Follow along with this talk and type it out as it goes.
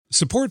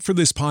Support for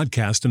this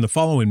podcast and the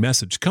following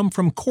message come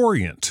from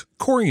Corient.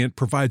 Corient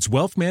provides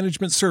wealth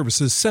management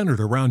services centered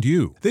around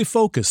you. They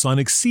focus on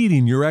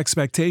exceeding your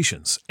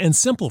expectations and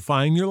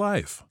simplifying your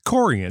life.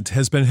 Corient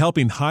has been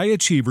helping high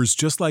achievers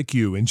just like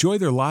you enjoy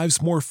their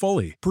lives more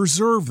fully,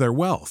 preserve their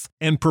wealth,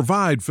 and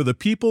provide for the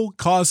people,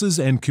 causes,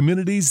 and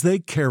communities they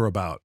care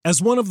about. As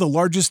one of the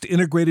largest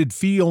integrated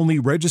fee-only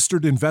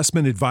registered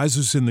investment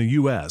advisors in the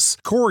U.S.,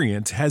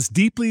 Corient has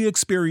deeply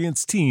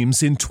experienced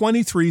teams in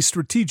 23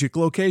 strategic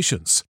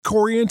locations.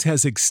 Corient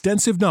has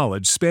extensive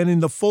knowledge spanning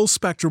the full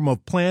spectrum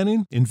of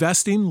planning,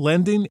 investing,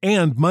 lending,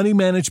 and money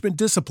management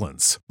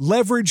disciplines.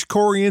 Leverage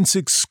Corient's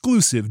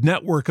exclusive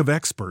network of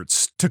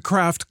experts to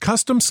craft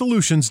custom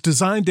solutions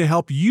designed to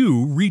help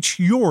you reach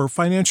your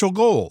financial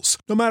goals,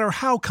 no matter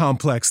how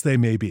complex they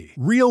may be.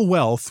 Real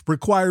wealth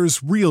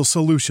requires real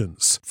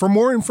solutions. For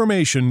more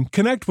information,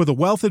 connect with a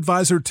wealth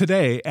advisor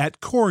today at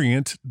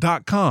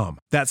Corient.com.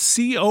 That's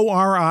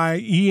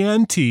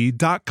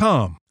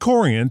Corient.com.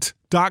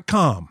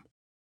 Corient.com.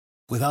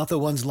 Without the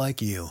ones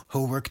like you,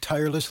 who work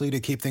tirelessly to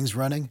keep things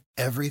running,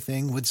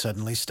 everything would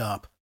suddenly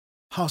stop.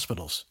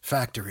 Hospitals,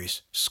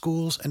 factories,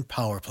 schools, and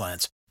power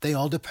plants, they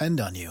all depend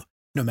on you.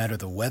 No matter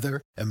the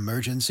weather,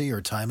 emergency,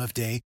 or time of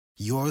day,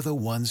 you're the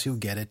ones who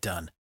get it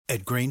done.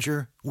 At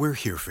Grainger, we're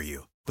here for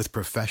you with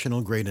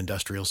professional-grade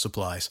industrial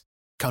supplies.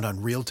 Count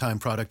on real-time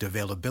product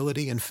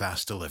availability and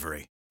fast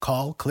delivery.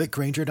 Call, click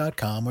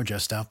Grainger.com, or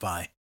just stop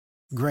by.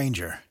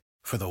 Grainger,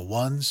 for the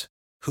ones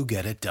who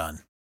get it done.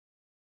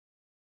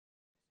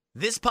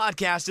 This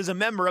podcast is a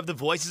member of the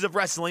Voices of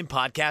Wrestling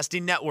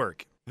Podcasting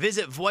Network.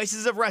 Visit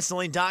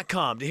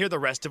voicesofwrestling.com to hear the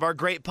rest of our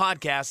great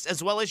podcasts,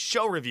 as well as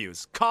show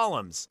reviews,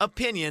 columns,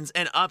 opinions,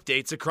 and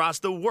updates across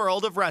the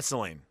world of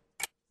wrestling.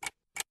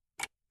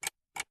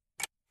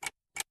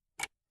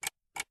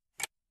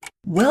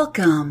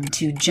 Welcome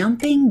to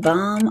Jumping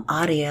Bomb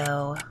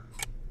Audio.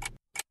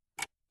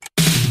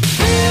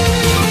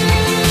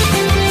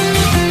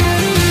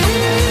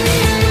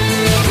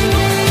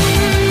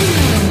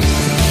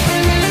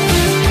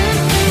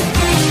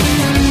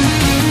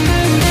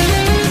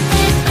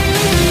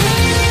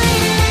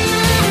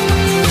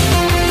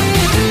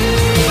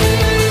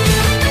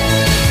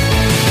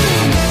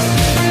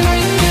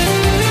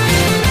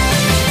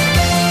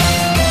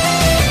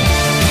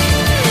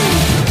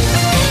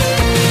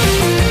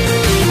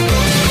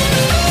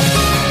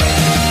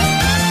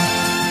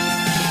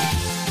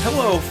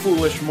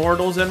 Foolish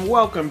mortals, and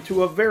welcome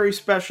to a very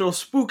special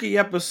spooky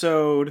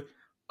episode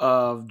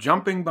of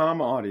Jumping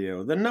Bomb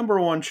Audio, the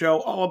 #1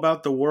 show all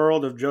about the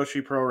world of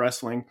Joshi Pro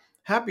Wrestling.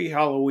 Happy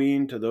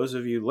Halloween to those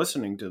of you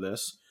listening to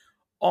this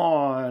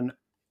on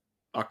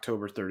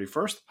October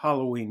 31st,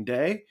 Halloween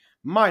Day.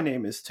 My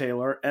name is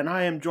Taylor, and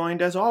I am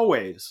joined as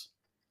always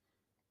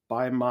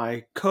by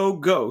my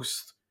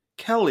co-ghost,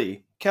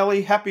 Kelly.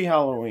 Kelly, happy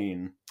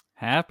Halloween.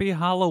 Happy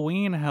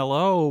Halloween.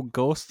 Hello,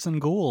 ghosts and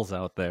ghouls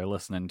out there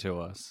listening to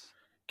us.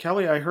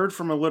 Kelly, I heard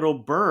from a little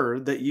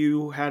bird that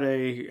you had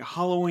a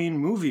Halloween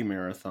movie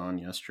marathon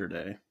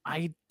yesterday.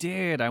 I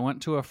did. I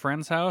went to a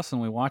friend's house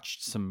and we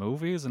watched some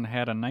movies and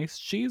had a nice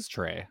cheese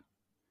tray.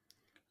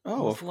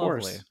 Oh, of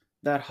course.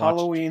 That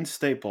Halloween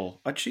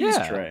staple, a cheese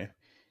tray.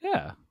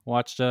 Yeah.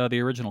 Watched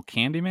the original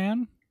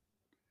Candyman.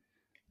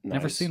 Nice.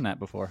 Never seen that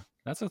before.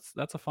 That's a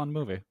fun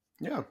movie.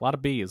 Yeah. A lot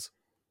of bees.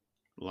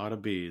 A lot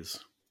of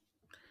bees.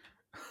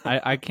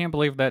 I can't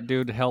believe that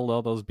dude held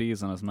all those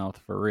bees in his mouth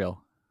for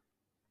real.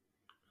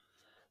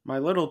 My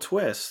little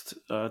twist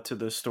to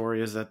this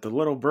story is that the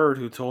little bird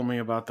who told me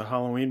about the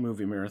Halloween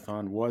movie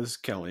marathon was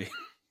Kelly.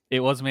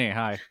 It was me.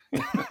 Hi.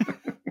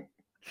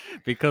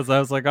 Because I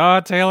was like,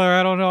 Taylor,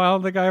 I don't know. I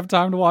don't think I have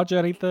time to watch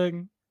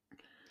anything.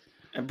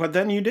 But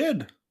then you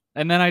did.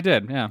 And then I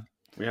did, yeah.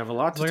 We have a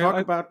lot to talk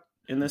about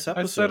in this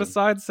episode. I set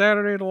aside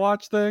Saturday to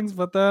watch things,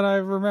 but then I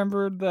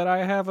remembered that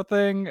I have a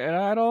thing, and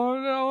I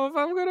don't know if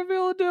I'm going to be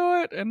able to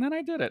do it. And then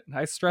I did it.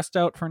 I stressed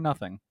out for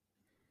nothing.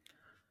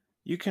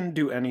 You can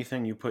do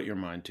anything you put your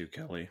mind to,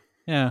 Kelly.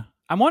 Yeah.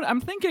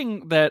 I'm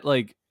thinking that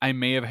I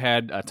may have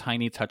had a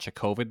tiny touch of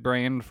COVID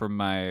brain from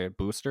my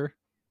booster.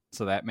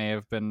 So that may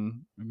have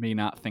been me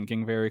not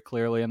thinking very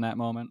clearly in that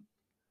moment.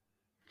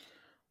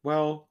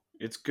 Well,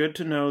 it's good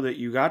to know that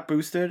you got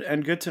boosted,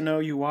 and good to know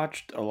you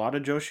watched a lot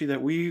of Joshi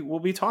that we will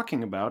be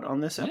talking about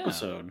on this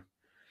episode. Yeah.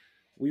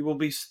 We will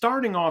be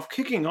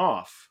kicking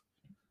off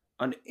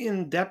an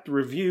in-depth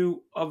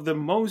review of the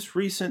most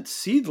recent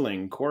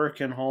Seedling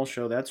Korakuen Hall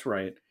show. That's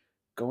right.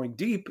 Going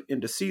deep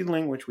into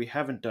Seedling, which we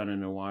haven't done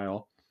in a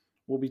while.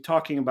 We'll be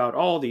talking about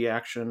all the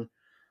action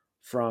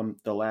from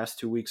the last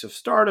 2 weeks of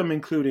Stardom,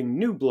 including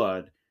New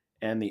Blood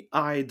and the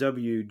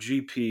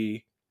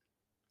IWGP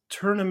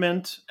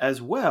tournament,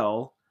 as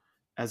well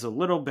as a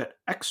little bit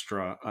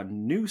extra, a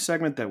new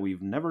segment that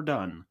we've never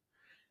done.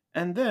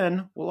 And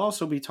then we'll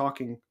also be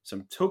talking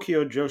some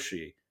Tokyo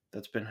Joshi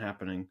that's been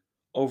happening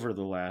over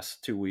the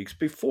last 2 weeks.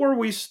 Before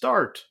we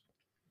start,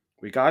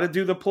 we got to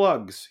do the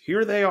plugs.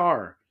 Here they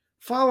are.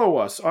 Follow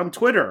us on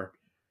Twitter.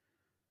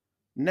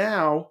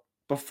 Now,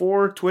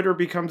 before Twitter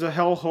becomes a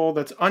hellhole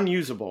that's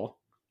unusable,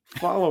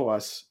 follow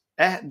us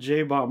at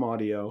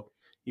JBombAudio.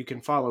 You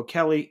can follow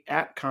Kelly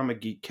at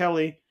Comic Geek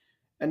Kelly,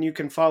 and you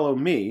can follow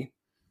me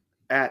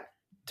at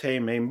Tay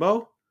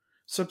Mambo.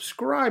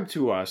 Subscribe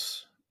to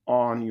us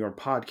on your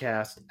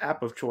podcast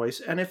app of choice,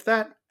 and if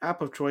that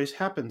app of choice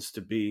happens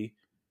to be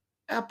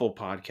Apple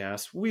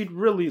Podcasts, we'd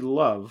really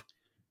love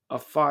a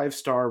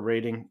 5-star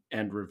rating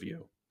and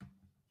review.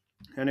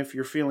 And if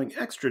you're feeling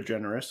extra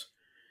generous,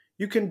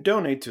 you can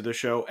donate to the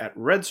show at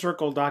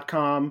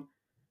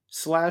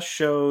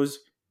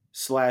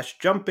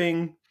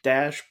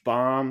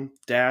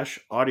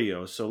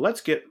redcircle.com/shows/jumping-bomb-audio. So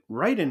let's get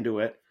right into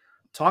it.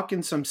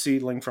 Talking some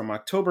Seedling from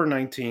October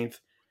 19th.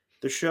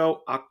 The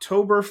show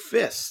October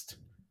Fist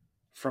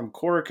from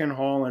Korakuen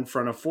Hall in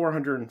front of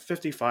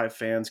 455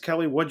 fans.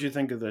 Kelly, what'd you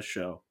think of this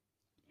show?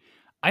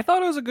 I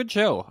thought it was a good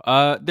show.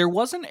 There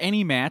wasn't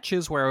any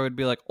matches where I would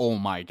be like, oh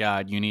my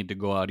god, you need to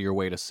go out of your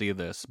way to see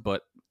this.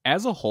 But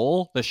as a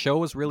whole, the show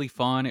was really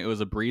fun. It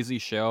was a breezy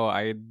show.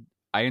 I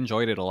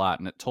enjoyed it a lot,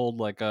 and it told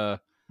like a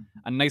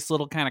nice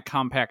little kind of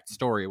compact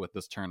story with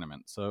this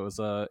tournament. So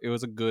it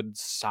was a good,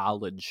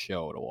 solid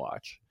show to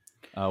watch.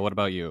 What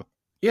about you?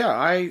 Yeah,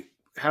 I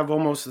have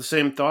almost the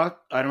same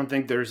thought. I don't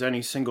think there's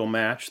any single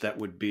match that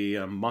would be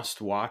a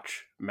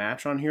must-watch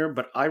match on here,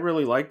 but I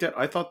really liked it.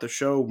 I thought the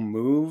show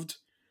moved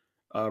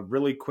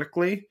really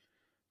quickly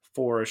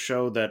for a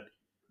show that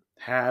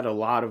had a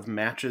lot of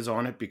matches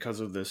on it because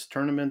of this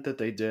tournament that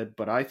they did,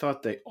 but I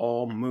thought they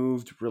all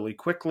moved really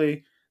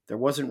quickly. There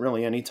wasn't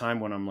really any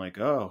time when I'm like,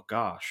 oh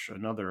gosh,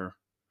 another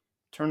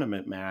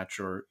tournament match,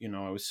 or,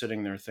 I was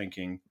sitting there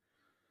thinking,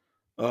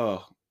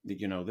 oh,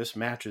 this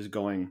match is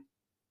going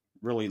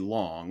really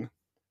long.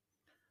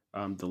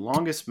 The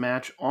longest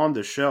match on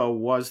the show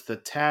was the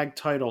tag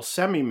title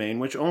semi-main,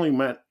 which only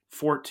went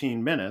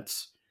 14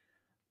 minutes.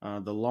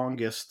 The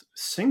longest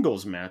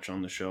singles match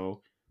on the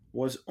show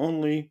was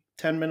only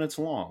 10 minutes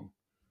long.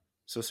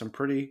 So some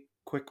pretty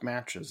quick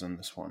matches in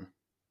this one.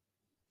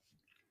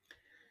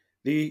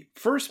 The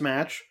first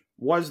match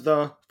was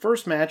the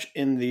first match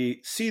in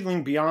the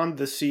Seedling Beyond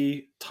the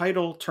Sea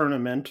title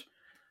tournament.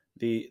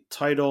 The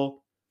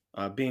title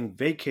being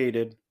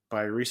vacated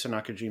by Risa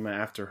Nakajima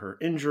after her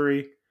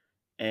injury.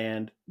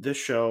 And this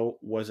show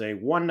was a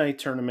one-night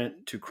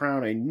tournament to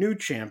crown a new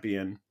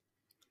champion.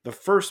 The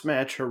first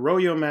match,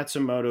 Hiroyo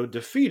Matsumoto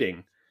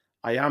defeating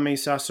Ayame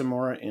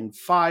Sasamura in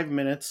 5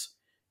 minutes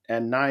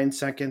and 9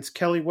 seconds.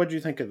 Kelly, what did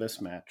you think of this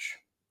match?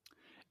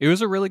 It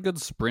was a really good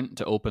sprint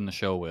to open the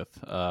show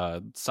with.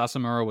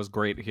 Sasamura was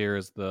great here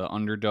as the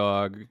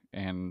underdog,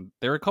 and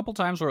there were a couple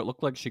times where it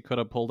looked like she could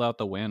have pulled out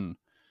the win.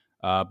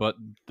 But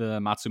the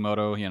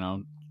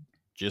Matsumoto,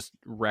 just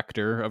wrecked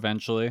her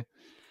eventually.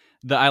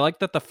 I like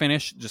that the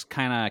finish just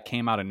kind of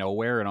came out of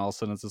nowhere, and all of a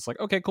sudden it's just like,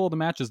 okay, cool, the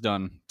match is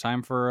done.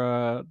 Time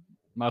for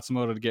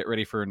Matsumoto to get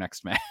ready for her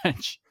next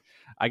match.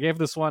 I gave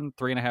this one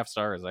 3.5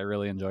 stars. I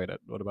really enjoyed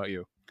it. What about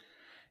you?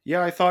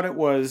 Yeah, I thought it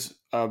was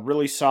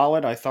really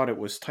solid. I thought it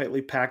was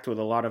tightly packed with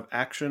a lot of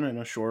action in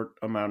a short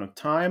amount of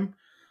time.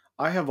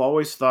 I have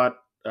always thought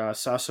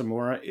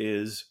Sasamura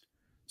is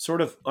sort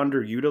of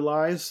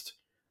underutilized.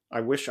 I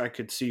wish I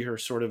could see her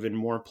sort of in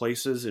more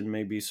places and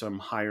maybe some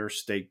higher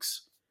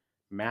stakes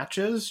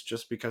matches,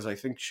 just because I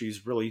think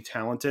she's really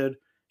talented.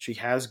 She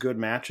has good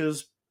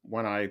matches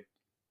when I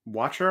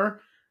watch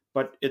her,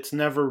 but it's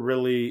never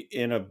really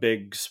in a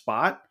big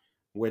spot,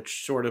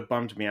 which sort of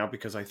bummed me out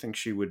because I think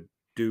she would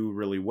do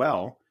really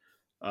well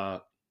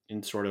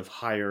in sort of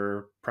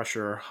higher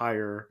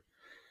pressure,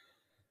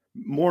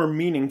 more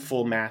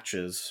meaningful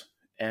matches.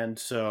 And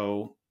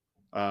so,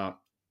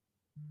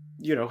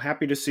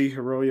 happy to see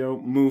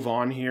Hiroyo move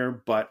on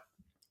here, but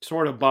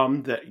sort of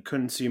bummed that you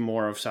couldn't see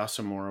more of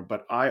Sasamura.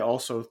 But I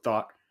also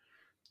thought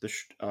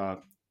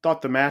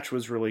the match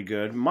was really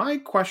good. My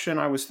question,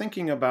 I was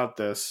thinking about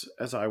this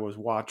as I was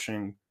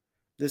watching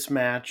this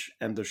match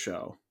and the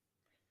show.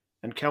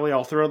 And Kelly,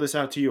 I'll throw this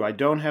out to you. I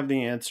don't have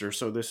the answer,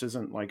 so this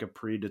isn't like a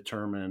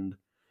predetermined.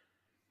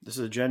 This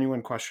is a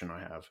genuine question I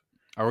have.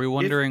 Are we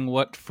wondering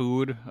what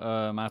food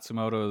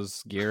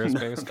Matsumoto's gear is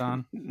based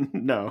on?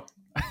 No.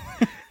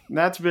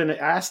 That's been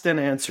asked and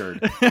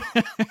answered.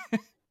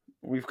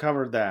 We've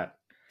covered that.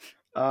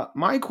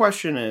 My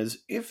question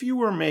is, if you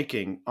were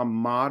making a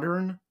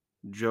modern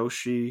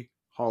Joshi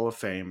Hall of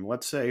Fame,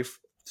 let's say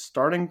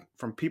starting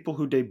from people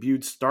who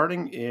debuted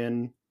starting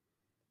in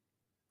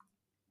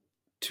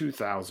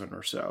 2000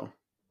 or so,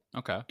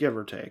 okay, give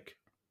or take,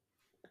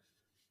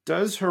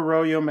 does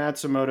Hiroyo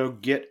Matsumoto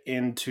get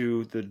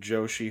into the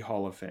Joshi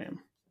Hall of Fame?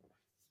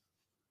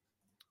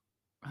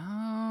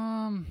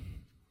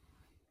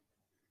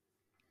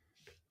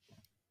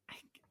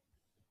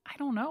 I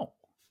don't know,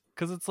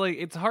 because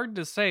it's hard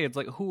to say. It's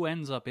like, who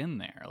ends up in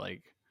there?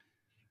 Like,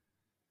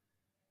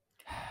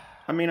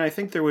 I mean, I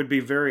think there would be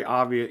very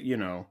obvious.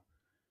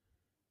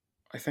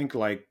 I think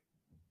like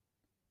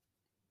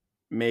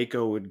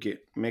Meiko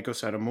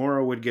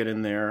Satomura would get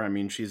in there. I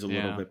mean, she's a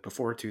little bit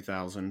before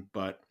 2000,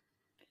 but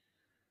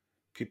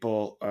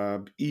people,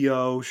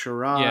 Io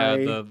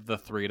Shirai, the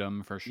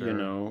Freedom for sure.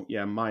 Mayu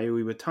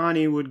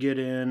Iwatani would get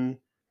in.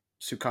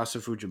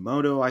 Tsukasa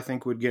Fujimoto, I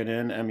think, would get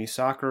in. Emi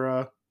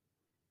Sakura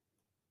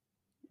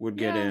would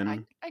get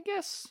in. I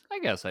guess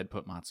I'd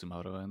put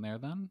Matsumoto in there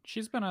then.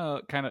 She's been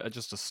a kind of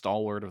just a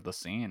stalwart of the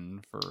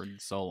scene for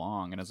so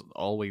long and is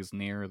always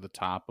near the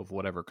top of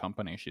whatever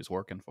company she's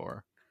working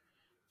for.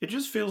 It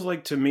just feels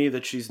like to me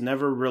that she's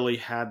never really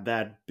had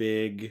that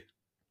big,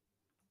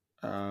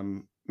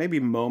 maybe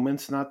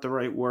moment's not the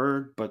right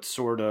word, but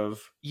sort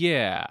of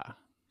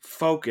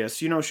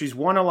focus. You know, she's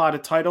won a lot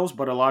of titles,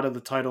 but a lot of the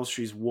titles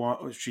she's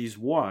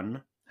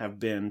won have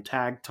been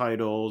tag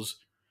titles,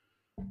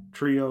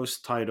 trios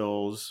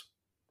titles,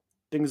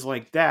 things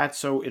like that.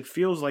 So it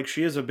feels like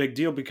she is a big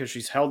deal because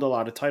she's held a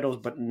lot of titles,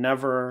 but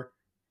never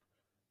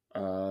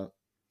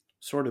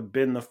sort of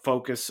been the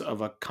focus of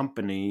a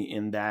company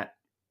in that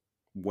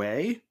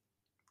way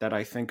that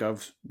I think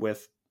of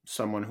with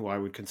someone who I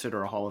would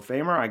consider a Hall of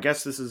Famer. I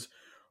guess this is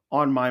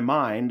on my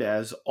mind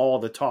as all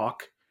the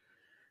talk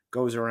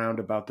goes around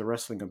about the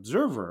Wrestling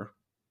Observer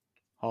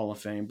Hall of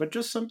Fame, but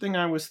just something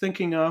I was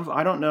thinking of.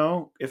 I don't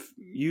know if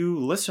you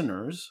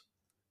listeners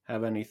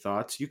have any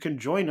thoughts. You can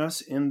join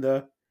us in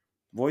the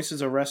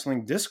Voices of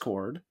Wrestling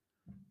Discord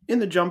in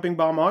the Jumping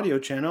Bomb audio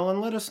channel and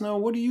let us know,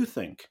 what do you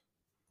think?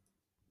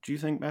 Do you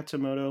think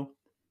Matsumoto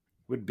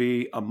would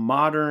be a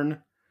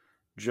modern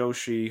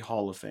Joshi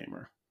Hall of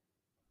Famer?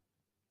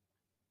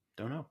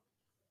 Don't know.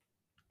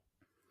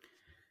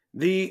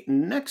 The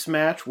next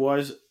match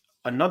was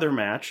another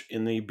match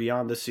in the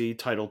Beyond the Sea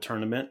title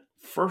tournament.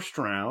 First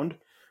round,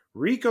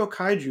 Riko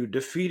Kaiju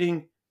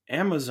defeating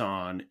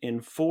Amazon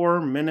in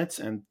 4 minutes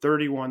and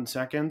 31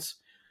 seconds.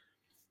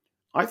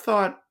 I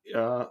thought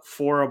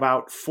for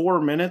about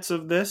 4 minutes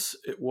of this,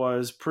 it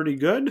was pretty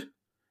good.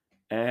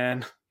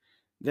 And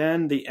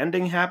then the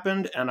ending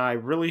happened, and I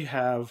really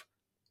have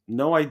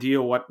no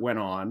idea what went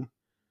on.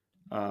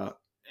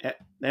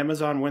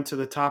 Amazon went to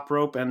the top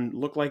rope and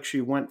looked like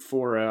she went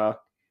for a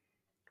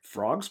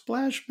frog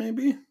splash,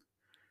 maybe?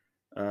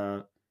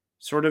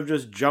 Sort of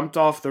just jumped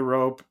off the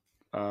rope.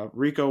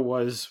 Riko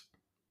was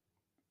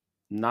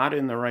not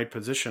in the right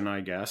position,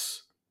 I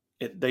guess.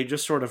 They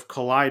just sort of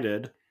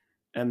collided,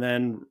 and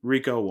then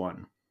Riko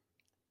won.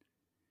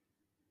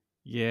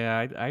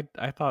 Yeah,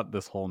 I thought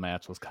this whole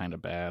match was kind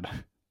of bad.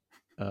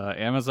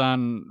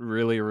 Amazon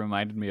really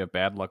reminded me of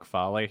Bad Luck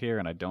Fale here,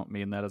 and I don't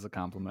mean that as a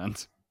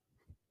compliment.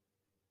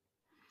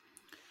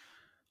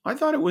 I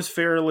thought it was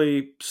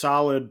fairly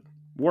solid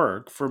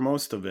work for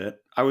most of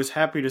it. I was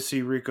happy to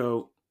see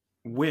Riko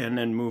win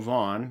and move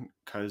on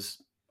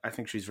because I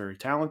think she's very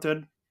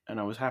talented, and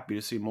I was happy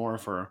to see more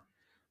of her.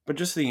 But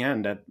just the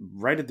end,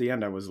 right at the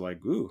end, I was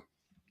like, ooh,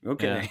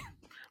 okay. Yeah.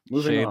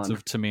 Moving Shades on.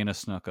 of Tamina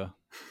Snuka.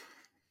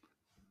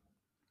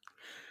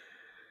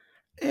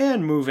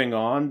 And moving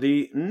on,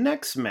 the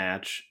next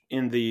match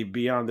in the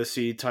Beyond the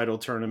Sea title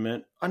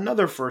tournament,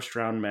 another first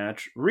round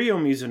match, Ryo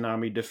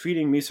Mizunami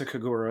defeating Misa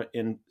Kagura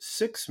in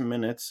 6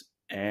 minutes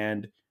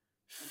and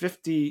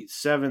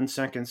 57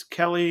 seconds.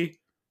 Kelly,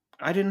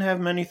 I didn't have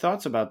many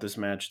thoughts about this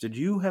match. Did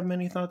you have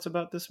many thoughts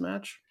about this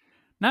match?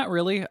 Not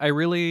really. I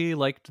really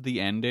liked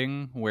the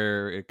ending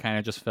where it kind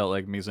of just felt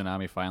like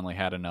Mizunami finally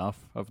had enough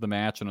of the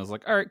match and was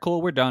like, all right,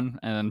 cool, we're done.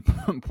 And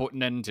then put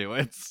an end to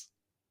it.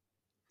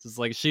 It's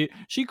like she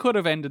could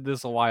have ended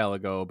this a while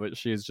ago, but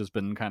she's just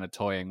been kind of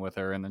toying with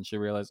her, and then she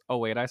realized, oh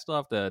wait, I still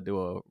have to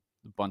do a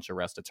bunch of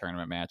rest of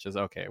tournament matches.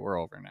 Okay, we're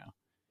over now.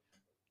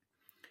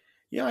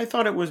 Yeah, I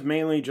thought it was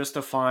mainly just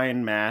a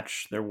fine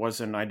match. I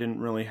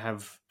didn't really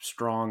have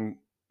strong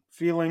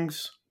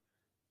feelings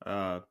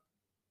in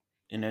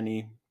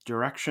any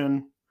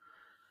direction.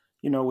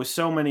 You know, with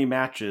so many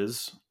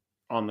matches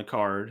on the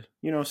card,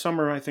 you know,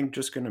 some are, I think,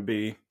 just going to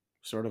be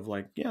sort of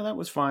like, yeah, that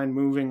was fine,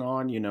 moving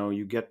on. You know,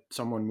 you get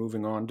someone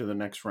moving on to the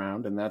next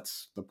round, and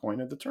that's the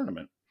point of the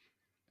tournament.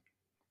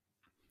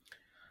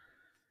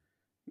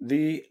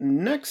 The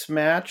next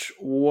match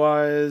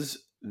was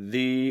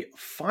the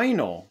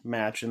final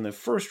match in the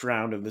first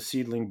round of the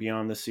Seedling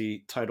Beyond the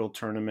Sea title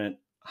tournament.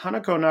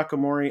 Hanako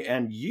Nakamori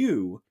and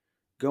Yu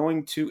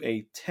going to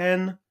a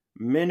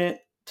 10-minute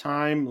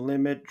time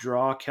limit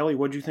draw. Kelly,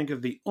 what do you think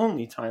of the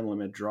only time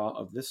limit draw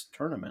of this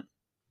tournament?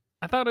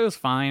 I thought it was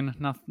fine.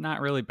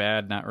 Not really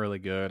bad, not really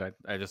good.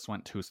 I just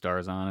went 2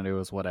 stars on it. It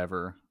was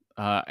whatever.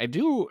 I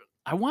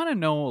want to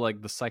know,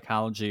 like, the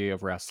psychology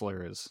of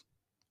wrestlers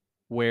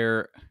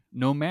where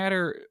no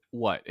matter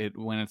what,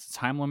 when it's a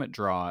time limit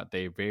draw,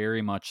 they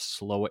very much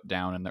slow it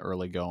down in the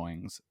early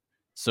goings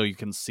so you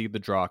can see the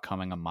draw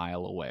coming a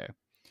mile away.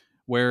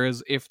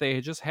 Whereas if they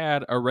just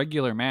had a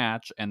regular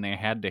match and they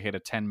had to hit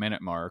a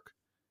 10-minute mark,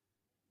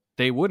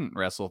 they wouldn't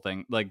wrestle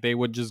like they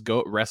would just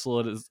go wrestle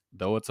it as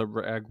though it's a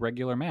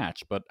regular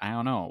match. But I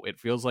don't know. It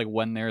feels like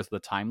when there's the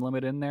time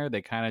limit in there,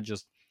 they kind of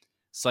just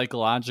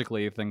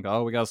psychologically think,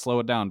 "Oh, we gotta slow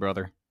it down,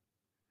 brother."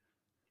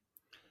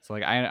 So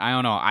like I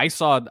don't know. I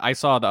saw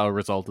the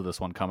result of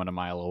this one coming a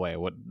mile away.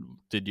 What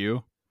did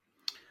you?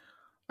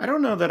 I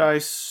don't know that I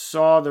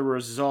saw the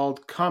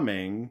result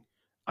coming.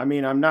 I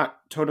mean, I'm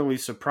not totally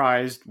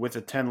surprised with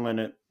a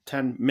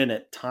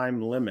 10-minute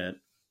time limit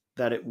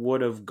that it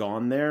would have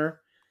gone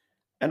there.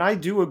 And I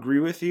do agree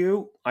with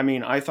you. I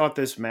mean, I thought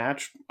this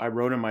match, I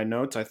wrote in my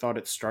notes, I thought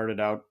it started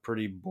out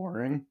pretty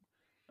boring.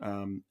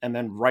 And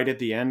then right at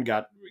the end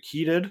got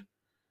heated.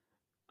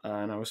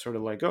 And I was sort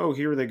of like, oh,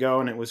 here they go.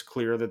 And it was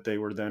clear that they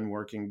were then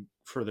working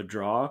for the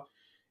draw.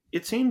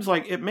 It seems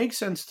like it makes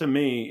sense to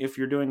me if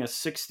you're doing a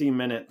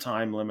 60-minute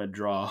time limit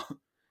draw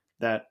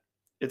that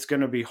it's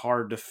going to be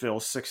hard to fill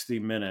 60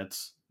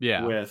 minutes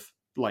with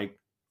like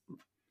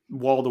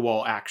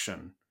wall-to-wall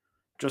action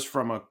just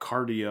from a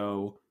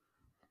cardio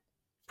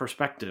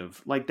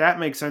perspective. Like that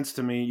makes sense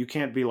to me. You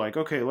can't be like,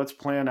 okay, let's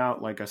plan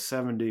out like a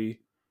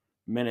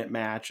 70-minute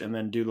match and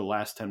then do the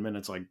last 10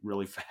 minutes like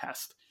really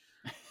fast.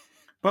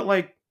 But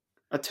like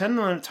a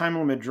 10-minute time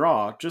limit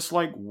draw, just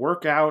like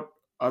work out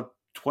a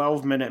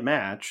 12-minute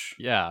match.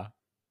 Yeah.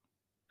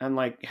 And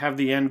like have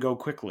the end go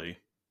quickly.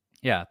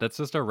 Yeah, that's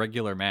just a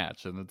regular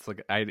match, and it's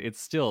like it's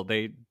still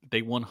they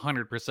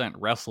 100%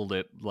 wrestled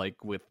it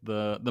like with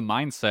the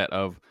mindset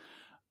of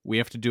we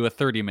have to do a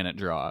 30-minute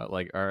draw.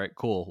 Like, all right,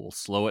 cool, we'll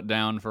slow it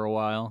down for a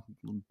while,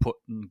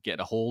 get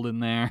a hold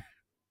in there.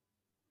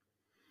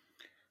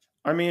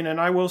 I mean, and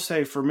I will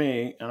say for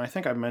me, and I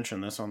think I've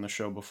mentioned this on the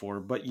show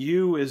before, but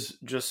Yu is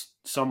just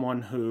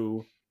someone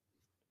who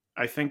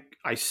I think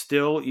I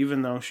still,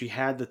 even though she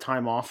had the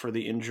time off for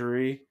the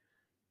injury,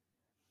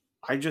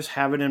 I just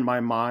have it in my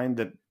mind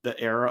that the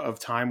era of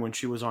time when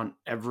she was on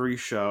every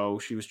show,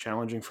 she was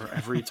challenging for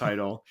every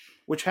title,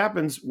 which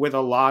happens with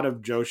a lot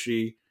of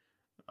Joshi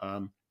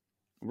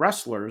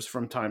wrestlers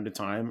from time to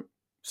time,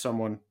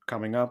 someone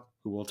coming up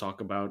who we'll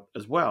talk about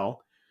as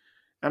well.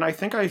 And I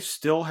think I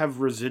still have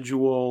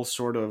residual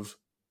sort of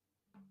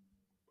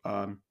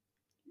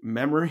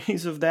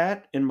memories of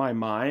that in my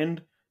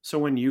mind. So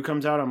when Yu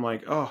comes out, I'm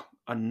like, oh,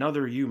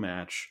 another Yu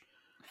match.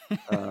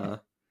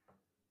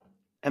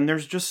 And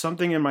there's just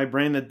something in my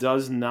brain that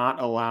does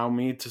not allow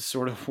me to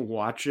sort of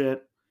watch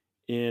it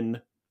in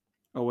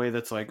a way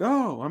that's like,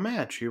 oh, a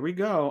match, here we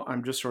go.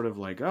 I'm just sort of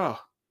like, oh,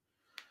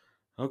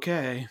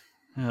 okay.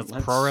 That's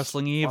Pro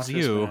Wrestling Eve's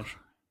Yu.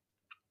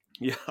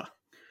 Yeah.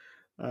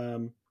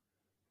 And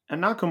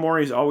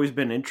Nakamori's always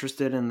been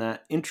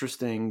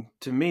interesting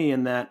to me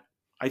in that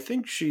I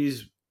think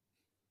she's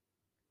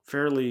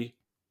fairly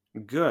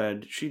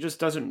good. She just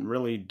doesn't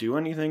really do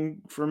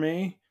anything for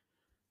me.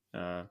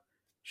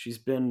 She's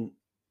been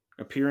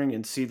appearing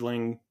in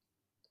Seedling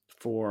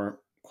for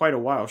quite a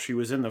while. She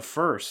was in the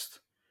first,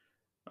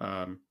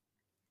 the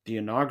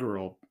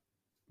inaugural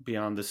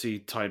Beyond the Sea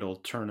title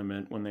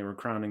tournament when they were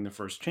crowning the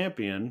first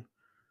champion.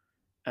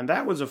 And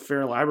that was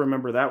I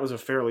remember that was a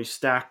fairly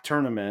stacked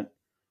tournament.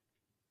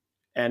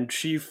 And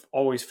she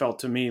always felt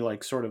to me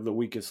like sort of the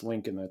weakest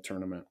link in that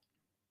tournament.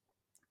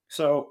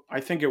 So I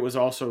think it was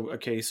also a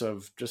case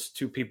of just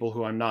two people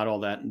who I'm not all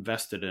that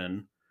invested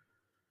in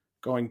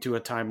going to a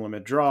time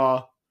limit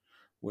draw,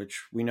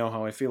 which we know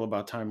how I feel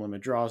about time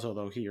limit draws,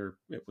 although here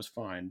it was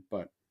fine.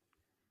 But,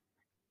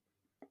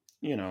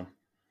 you know,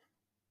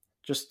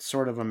 just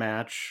sort of a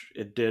match.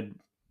 It did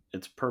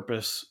its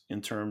purpose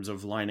in terms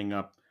of lining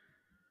up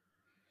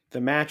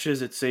the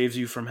matches. It saves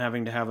you from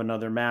having to have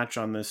another match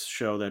on this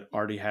show that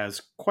already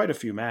has quite a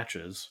few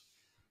matches.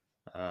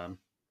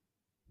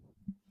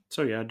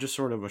 So yeah, just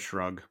sort of a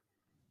shrug.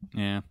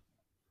 Yeah.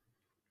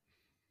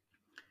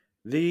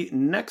 The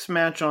next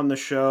match on the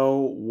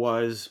show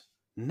was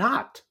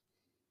not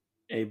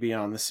a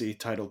Beyond the Sea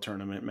title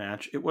tournament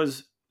match. It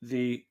was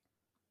the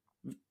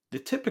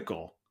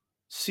typical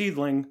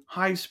Seedling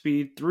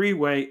high-speed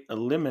three-way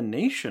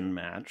elimination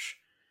match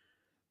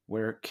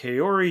where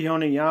Kaori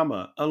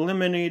Yoneyama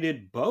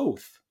eliminated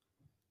both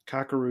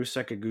Kakeru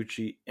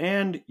Sekiguchi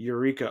and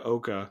Yurika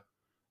Oka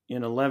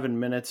in 11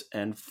 minutes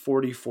and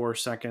 44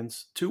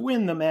 seconds to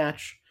win the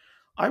match.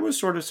 I was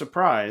sort of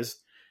surprised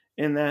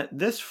in that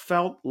this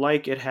felt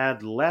like it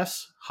had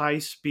less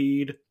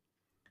high-speed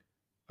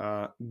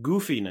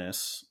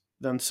goofiness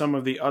than some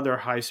of the other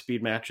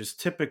high-speed matches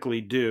typically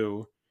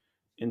do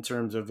in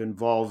terms of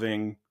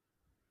involving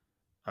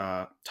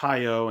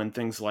Taiyo and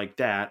things like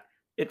that.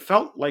 It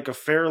felt like a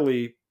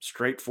fairly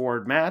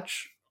straightforward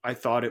match. I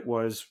thought it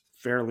was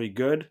fairly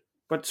good,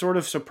 but sort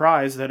of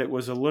surprised that it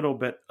was a little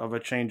bit of a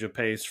change of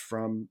pace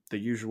from the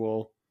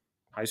usual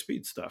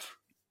high-speed stuff.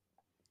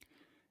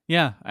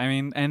 Yeah, I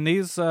mean, and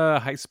these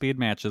high-speed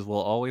matches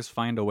will always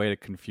find a way to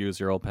confuse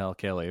your old pal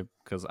Kelly,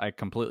 because I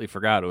completely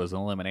forgot it was an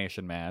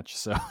elimination match.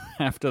 So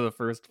after the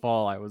first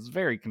fall, I was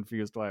very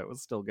confused why it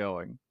was still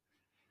going.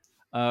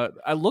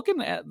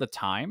 Looking at the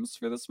times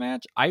for this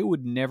match, I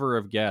would never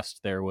have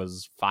guessed there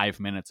was 5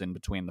 minutes in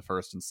between the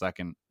first and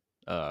second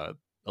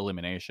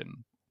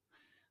elimination.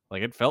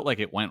 Like, it felt like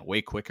it went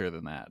way quicker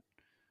than that.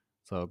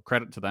 So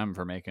credit to them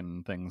for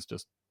making things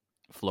just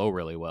flow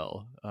really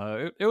well.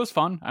 It was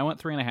fun. I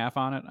went 3.5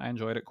 on it. I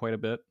enjoyed it quite a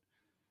bit.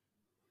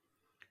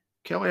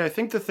 Kelly, I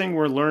think the thing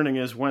we're learning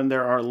is when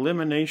there are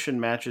elimination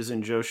matches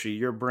in Joshi,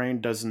 your brain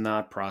does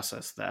not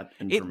process that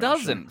information. It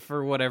doesn't,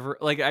 for whatever.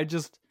 Like,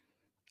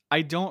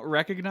 I don't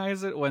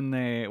recognize it when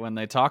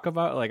they talk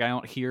about it. Like, I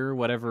don't hear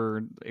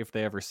whatever, if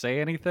they ever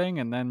say anything,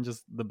 and then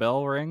just the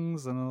bell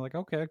rings and I'm like,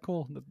 okay,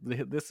 cool.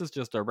 This is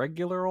just a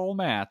regular old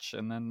match.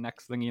 And then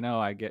next thing you know,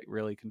 I get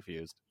really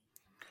confused.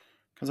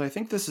 Because I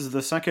think this is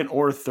the second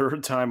or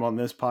third time on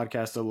this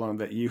podcast alone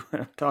that you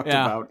have talked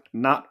about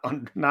not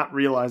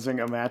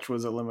realizing a match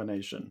was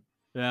elimination.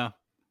 Yeah,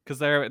 because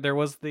there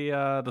was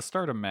the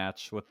Stardom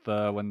match with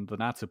when the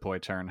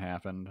Natsupoi turn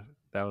happened.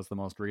 That was the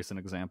most recent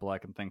example I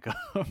can think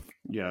of.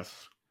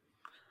 Yes.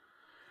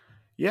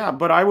 Yeah,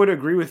 but I would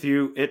agree with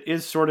you. It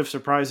is sort of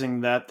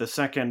surprising that the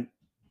second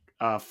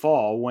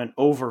fall went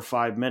over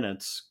 5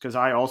 minutes, because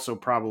I also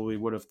probably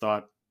would have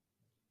thought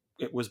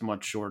it was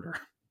much shorter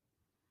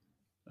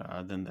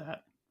than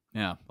that.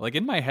 Yeah, like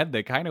in my head,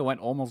 they kind of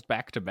went almost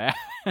back to back.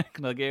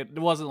 Like it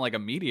wasn't like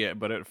immediate,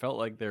 but it felt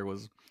like there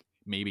was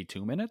maybe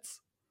 2 minutes.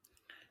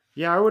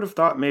 Yeah, I would have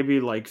thought maybe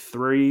like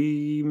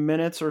 3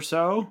 minutes or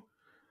so,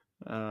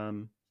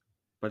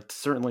 but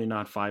certainly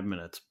not 5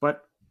 minutes.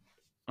 But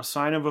a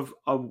sign of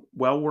a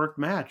well-worked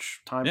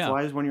match. Time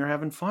flies when you're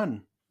having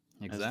fun,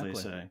 exactly.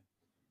 as they say.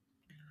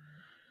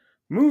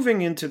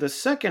 Moving into the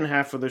second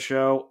half of the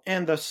show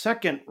and the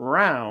second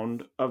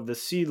round of the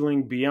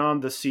Seedling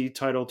Beyond the Sea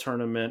title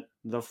tournament,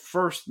 the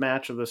first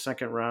match of the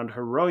second round,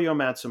 Hiroyo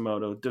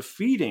Matsumoto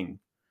defeating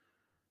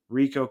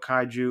Riko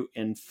Kaiju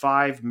in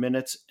 5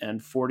 minutes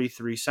and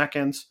 43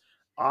 seconds.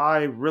 I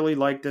really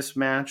liked this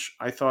match.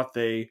 I thought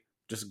they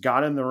just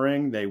got in the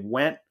ring. They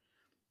went.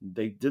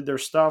 They did their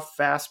stuff,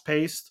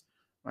 fast-paced.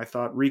 I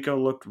thought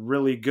Riko looked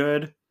really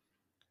good.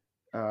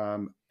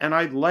 And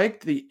I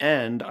liked the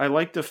end. I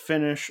liked the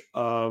finish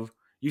of,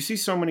 you see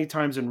so many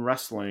times in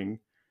wrestling,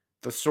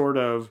 the sort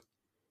of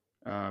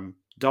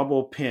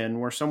double pin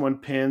where someone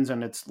pins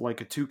and it's like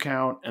a 2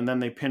 count, and then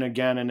they pin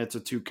again and it's a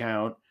 2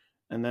 count,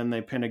 and then they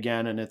pin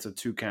again and it's a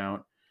 2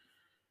 count.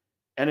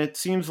 And it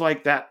seems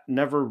like that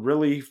never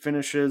really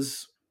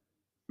finishes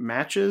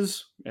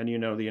matches. And,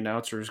 the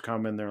announcers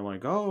come and they're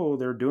like, oh,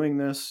 they're doing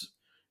this,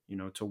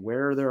 to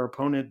wear their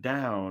opponent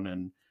down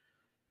and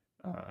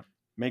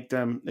make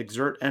them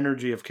exert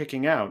energy of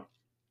kicking out.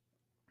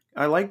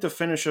 I like the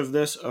finish of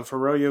this, of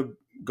Hiroyo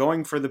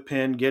going for the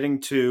pin, getting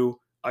to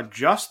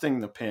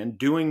adjusting the pin,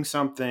 doing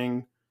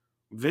something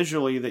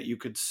visually that you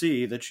could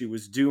see that she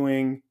was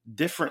doing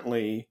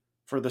differently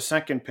for the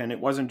second pin. It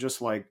wasn't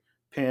just like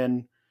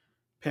pin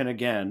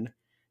again.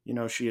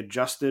 She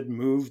adjusted,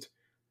 moved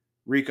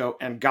Riko,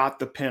 and got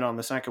the pin on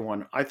the second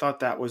one. I thought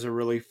that was a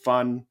really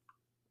fun,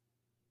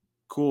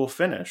 cool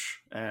finish.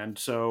 And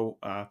so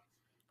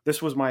this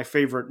was my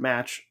favorite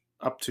match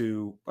up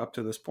to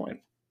this point.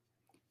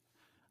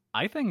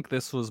 I think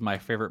this was my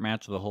favorite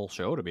match of the whole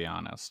show, to be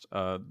honest.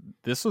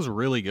 This was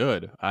really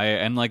good.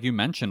 And like you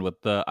mentioned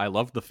with I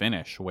love the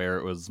finish where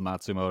it was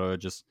Matsumoto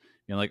just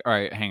like, all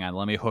right, hang on,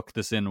 let me hook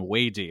this in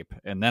way deep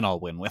and then I'll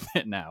win with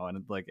it now. And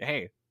it's like,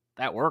 hey,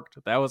 that worked.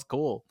 That was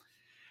cool.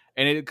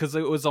 And because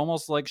it was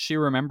almost like she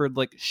remembered,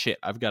 like, shit,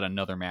 I've got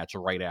another match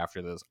right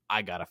after this.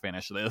 I gotta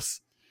finish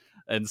this.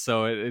 And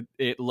so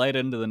it led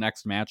into the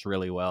next match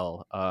really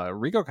well.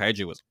 Riko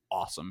Kaiju was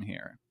awesome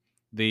here.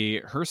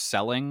 Her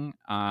selling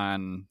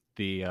on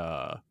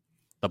the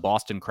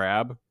Boston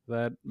Crab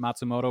that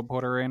Matsumoto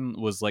put her in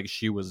was like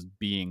she was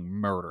being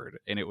murdered,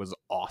 and it was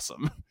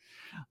awesome.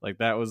 Like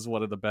that was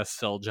one of the best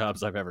sell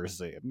jobs I've ever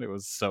seen. It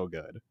was so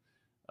good.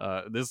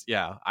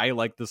 I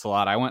like this a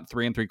lot. I went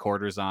 3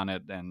 3/4 on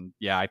it, and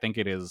yeah, I think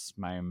it is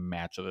my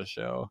match of the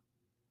show.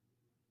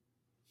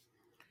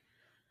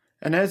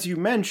 And as you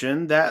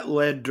mentioned, that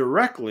led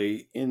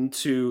directly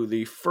into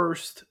the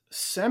first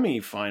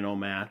semi-final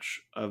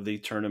match of the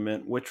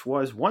tournament, which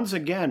was once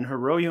again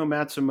Hiroyo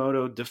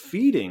Matsumoto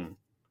defeating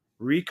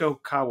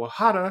Riko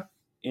Kawahara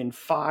in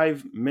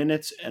 5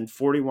 minutes and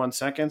 41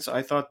 seconds.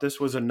 I thought this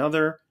was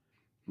another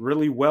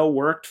really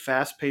well-worked,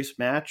 fast-paced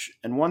match.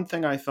 And one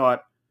thing I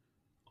thought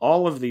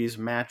all of these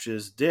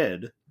matches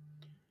did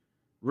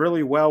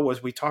really well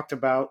was, we talked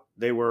about,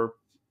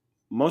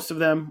 most of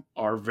them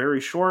are very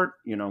short,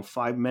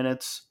 5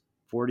 minutes,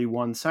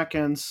 41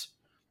 seconds,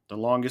 the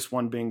longest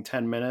one being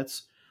 10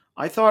 minutes.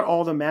 I thought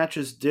all the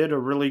matches did a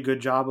really good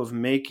job of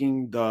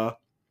making the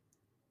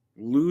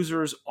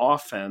losers'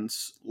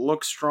 offense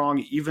look strong,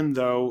 even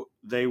though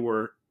they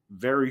were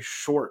very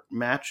short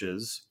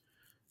matches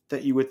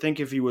that you would think,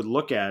 if you would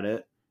look at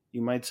it,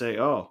 you might say,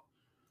 oh,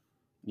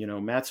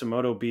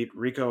 Matsumoto beat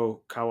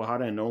Riko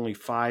Kawahara in only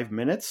 5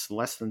 minutes,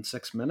 less than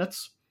 6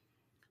 minutes.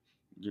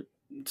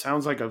 It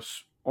sounds like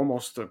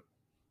almost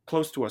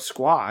close to a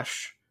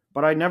squash,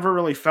 but I never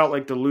really felt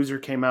like the loser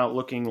came out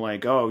looking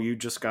like, oh, you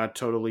just got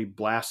totally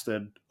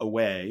blasted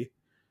away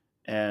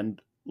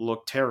and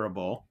looked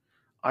terrible.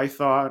 I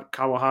thought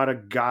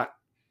Kawahara got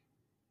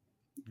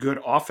good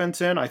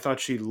offense in. I thought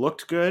she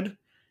looked good,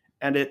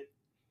 and it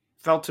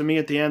felt to me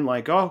at the end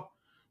like, oh,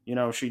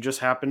 she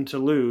just happened to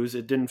lose.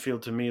 It didn't feel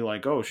to me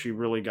like, oh, she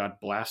really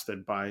got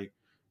blasted by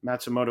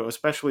Matsumoto,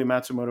 especially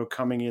Matsumoto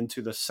coming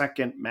into the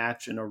second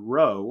match in a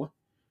row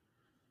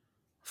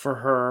for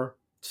her,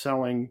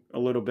 selling a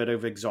little bit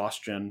of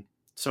exhaustion.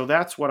 So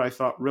that's what I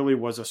thought really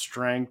was a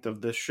strength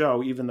of this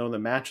show. Even though the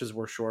matches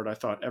were short, I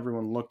thought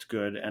everyone looked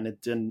good, and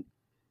it didn't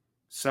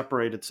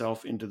separate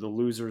itself into the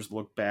losers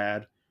looked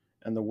bad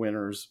and the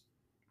winners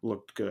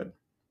looked good.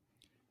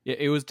 Yeah,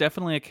 it was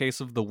definitely a case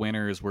of the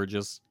winners were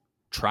just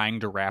trying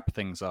to wrap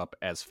things up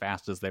as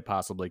fast as they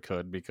possibly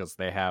could because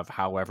they have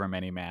however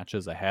many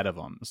matches ahead of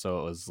them. So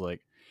it was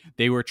like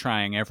they were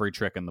trying every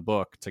trick in the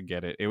book to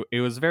get it.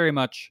 It was very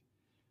much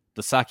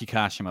the Saki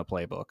Kashima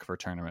playbook for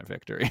tournament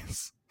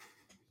victories.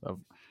 So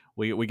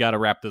we got to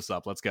wrap this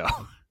up. Let's go.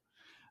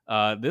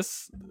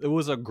 It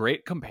was a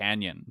great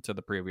companion to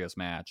the previous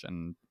match,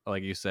 and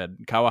like you said,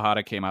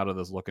 Kawahara came out of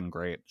this looking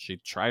great. She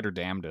tried her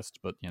damnedest,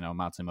 but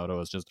Matsumoto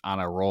was just on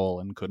a roll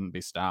and couldn't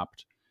be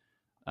stopped.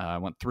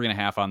 Went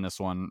 3.5 on this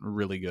one,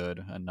 really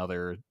good.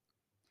 Another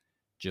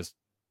just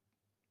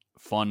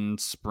fun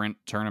sprint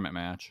tournament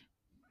match.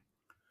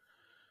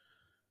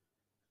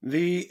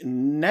 The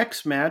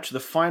next match, the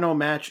final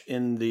match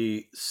in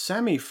the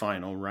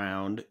semifinal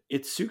round,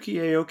 Itsuki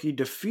Aoki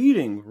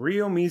defeating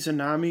Ryo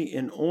Mizunami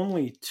in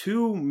only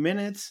 2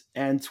 minutes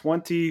and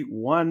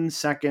 21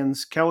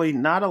 seconds. Kelly,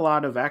 not a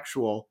lot of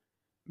actual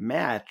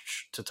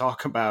match to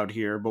talk about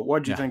here, but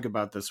what'd you think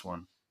about this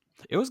one?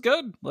 It was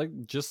good.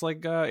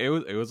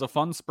 It was a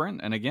fun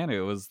sprint, and again, it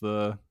was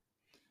the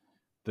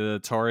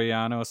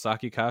Toriano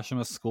Saki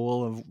Kashima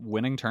school of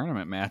winning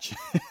tournament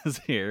matches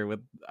here,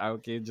 with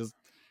Aoki just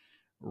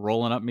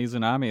rolling up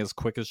Mizunami as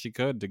quick as she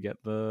could to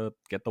get the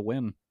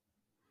win.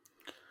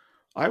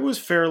 I was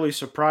fairly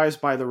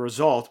surprised by the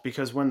result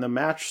because when the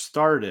match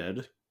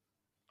started,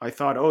 I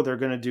thought, oh, they're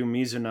going to do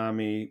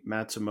Mizunami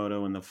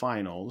Matsumoto in the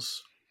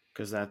finals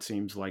because that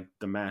seems like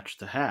the match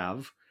to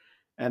have.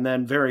 And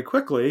then very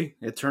quickly,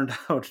 it turned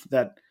out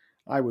that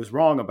I was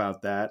wrong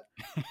about that.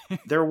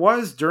 There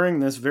was, during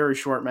this very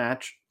short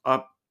match,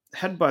 a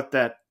headbutt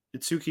that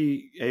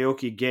Itsuki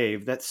Aoki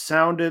gave that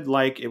sounded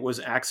like it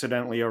was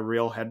accidentally a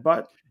real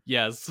headbutt.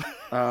 Yes.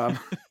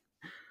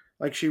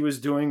 Like she was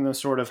doing the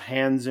sort of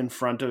hands in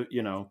front of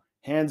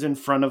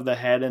the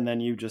head, and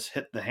then you just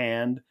hit the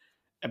hand.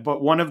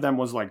 But one of them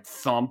was like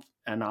thump,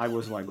 and I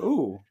was like,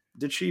 ooh,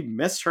 did she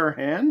miss her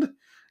hand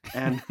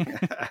and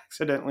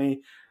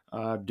accidentally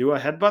do a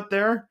headbutt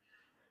there?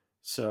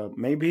 So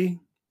maybe,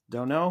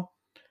 don't know.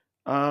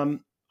 I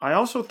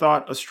also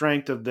thought a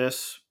strength of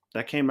this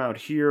that came out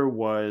here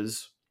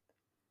was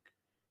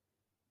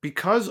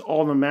because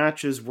all the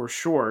matches were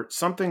short,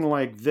 something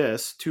like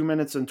this, 2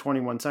 minutes and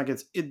 21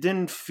 seconds, it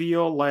didn't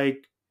feel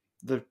like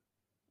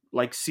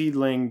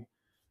Seedling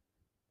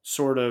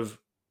sort of,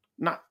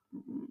 not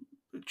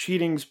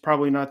cheating's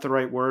probably not the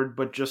right word,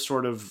 but just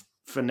sort of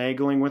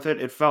finagling with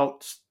it. It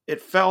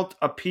felt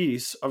a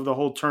piece of the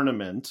whole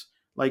tournament,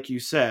 like you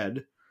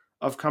said,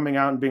 of coming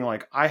out and being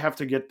like, I have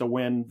to get the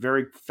win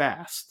very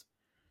fast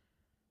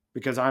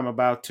because I'm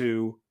about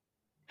to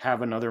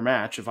have another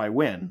match if I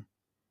win.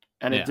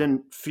 And it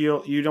didn't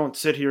feel, you don't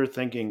sit here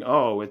thinking,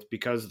 oh, it's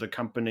because the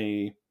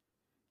company,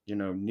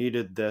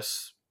 needed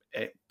this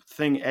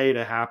thing A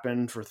to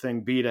happen for thing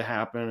B to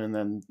happen and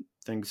then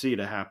thing C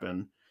to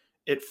happen.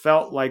 It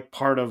felt like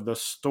part of the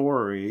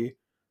story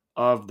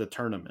of the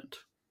tournament.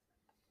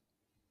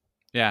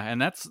 Yeah,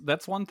 and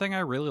that's one thing I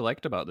really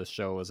liked about this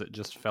show, was it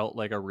just felt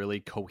like a really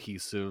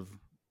cohesive,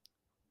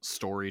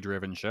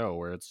 story-driven show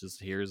where it's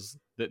just,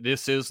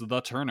 this is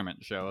the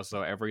tournament show,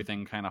 so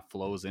everything kind of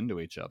flows into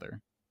each other.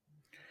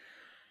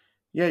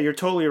 Yeah, you're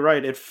totally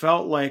right. It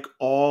felt like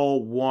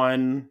all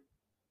one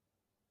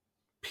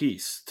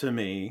piece to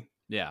me.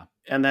 Yeah.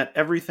 And that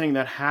everything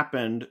that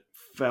happened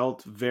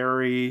felt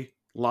very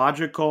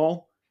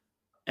logical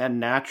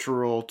and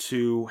natural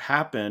to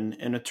happen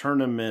in a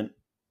tournament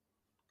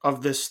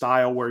of this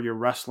style where you're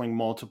wrestling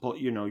multiple,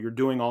 you're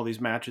doing all these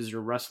matches, you're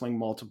wrestling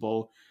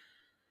multiple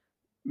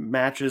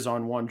matches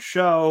on one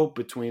show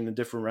between the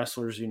different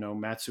wrestlers,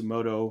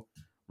 Matsumoto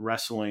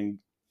wrestling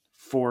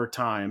 4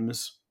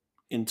 times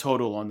in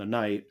total on the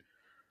night,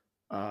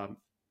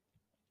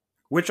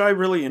 which I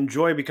really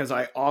enjoy because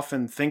I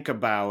often think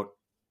about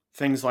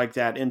things like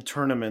that in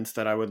tournaments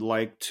that I would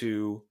like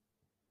to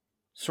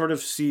sort of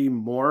see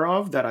more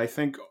of, that I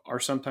think are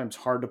sometimes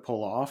hard to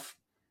pull off.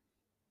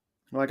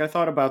 Like I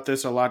thought about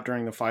this a lot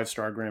during the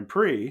 5-Star Grand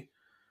Prix,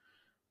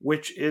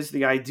 which is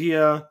the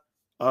idea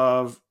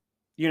of,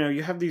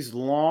 you have these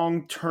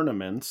long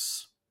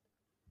tournaments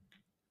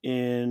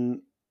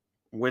in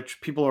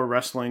which people are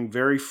wrestling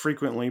very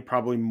frequently,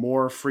 probably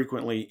more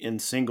frequently in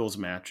singles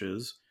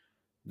matches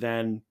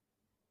than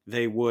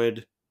they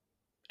would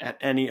at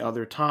any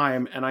other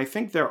time. And I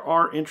think there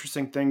are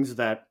interesting things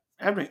that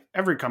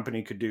every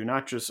company could do.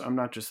 I'm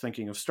not just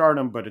thinking of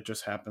Stardom, but it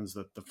just happens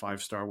that the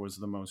 5-Star was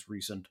the most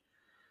recent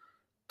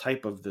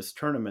type of this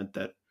tournament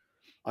that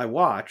I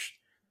watched,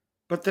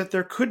 but that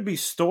there could be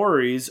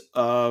stories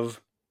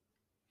of,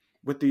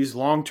 with these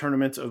long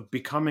tournaments, of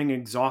becoming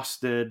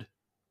exhausted,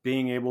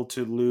 being able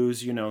to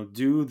lose,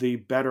 do the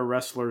better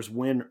wrestlers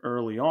win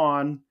early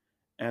on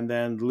and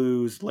then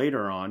lose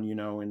later on.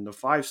 In the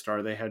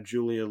 5-Star, they had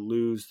Julia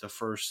lose the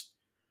first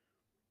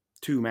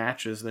 2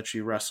 matches that she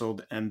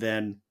wrestled and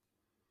then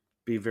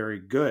be very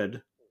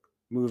good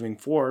moving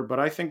forward. But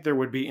I think there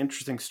would be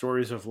interesting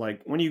stories of,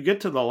 like, when you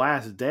get to the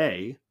last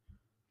day,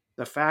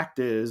 the fact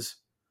is,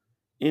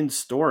 in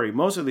story,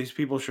 most of these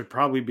people should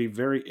probably be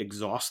very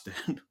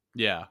exhausted.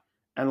 Yeah.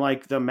 And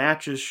like the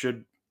matches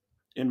should,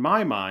 in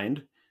my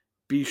mind,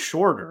 be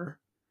shorter,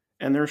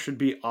 and there should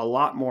be a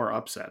lot more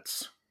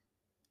upsets.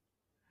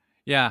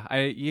 Yeah,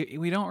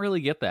 we don't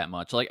really get that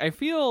much. Like, I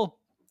feel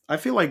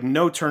like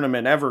no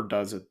tournament ever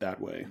does it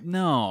that way.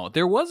 No,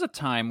 there was a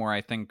time where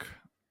I think,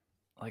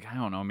 like, I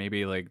don't know,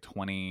 maybe like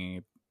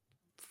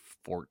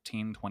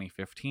 2014,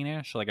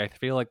 2015-ish. Like, I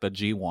feel like the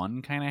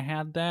G1 kind of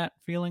had that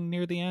feeling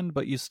near the end,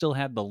 but you still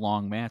had the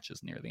long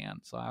matches near the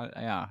end. So,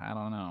 I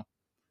don't know.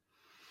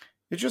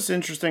 It's just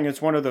interesting.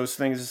 It's one of those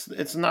things.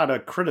 It's not a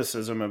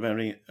criticism of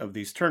any of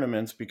these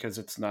tournaments because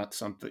it's not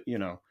something,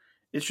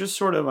 it's just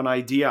sort of an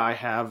idea I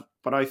have.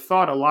 But I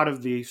thought a lot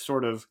of the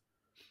sort of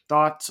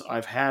thoughts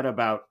I've had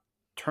about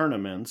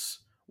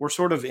tournaments were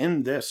sort of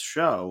in this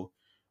show,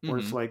 where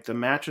it's like the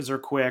matches are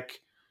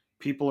quick,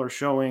 people are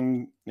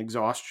showing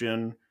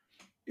exhaustion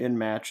in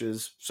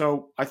matches.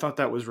 So I thought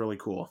that was really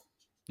cool.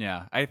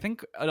 Yeah, I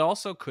think it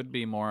also could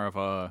be more of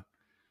a,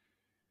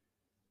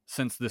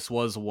 since this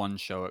was one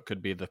show, it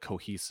could be the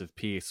cohesive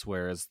piece,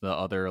 whereas the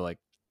other like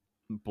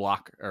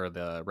block or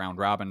the round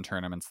robin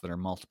tournaments that are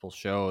multiple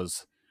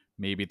shows,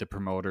 maybe the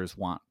promoters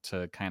want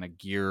to kind of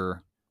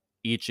gear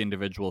each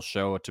individual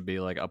show to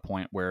be like a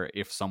point where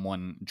if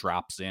someone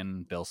drops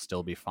in, they'll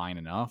still be fine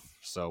enough.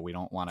 So we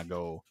don't want to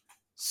go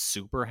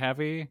super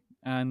heavy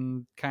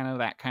and kind of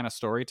that kind of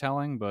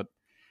storytelling, but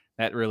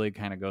that really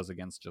kind of goes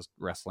against just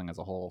wrestling as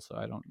a whole. So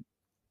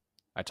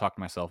I talked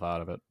myself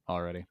out of it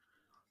already.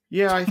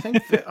 Yeah, I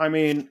think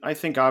I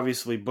think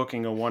obviously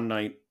booking a one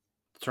night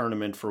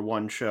tournament for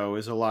one show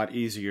is a lot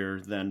easier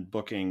than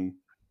booking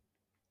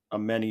a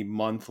many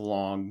month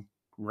long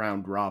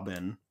round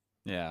robin.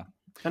 Yeah.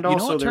 And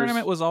also, what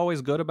tournament was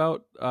always good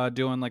about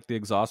doing like the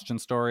exhaustion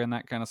story and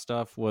that kind of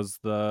stuff was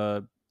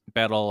the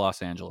Battle of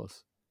Los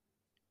Angeles.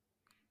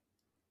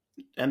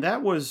 And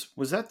that was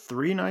that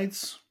 3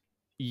 nights?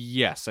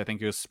 Yes, I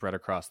think it was spread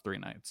across 3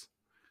 nights.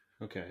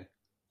 Okay.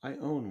 I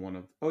own one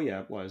of... Oh, yeah,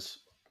 it was.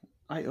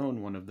 I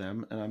own one of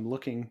them, and I'm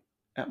looking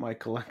at my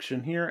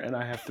collection here, and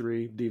I have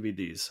 3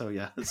 DVDs, so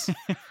yes.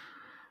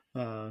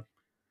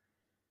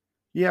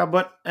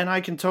 Yeah, and I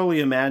can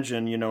totally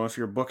imagine, if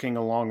you're booking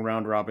a long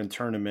round-robin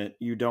tournament,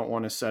 you don't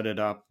want to set it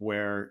up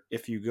where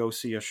if you go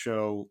see a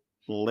show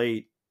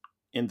late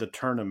in the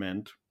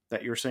tournament,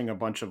 that you're seeing a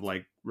bunch of,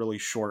 like, really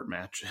short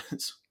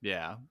matches.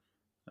 Yeah.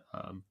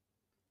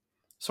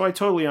 So I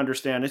totally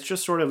understand. It's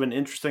just sort of an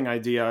interesting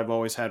idea I've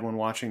always had when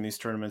watching these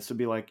tournaments, to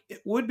be like,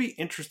 it would be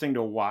interesting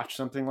to watch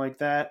something like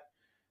that,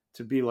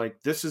 to be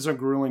like, this is a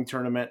grueling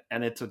tournament,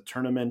 and it's a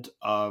tournament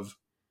of,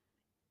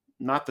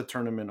 not the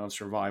tournament of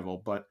survival,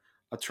 but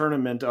a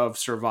tournament of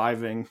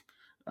surviving,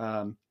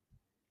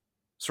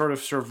 sort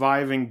of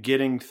surviving,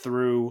 getting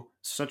through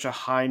such a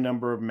high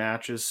number of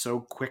matches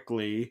so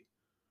quickly.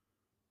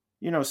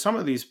 Some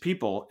of these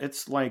people,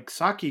 it's like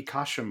Saki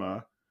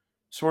Kashima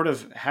sort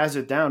of has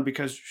it down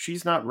because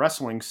she's not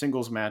wrestling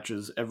singles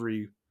matches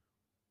every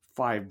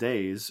 5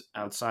 days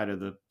outside of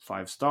the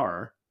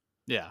 5-star.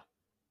 Yeah.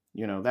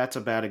 That's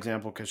a bad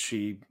example because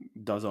she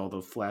does all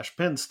the flash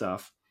pin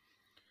stuff.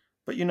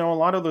 But, a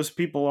lot of those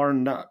people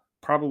are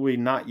probably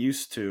not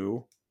used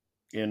to,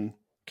 in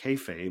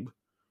kayfabe,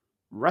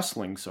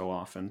 wrestling so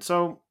often.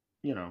 So,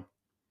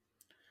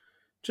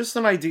 just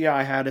an idea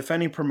I had. If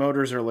any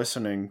promoters are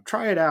listening,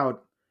 try it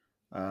out.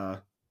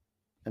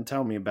 And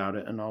tell me about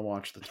it, and I'll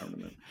watch the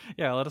tournament.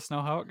 Yeah, let us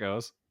know how it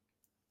goes.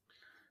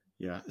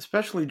 Yeah,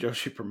 especially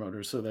Joshi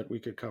promoters, so that we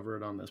could cover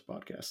it on this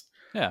podcast.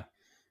 Yeah.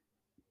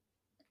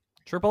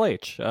 Triple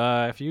H,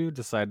 if you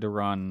decide to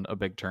run a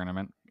big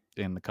tournament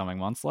in the coming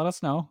months, let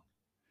us know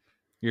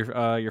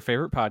your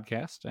favorite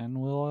podcast, and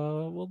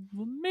we'll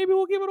maybe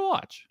we'll give it a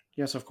watch.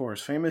 Yes, of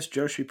course. Famous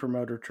Joshi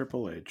promoter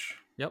Triple H.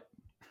 Yep,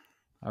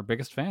 our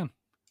biggest fan.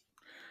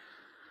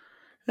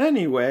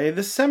 Anyway,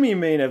 the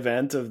semi-main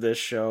event of this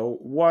show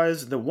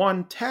was the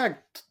one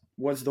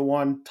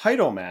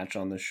title match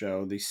on the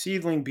show, the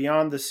Seedling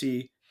Beyond the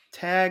Sea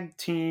tag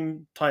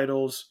team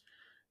titles.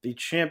 The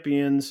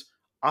champions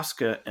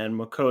Asuka and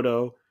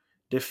Makoto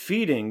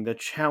defeating the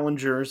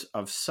challengers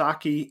of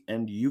Saki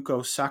and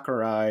Yuko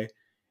Sakurai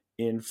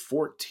in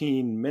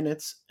 14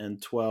 minutes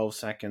and 12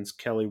 seconds.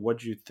 Kelly, what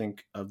did you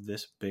think of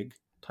this big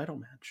title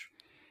match?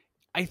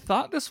 I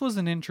thought this was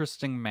an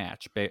interesting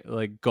match,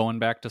 like going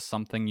back to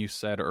something you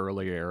said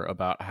earlier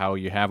about how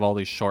you have all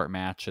these short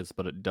matches,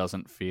 but it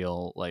doesn't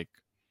feel like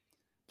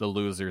the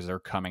losers are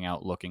coming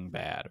out looking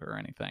bad or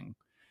anything.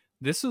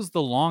 This is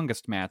the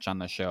longest match on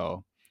the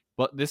show,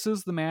 but this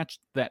is the match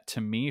that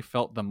to me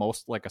felt the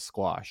most like a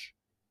squash,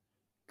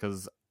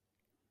 because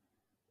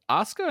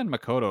Asuka and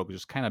Makoto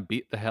just kind of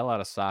beat the hell out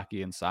of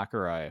Saki and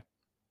Sakurai,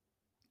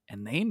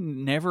 and they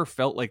never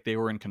felt like they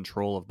were in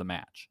control of the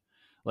match.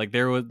 Like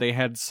they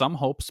had some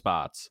hope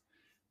spots,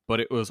 but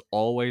it was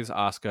always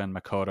Asuka and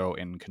Makoto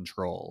in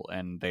control,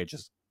 and they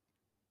just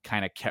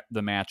kind of kept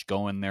the match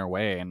going their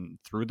way and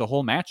through the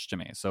whole match to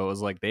me. So it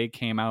was like they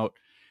came out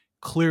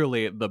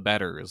clearly the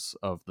betters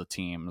of the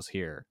teams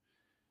here.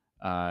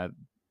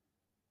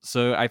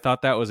 So I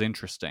thought that was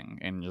interesting,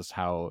 and just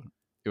how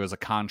it was a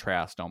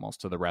contrast almost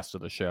to the rest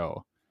of the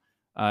show.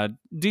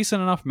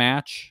 Decent enough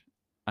match.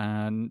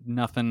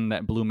 Nothing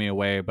that blew me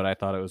away, but I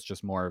thought it was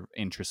just more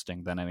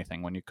interesting than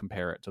anything when you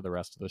compare it to the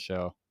rest of the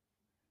show.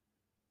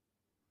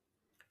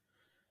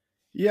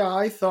 Yeah,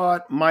 I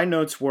thought my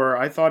notes were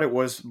I thought it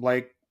was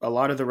like a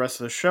lot of the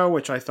rest of the show,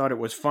 which I thought it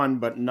was fun,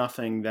 but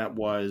nothing that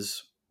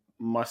was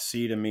must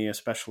see to me,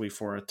 especially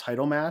for a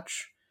title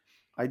match.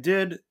 I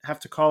did have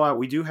to call out,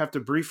 we do have to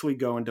briefly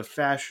go into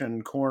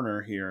Fashion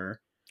Corner here.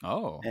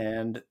 Oh.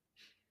 And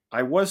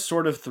I was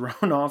sort of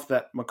thrown off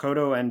that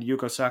Makoto and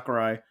Yuko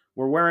Sakurai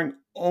were wearing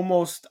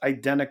almost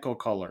identical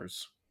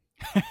colors.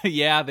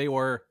 Yeah, they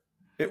were.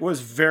 It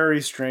was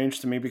very strange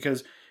to me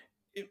because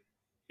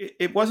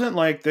it wasn't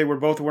like they were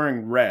both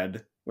wearing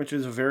red, which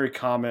is a very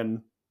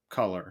common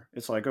color.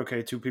 It's like,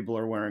 okay, two people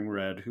are wearing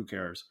red, who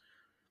cares?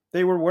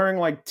 They were wearing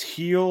like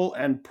teal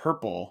and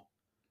purple.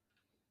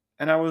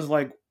 And I was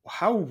like,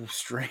 how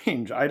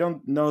strange. I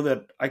don't know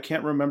that I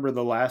can't remember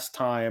the last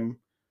time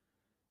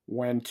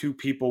when two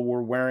people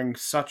were wearing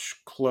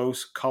such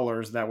close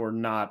colors that were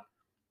not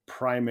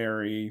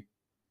primary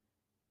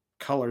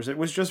colors. It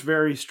was just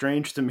very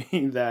strange to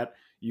me that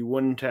you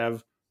wouldn't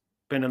have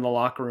been in the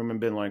locker room and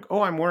been like,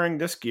 oh, I'm wearing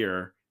this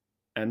gear.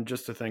 And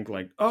just to think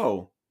like,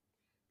 oh,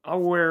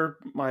 I'll wear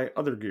my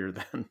other gear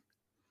then.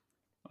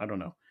 I don't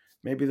know.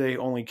 Maybe they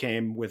only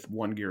came with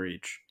one gear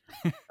each,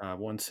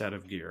 one set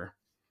of gear.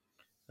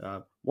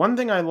 One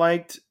thing I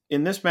liked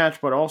in this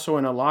match, but also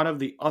in a lot of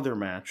the other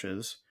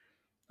matches,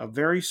 a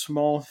very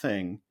small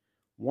thing,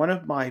 one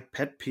of my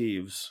pet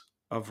peeves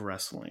of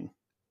wrestling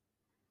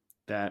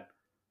that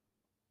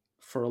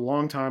for a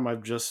long time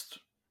I've just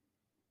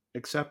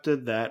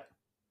accepted that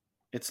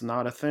it's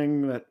not a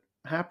thing that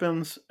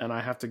happens and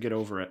I have to get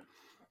over it.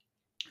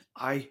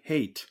 I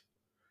hate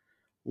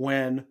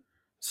when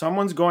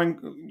someone's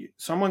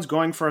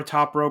going for a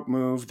top rope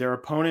move, their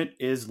opponent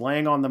is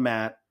laying on the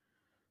mat,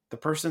 the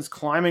person's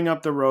climbing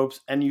up the ropes,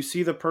 and you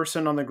see the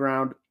person on the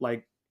ground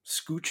like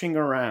scooching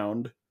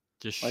around,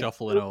 just like,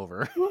 shuffling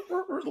over,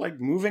 like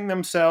moving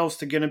themselves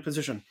to get in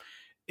position.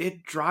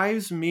 It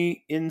drives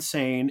me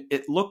insane.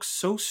 It looks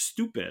so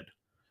stupid.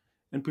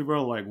 And people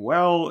are like,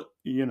 well,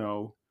 you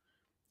know,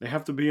 they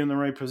have to be in the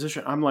right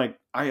position. I'm like,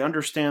 I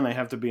understand they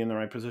have to be in the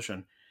right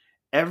position.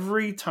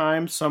 Every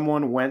time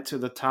someone went to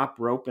the top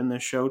rope in the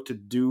show to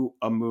do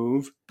a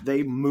move,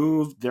 they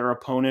moved their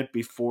opponent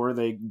before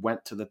they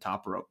went to the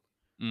top rope.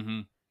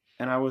 Mm-hmm.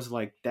 And I was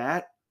like,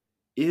 that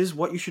is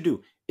what you should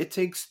do. It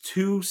takes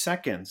 2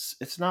 seconds.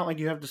 It's not like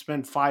you have to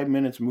spend 5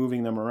 minutes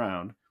moving them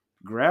around.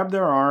 Grab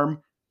their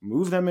arm,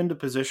 move them into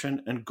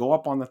position, and go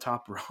up on the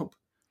top rope.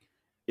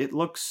 It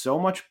looks so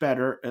much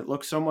better. It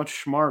looks so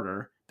much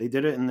smarter. They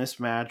did it in this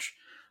match.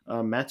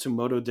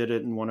 Matsumoto did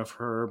it in one of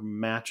her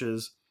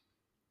matches.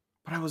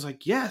 But I was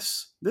like,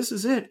 yes, this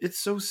is it. It's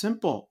so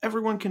simple.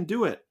 Everyone can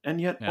do it. And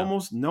yet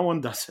almost no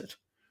one does it.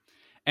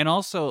 And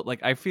also,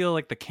 like, I feel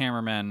like the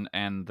cameraman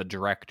and the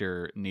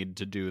director need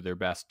to do their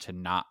best to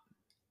not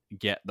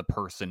get the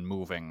person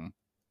moving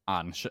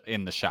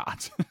in the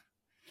shot.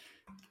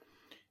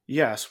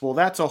 Yes, well,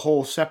 that's a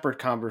whole separate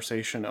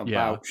conversation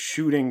about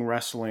shooting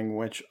wrestling,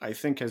 which I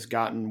think has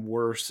gotten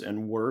worse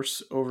and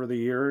worse over the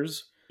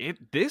years.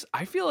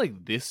 I feel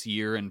like this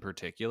year in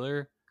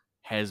particular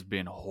has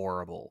been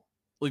horrible,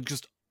 like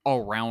just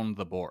around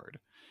the board.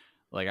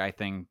 Like, I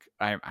think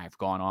I've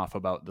gone off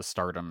about the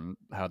Stardom,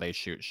 how they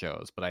shoot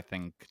shows, but I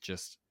think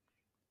just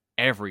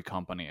every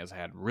company has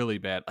had really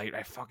bad. Like,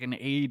 I fucking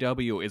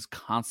AEW is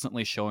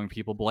constantly showing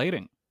people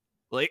blading,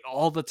 like,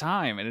 all the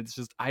time, and it's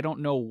just, I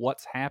don't know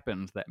what's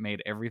happened that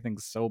made everything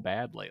so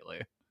bad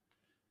lately.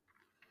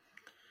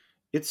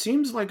 It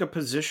seems like a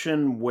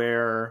position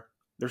where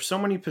there's so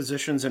many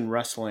positions in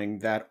wrestling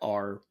that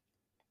are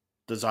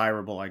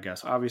desirable, I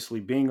guess.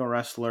 Obviously, being a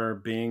wrestler,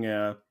 being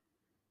a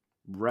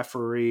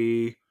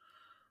referee,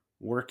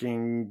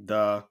 working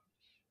the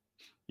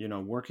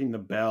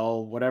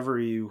bell, whatever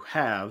you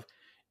have,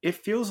 it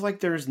feels like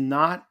there's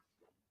not,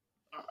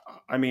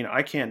 I mean,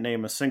 I can't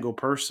name a single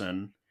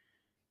person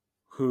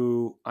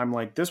who I'm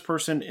like, this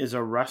person is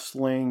a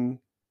wrestling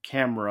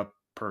camera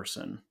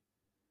person.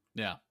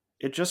 Yeah.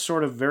 It just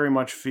sort of very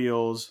much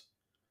feels,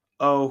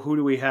 oh, who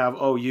do we have?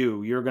 Oh,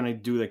 you're going to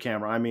do the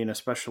camera. I mean,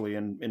 especially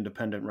in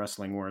independent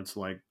wrestling where it's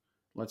like,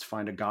 let's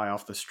find a guy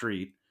off the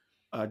street,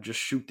 just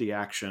shoot the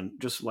action,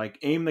 just like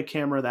aim the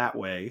camera that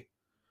way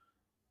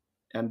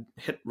and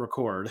hit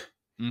record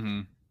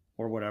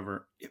or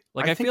whatever.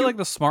 Like, I feel like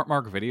the Smart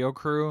Mark video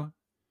crew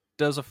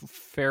does a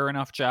fair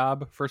enough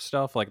job for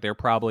stuff. Like, they're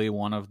probably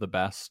one of the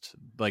best,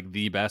 like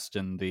the best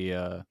in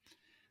the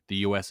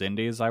US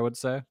Indies, I would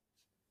say.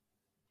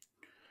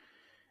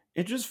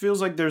 It just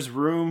feels like there's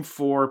room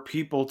for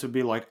people to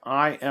be like,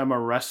 I am a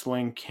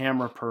wrestling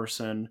camera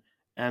person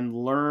and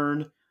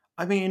learn.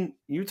 I mean,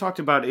 you talked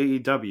about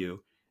AEW.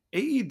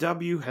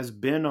 AEW has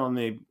been on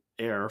the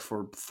air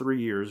for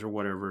 3 years or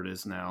whatever it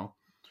is now.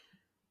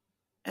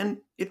 And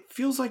it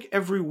feels like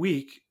every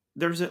week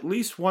there's at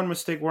least one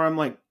mistake where I'm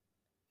like,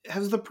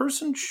 has the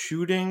person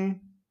shooting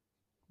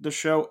the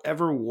show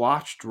ever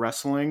watched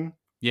wrestling?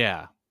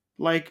 Yeah.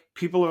 Like,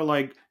 people are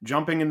like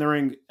jumping in the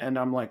ring and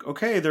I'm like,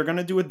 okay, they're going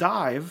to do a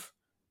dive.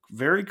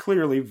 very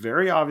clearly,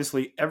 very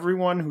obviously,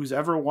 everyone who's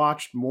ever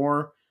watched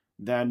more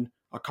than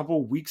a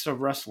couple weeks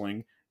of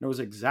wrestling knows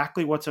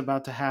exactly what's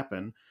about to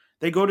happen.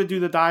 They go to do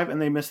the dive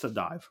and they miss the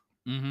dive.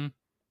 Mm-hmm.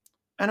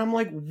 And I'm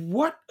like,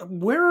 what?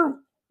 Where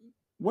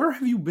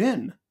have you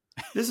been?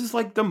 This is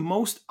like the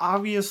most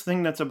obvious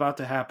thing that's about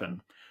to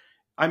happen.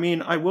 I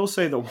mean, I will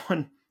say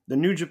the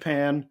New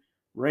Japan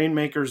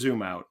Rainmaker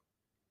zoom out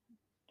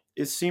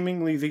is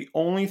seemingly the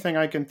only thing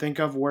I can think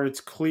of where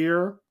it's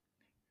clear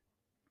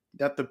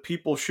that the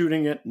people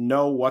shooting it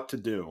know what to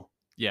do.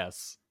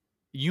 Yes.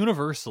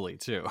 Universally,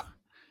 too.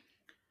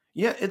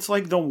 Yeah, it's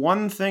like the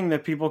one thing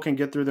that people can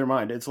get through their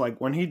mind. It's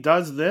like, when he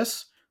does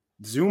this,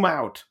 zoom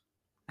out.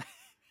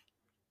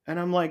 And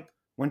I'm like,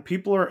 when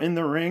people are in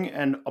the ring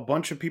and a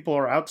bunch of people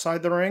are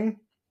outside the ring,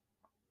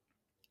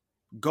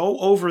 go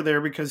over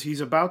there because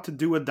he's about to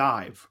do a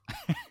dive.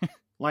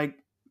 Like,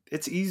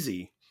 it's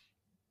easy.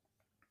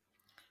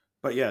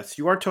 But yes,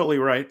 you are totally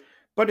right.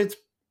 But it's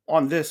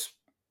on this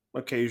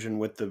occasion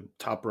with the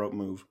top rope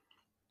move.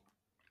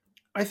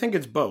 I think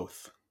it's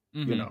both.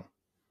 Mm-hmm. You know,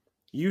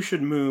 you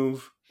should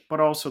move, but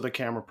also the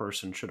camera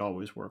person should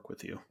always work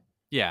with you.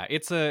 Yeah,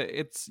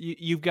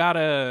 you've got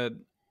to,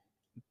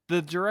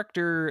 the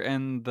director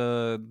and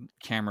the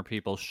camera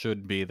people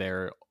should be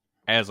there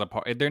as a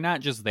part. They're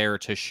not just there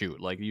to shoot.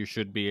 Like, you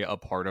should be a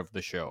part of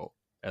the show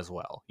as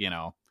well, you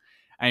know?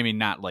 I mean,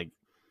 not like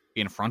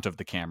in front of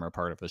the camera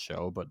part of the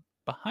show, but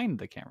behind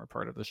the camera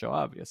part of the show,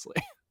 obviously.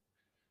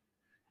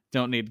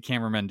 Don't need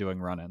cameramen doing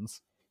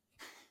run-ins.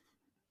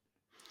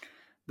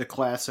 The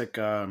classic,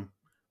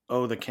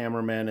 the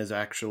cameraman is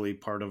actually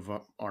part of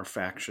our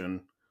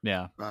faction.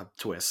 Yeah.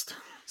 Twist.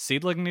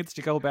 Seedling needs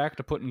to go back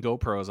to putting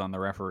GoPros on the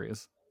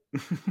referees.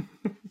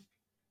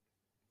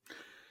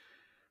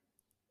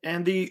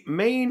 And the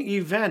main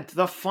event,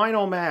 the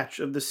final match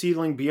of the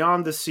Seedling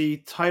Beyond the Sea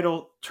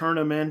title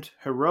tournament,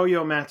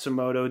 Hiroyo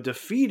Matsumoto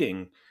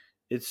defeating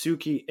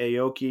Itsuki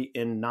Aoki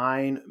in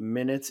 9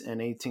 minutes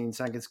and 18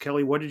 seconds.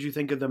 Kelly, what did you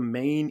think of the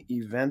main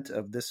event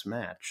of this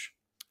match?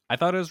 I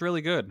thought it was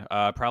really good.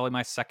 Probably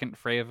my second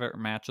favorite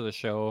match of the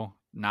show.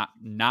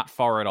 Not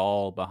far at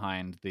all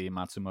behind the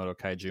Matsumoto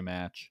Kaiju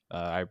match.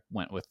 I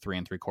went with 3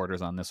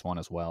 3/4 on this one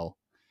as well.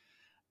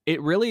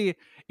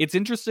 It's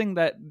interesting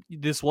that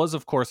this was,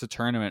 of course, a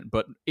tournament,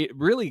 but it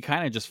really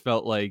kind of just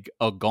felt like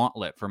a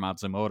gauntlet for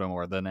Matsumoto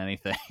more than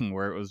anything,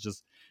 where it was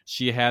just,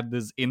 she had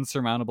this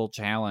insurmountable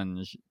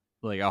challenge,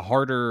 like a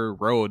harder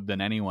road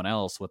than anyone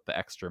else with the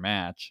extra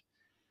match.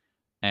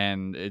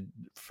 And it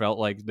felt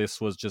like this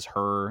was just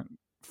her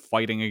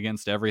fighting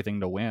against everything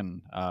to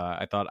win.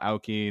 I thought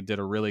Aoki did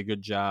a really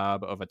good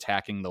job of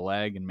attacking the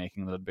leg and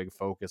making the big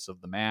focus of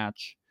the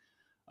match.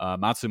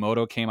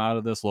 Matsumoto came out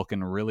of this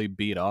looking really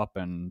beat up,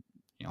 and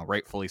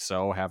rightfully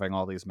so, having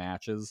all these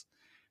matches.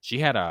 She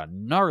had a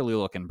gnarly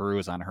looking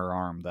bruise on her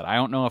arm that I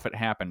don't know if it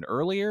happened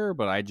earlier,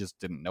 but I just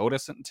didn't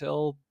notice it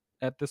until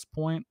at this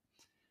point.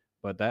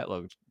 But that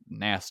looked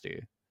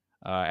nasty.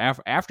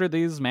 After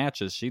these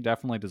matches, she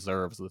definitely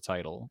deserves the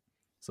title.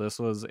 So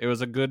it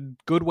was a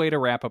good way to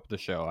wrap up the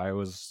show. I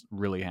was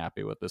really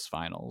happy with this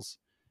finals.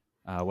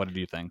 What did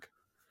you think?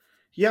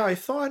 Yeah, I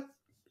thought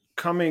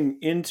coming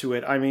into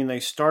it, I mean, they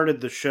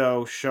started the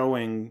show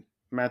showing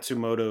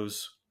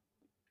Matsumoto's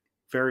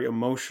very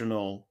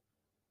emotional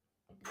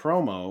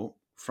promo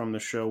from the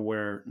show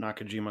where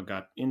Nakajima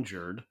got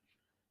injured.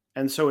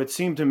 And so it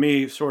seemed to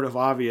me sort of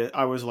obvious.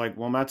 I was like,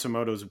 well,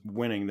 Matsumoto's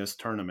winning this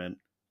tournament,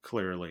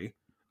 clearly.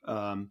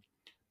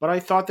 But I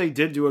thought they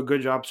did do a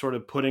good job sort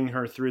of putting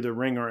her through the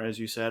ringer, as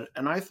you said.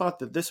 And I thought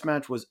that this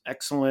match was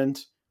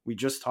excellent. We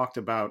just talked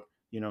about,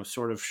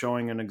 sort of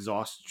showing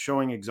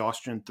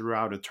exhaustion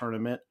throughout a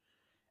tournament.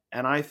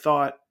 And I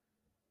thought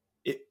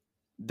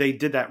they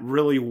did that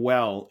really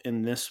well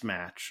in this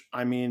match.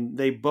 I mean,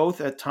 they both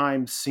at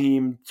times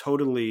seemed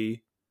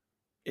totally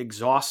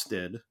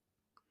exhausted,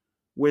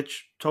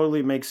 which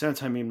totally makes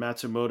sense. I mean,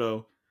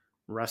 Matsumoto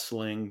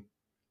wrestling,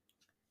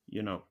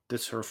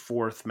 this is her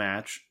 4th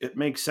match. It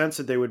makes sense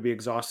that they would be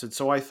exhausted.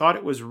 So I thought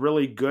it was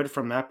really good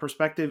from that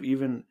perspective.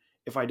 Even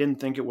if I didn't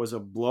think it was a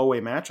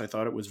blowaway match, I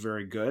thought it was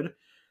very good.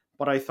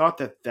 But I thought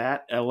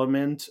that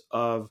element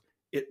of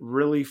it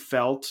really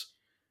felt,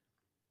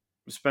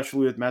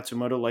 especially with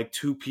Matsumoto, like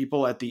 2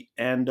 people at the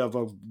end of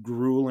a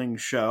grueling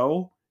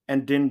show,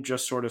 and didn't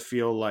just sort of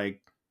feel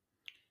like,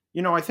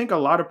 I think a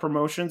lot of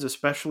promotions,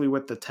 especially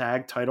with the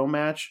tag title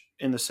match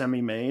in the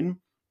semi-main,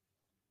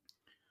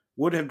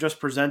 would have just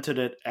presented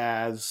it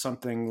as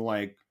something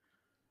like,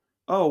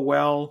 oh,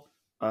 well,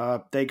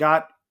 they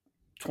got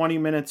 20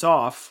 minutes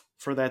off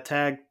for that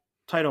tag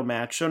title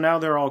match, so now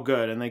they're all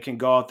good and they can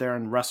go out there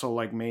and wrestle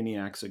like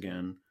maniacs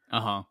again.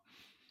 Uh-huh.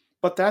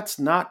 But that's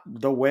not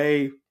the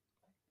way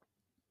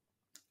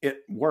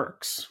it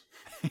works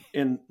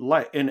in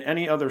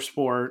any other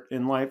sport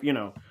in life.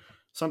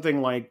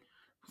 Something like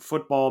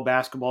football,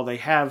 basketball, they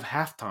have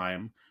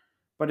halftime,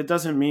 but it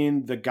doesn't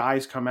mean the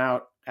guys come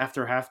out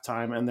after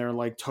halftime and they're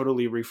like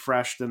totally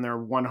refreshed and they're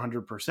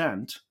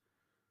 100%.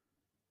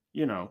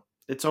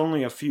 It's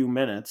only a few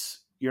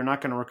minutes. you're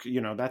not going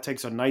to, that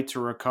takes a night to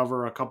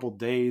recover, a couple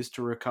days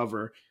to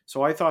recover.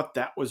 So I thought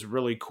that was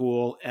really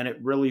cool. And it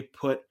really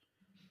put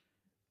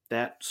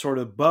that sort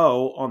of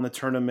bow on the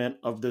tournament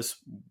of this,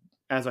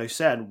 as I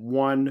said,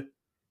 one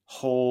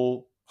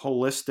whole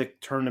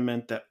holistic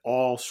tournament that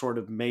all sort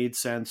of made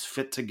sense,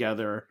 fit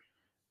together.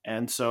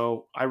 And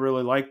so I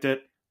really liked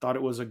it. Thought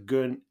it was a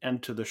good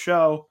end to the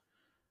show.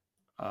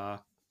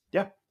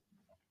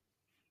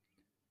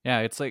 Yeah,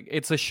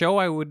 it's a show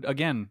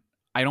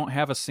I don't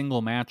have a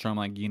single match where I'm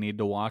like, you need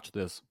to watch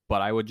this,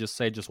 but I would just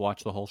say just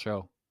watch the whole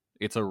show.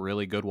 It's a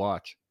really good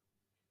watch.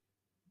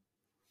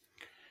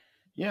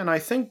 Yeah, and I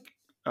think,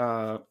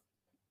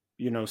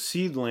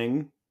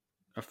 Seedling,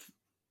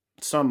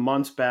 some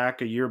months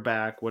back, a year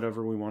back,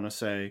 whatever we want to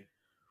say,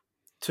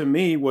 to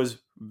me was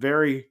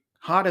very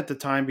hot at the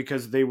time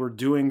because they were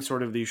doing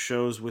sort of these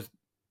shows with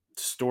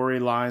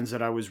storylines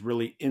that I was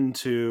really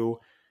into.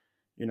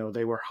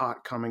 They were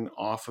hot coming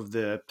off of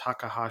the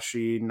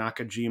Takahashi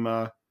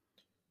Nakajima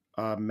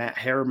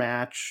hair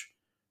match,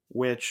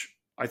 which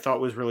I thought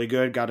was really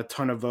good. Got a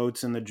ton of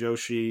votes in the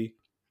Joshi,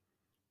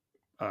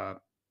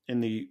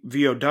 in the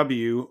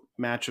VOW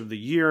match of the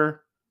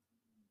year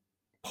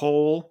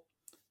poll.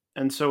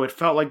 And so it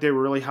felt like they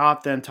were really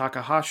hot. Then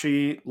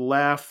Takahashi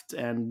left,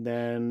 and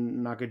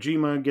then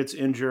Nakajima gets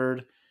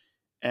injured,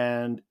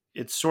 and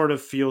it sort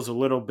of feels a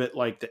little bit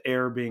like the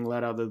air being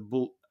let out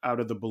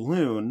of the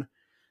balloon.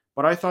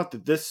 But I thought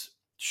that this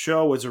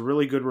show was a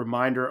really good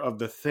reminder of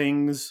the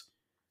things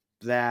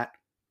that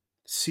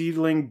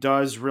Seedling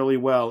does really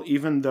well,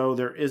 even though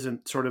there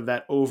isn't sort of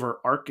that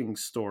overarching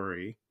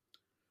story.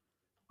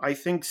 I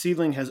think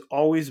Seedling has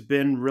always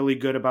been really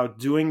good about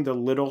doing the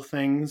little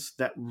things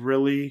that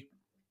really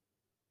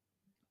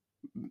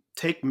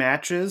take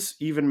matches,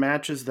 even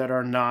matches that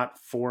are not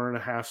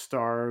 4.5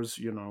 stars,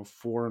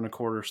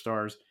 4.25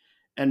 stars,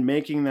 and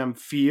making them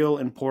feel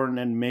important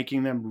and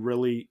making them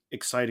really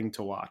exciting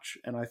to watch.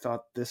 And I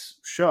thought this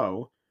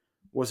show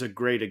was a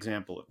great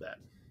example of that.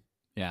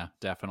 Yeah,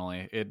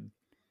 definitely.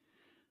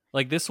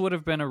 This would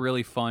have been a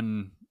really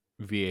fun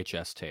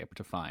VHS tape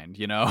to find,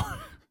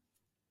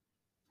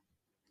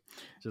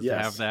 Just Yes.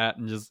 to have that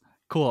and just,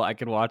 cool, I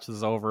could watch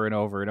this over and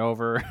over and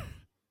over.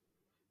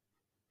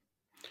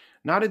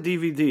 Not a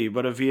DVD,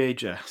 but a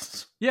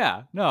VHS.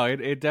 Yeah, no,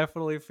 it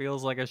definitely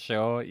feels like a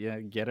show. You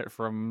get it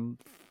from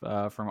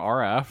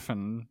RF,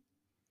 and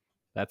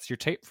that's your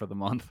tape for the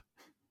month.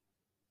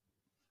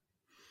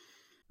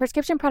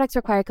 Prescription products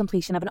require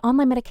completion of an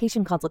online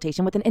medication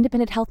consultation with an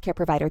independent healthcare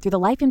provider through the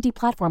LifeMD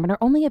platform and are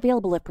only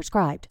available if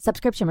prescribed.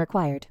 Subscription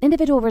required.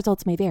 Individual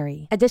results may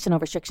vary. Additional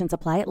restrictions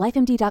apply at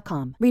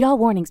lifemd.com. Read all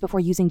warnings before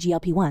using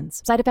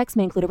GLP-1s. Side effects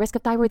may include a risk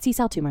of thyroid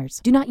C-cell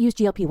tumors. Do not use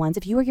GLP-1s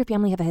if you or your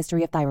family have a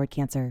history of thyroid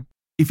cancer.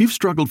 If you've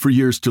struggled for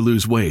years to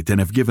lose weight and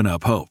have given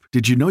up hope,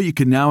 did you know you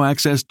can now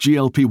access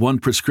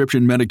GLP-1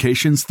 prescription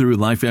medications through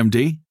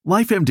LifeMD?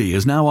 LifeMD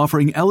is now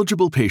offering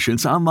eligible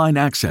patients online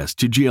access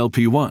to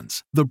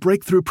GLP-1s, the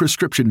breakthrough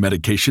prescription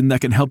medication that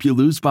can help you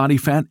lose body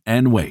fat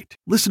and weight.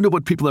 Listen to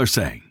what people are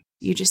saying.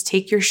 You just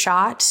take your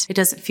shot. It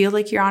doesn't feel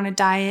like you're on a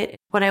diet.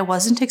 What I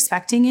wasn't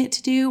expecting it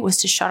to do was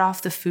to shut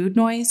off the food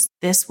noise.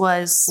 This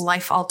was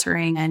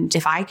life-altering, and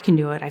if I can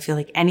do it, I feel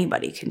like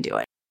anybody can do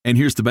it. And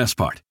here's the best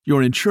part.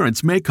 Your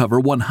insurance may cover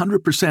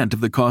 100%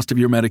 of the cost of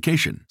your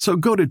medication. So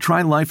go to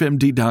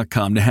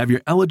TryLifeMD.com to have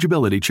your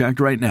eligibility checked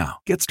right now.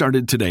 Get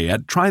started today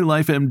at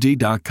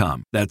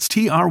TryLifeMD.com. That's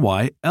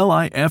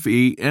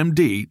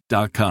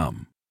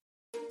TryLifeMD.com.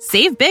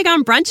 Save big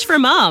on brunch for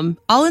mom,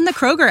 all in the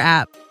Kroger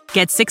app.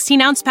 Get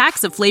 16-ounce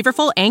packs of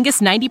flavorful Angus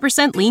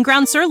 90% lean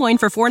ground sirloin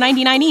for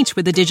 $4.99 each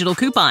with a digital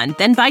coupon.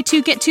 Then buy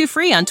 2, get 2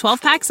 free on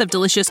 12 packs of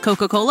delicious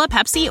Coca-Cola,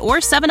 Pepsi, or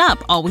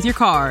 7-Up, all with your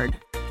card.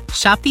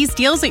 Shop these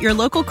deals at your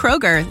local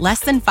Kroger, less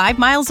than 5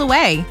 miles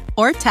away.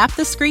 Or tap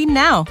the screen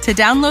now to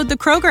download the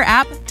Kroger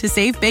app to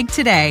save big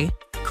today.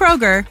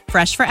 Kroger,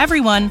 fresh for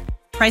everyone.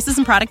 Prices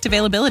and product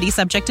availability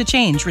subject to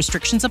change.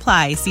 Restrictions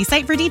apply. See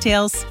site for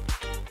details.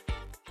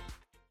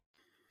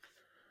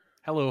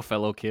 Hello,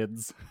 fellow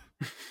kids.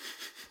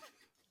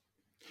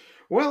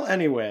 Well,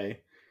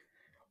 anyway,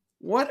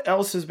 what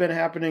else has been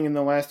happening in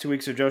the last 2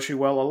 weeks of Joshi?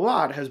 Well, a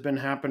lot has been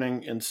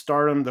happening in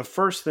Stardom. The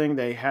first thing,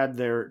 they had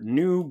their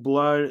New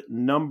Blood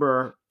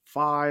number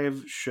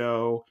 5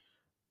 show.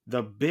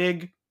 The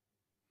big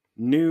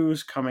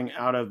news coming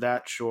out of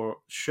that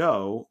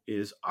show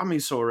is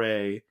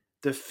Amisore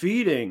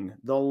defeating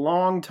the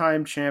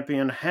longtime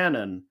champion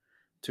Hanan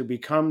to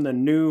become the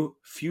new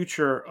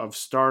Future of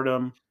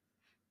Stardom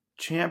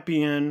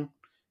champion.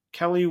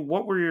 Kelly,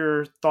 what were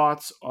your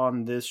thoughts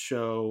on this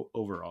show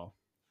overall?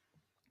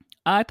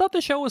 I thought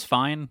the show was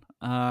fine.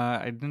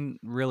 I didn't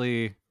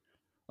really...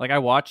 I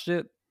watched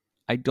it.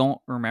 I don't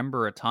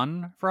remember a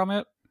ton from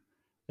it.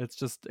 It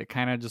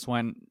kind of just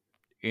went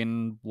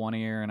in one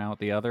ear and out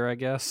the other, I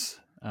guess.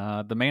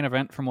 The main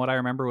event, from what I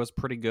remember, was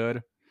pretty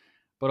good.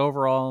 But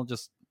overall,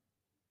 just...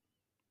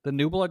 The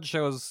New Blood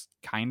shows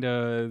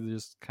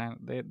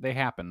they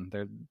happen.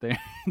 They're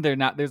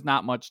not... There's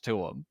not much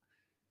to them.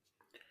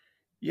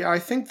 Yeah, I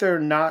think they're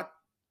not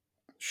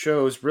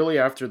shows really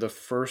after the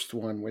first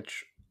one,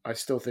 which I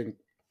still think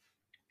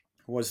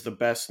was the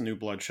best New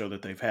Blood show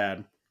that they've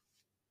had.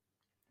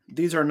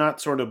 These are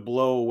not sort of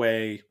blow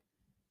away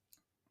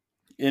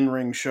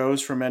in-ring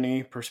shows from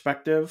any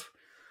perspective.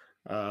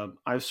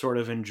 I've sort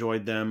of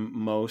enjoyed them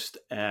most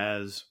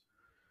as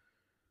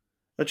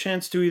a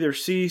chance to either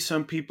see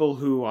some people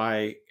who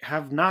I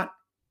have not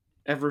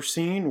ever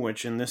seen,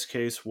 which in this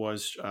case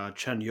was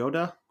Chen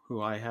Yoda, who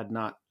I had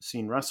not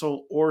seen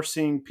wrestle, or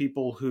seeing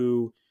people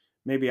who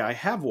maybe I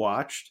have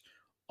watched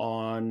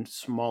on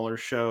smaller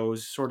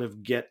shows sort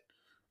of get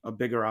a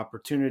bigger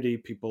opportunity.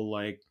 People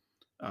like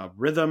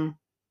Rhythm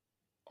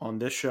on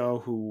this show,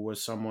 who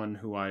was someone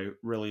who I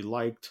really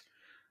liked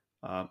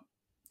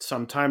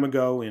some time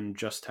ago in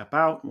Just Tap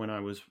Out, when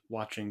I was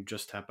watching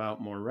Just Tap Out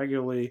more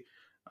regularly.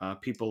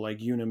 People like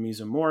Yuna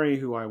Mizumori,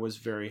 who I was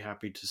very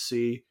happy to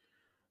see.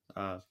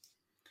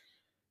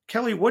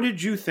 Kelly, what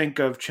did you think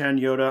of Chen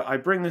Yoda? I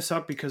bring this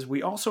up because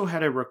we also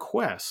had a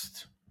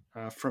request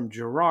from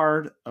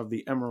Gerard of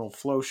the Emerald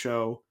Flow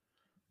Show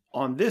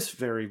on this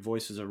very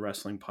Voices of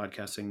Wrestling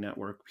podcasting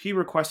network. He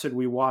requested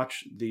we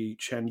watch the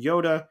Chen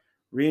Yoda,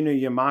 Rina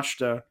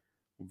Yamashita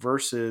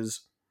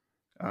versus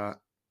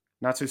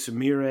Natsu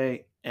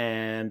Sumire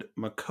and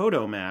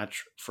Makoto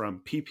match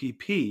from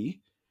PPP.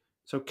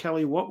 So,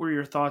 Kelly, what were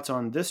your thoughts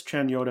on this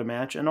Chen Yoda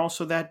match and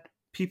also that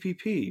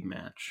PPP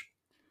match?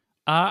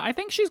 I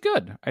think she's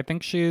good. I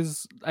think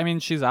she's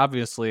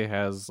obviously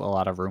has a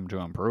lot of room to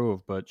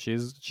improve, but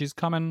she's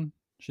coming.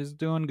 She's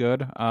doing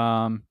good.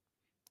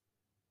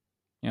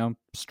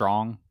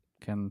 Strong,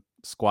 can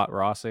squat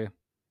Rossi.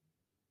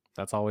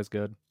 That's always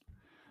good.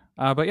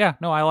 But yeah,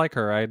 no, I like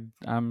her.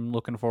 I'm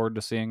looking forward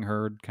to seeing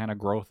her kind of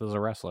growth as a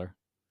wrestler.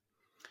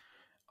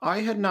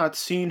 I had not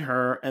seen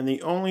her, and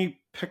the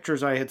only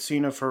pictures I had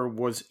seen of her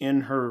was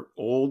in her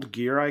old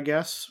gear, I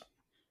guess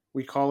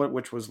we call it,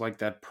 which was like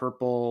that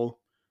purple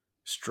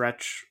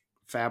stretch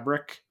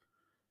fabric.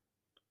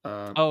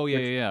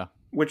 Yeah.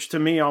 Which to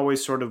me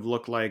always sort of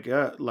looked like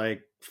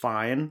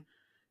fine.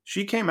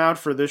 She came out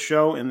for this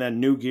show in that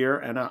new gear,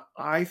 and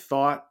I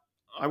thought,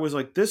 I was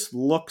like, this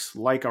looks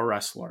like a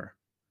wrestler.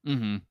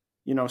 Mm-hmm.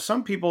 You know,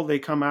 some people, they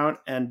come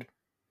out and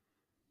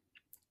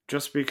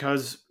just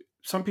because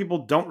some people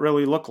don't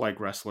really look like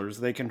wrestlers,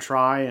 they can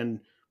try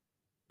and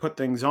put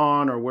things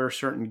on or wear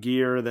certain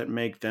gear that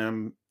make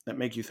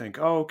you think,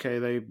 oh, okay,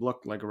 they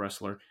look like a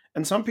wrestler.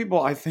 And some people,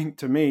 I think,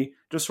 to me,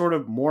 just sort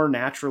of more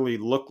naturally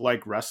look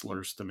like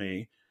wrestlers to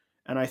me.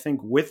 And I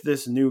think with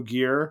this new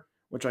gear,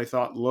 which I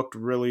thought looked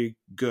really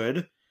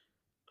good,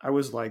 I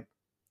was like,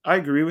 I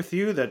agree with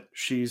you that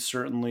she's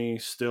certainly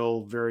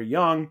still very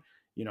young.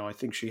 You know, I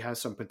think she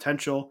has some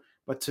potential.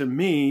 But to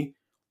me,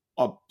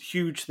 a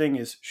huge thing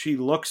is she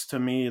looks to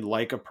me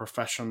like a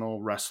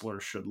professional wrestler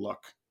should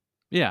look.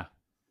 Yeah.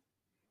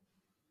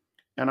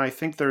 And I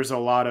think there's a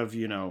lot of,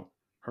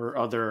 her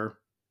other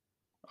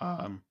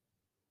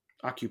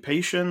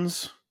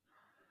occupations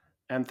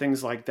and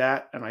things like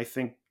that. And I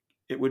think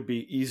it would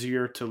be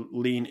easier to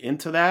lean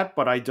into that,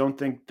 but I don't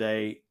think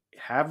they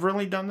have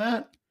really done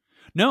that.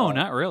 No,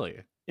 not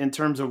really. In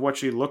terms of what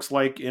she looks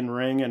like in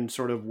ring and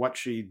sort of what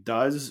she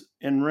does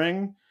in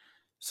ring.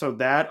 So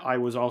that I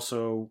was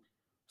also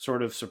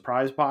sort of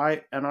surprised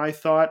by. And I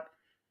thought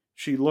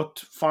she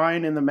looked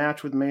fine in the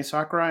match with Mai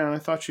Sakurai. And I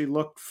thought she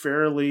looked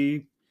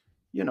fairly,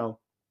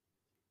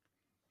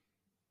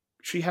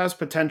 she has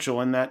potential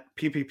in that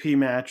PPP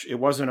match. It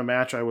wasn't a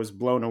match I was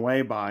blown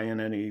away by in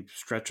any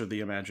stretch of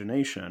the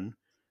imagination,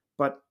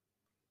 but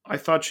I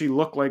thought she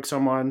looked like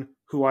someone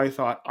who I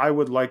thought I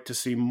would like to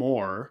see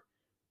more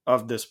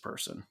of this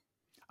person.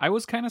 I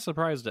was kind of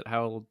surprised at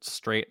how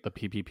straight the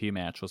PPP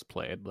match was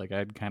played. Like,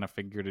 I'd kind of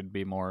figured it'd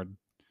be more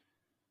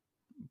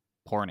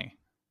porny.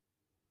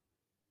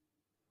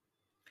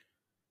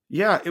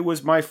 Yeah, it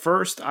was my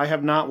first. I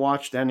have not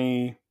watched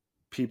any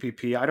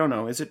PPP. I don't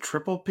know. Is it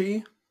Triple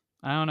P?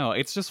 I don't know.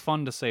 It's just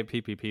fun to say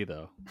PPP,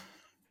 though.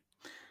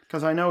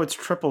 Because I know it's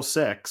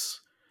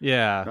 666.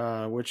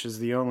 Yeah. Which is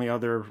the only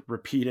other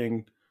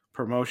repeating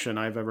promotion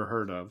I've ever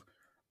heard of.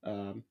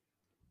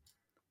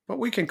 But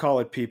we can call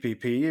it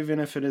PPP, even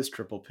if it is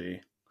Triple P.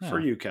 Yeah. For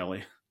you,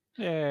 Kelly.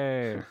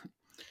 Yay.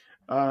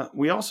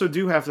 We also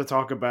do have to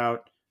talk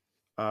about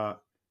Haruka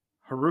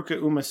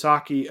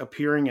Umasaki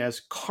appearing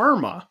as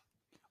Karma.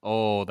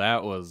 Oh,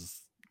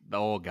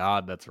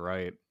 God, that's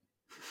right.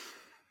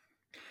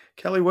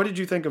 Kelly, what did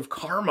you think of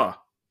Karma?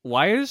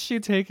 Why is she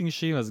taking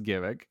Shima's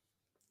gimmick?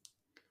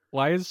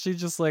 Why is she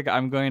just like,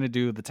 I'm going to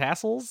do the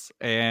tassels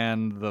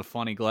and the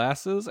funny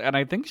glasses? And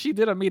I think she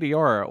did a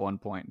Meteora at one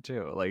point,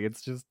 too. Like,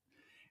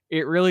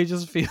 it really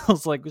just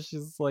feels like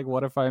she's like,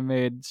 what if I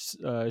made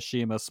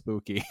Shima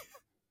spooky?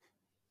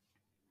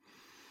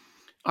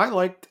 I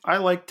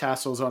liked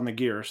tassels on the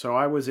gear, so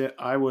I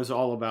was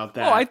all about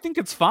that. Oh, I think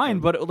it's fine,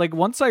 but like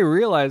once I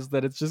realized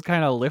that it's just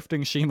kind of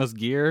lifting Shima's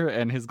gear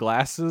and his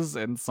glasses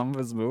and some of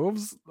his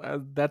moves,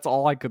 that's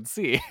all I could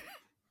see.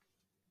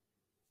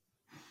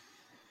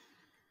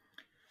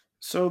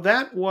 So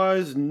that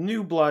was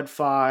New Blood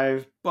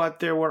 5, but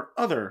there were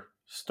other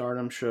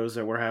Stardom shows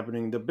that were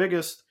happening. The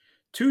biggest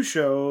 2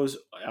 shows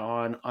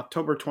on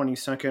October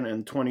 22nd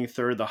and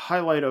 23rd. The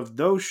highlight of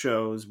those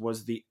shows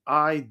was the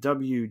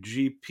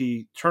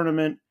IWGP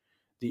tournament.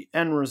 The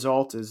end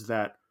result is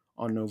that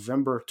on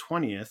November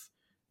 20th,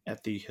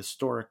 at the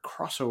historic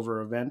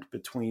crossover event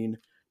between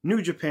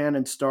New Japan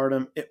and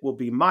Stardom, it will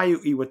be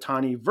Mayu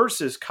Iwatani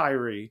versus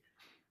Kairi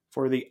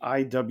for the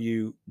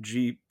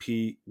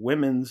IWGP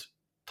Women's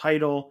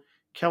title.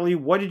 Kelly,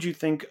 what did you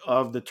think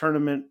of the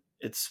tournament?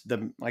 It's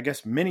the, I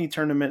guess, mini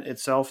tournament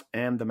itself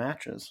and the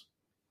matches.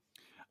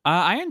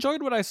 I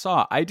enjoyed what I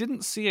saw. I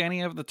didn't see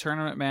any of the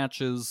tournament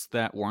matches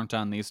that weren't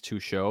on these 2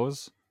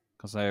 shows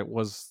because there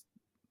was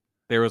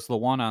the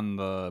one on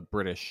the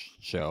British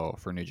show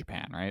for New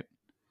Japan, right?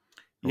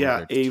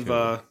 Yeah,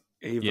 Ava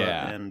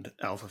and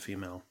Alpha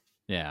Female.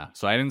 Yeah,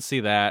 so I didn't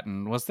see that.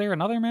 And was there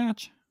another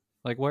match?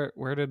 Like,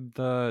 where did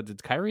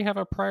Kairi have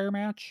a prior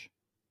match?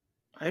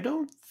 I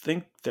don't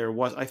think there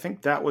was. I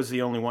think that was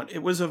the only one.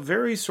 It was a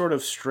very sort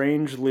of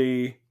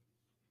strangely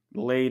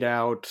laid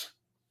out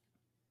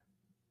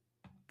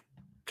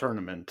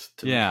tournament.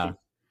 Yeah.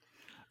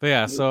 But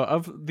yeah, so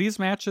of these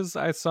matches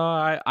I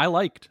saw, I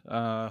liked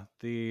from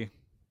the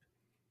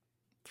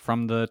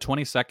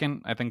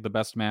 22nd. I think the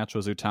best match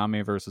was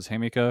Utami versus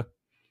Himika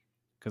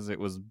because it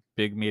was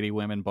big meaty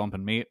women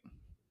bumping meat.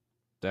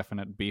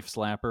 Definite beef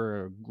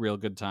slapper, a real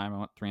good time. I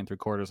went 3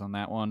 3/4 on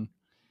that one.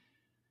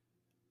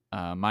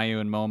 Mayu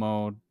and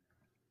Momo,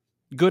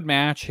 good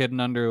match,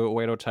 hidden under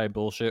Oedo Tai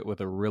bullshit with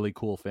a really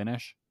cool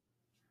finish.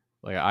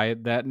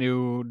 Like that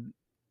new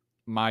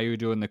Mayu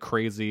doing the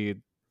crazy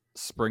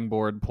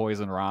springboard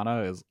poison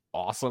Rana is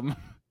awesome.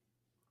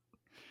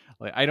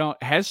 Like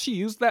has she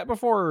used that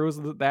before, or was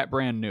that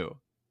brand new?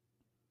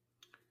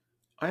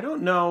 I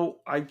don't know.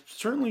 I'm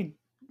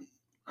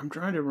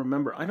trying to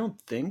remember. I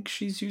don't think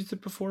she's used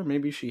it before.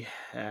 Maybe she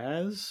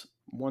has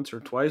once or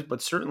twice,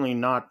 but certainly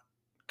not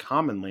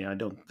commonly, I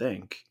don't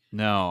think.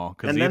 No,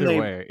 because either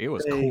way, it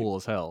was cool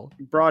as hell.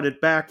 Brought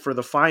it back for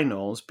the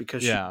finals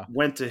because she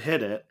went to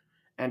hit it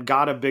and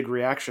got a big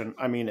reaction.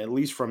 I mean, at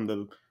least from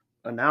the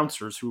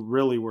announcers who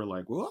really were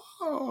like,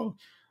 whoa.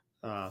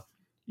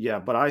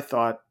 But I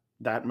thought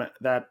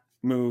that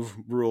move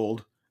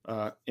ruled.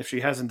 If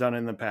she hasn't done it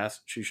in the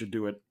past, she should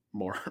do it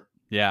more.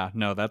 Yeah,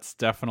 no, that's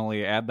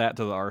definitely add that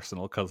to the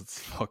arsenal because it's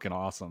fucking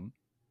awesome.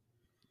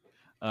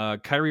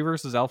 Kairi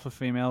versus Alpha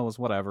Female was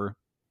whatever.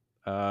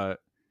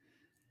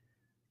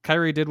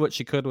 Kairi did what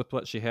she could with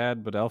what she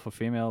had, but Alpha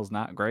Female is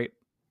not great.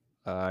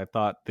 I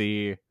thought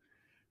the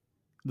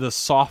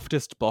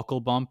softest buckle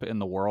bump in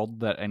the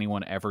world that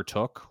anyone ever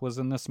took was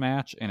in this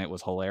match, and it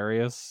was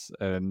hilarious,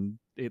 and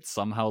it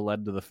somehow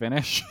led to the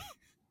finish.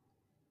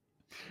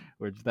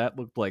 Which that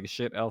looked like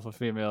shit. Alpha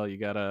Female, you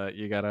gotta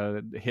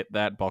hit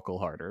that buckle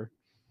harder.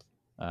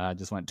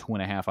 Just went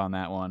 2.5 on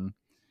that one.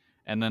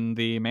 And then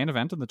the main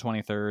event of the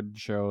 23rd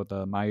show,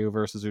 the Mayu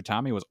versus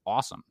Utami, was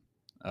awesome.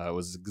 It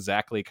was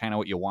exactly kind of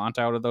what you want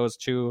out of those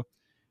two.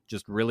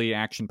 Just really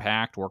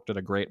action-packed, worked at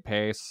a great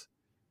pace.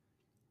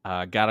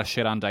 Got a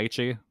shit on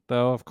Daichi,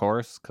 though, of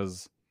course,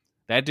 because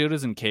that dude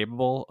is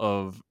incapable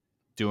of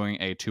doing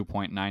a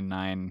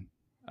 2.99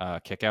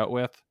 kick-out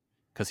with,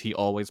 because he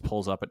always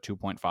pulls up at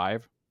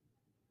 2.5.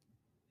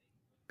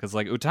 Because,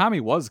 like,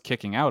 Utami was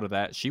kicking out of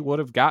that. She would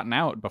have gotten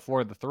out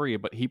before the 3,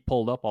 but he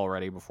pulled up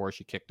already before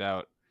she kicked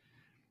out.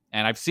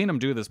 And I've seen him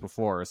do this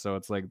before, so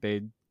it's like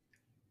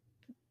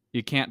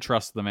you can't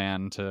trust the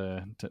man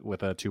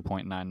with a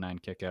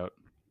 2.99 kick out.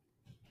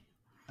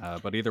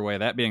 But either way,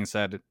 that being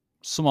said,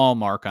 small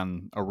mark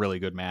on a really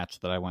good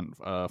match that I went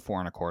 4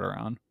 1/4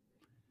 on.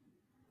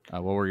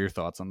 What were your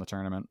thoughts on the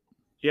tournament?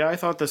 Yeah, I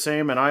thought the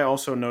same, and I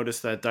also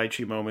noticed that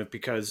Daichi moment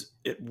because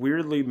it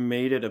weirdly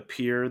made it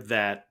appear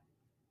that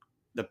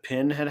the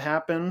pin had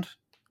happened.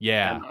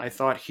 Yeah. And I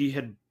thought he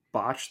had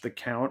botched the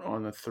count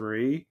on the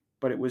 3,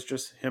 but it was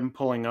just him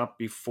pulling up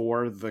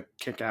before the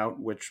kick out,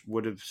 which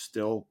would have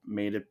still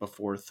made it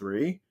before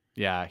 3.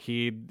 Yeah,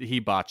 he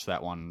botched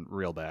that one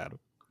real bad.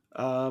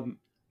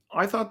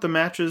 I thought the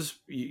matches,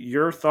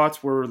 your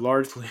thoughts were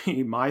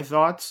largely my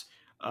thoughts.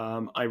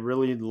 I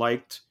really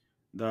liked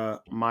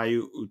the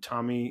Mayu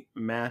Utami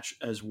match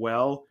as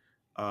well.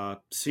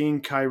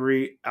 Seeing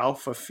Kairi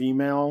Alpha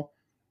Female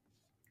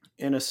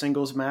in a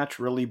singles match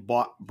really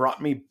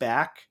brought me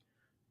back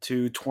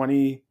to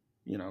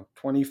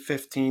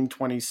 2015,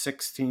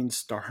 2016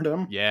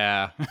 Stardom.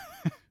 Yeah.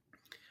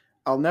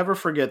 I'll never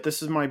forget,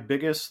 this is my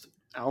biggest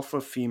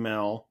Alpha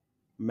Female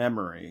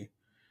memory,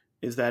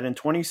 is that in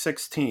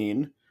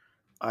 2016,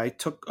 I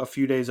took a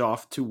few days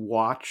off to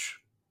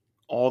watch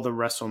all the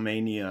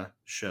WrestleMania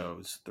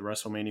shows, the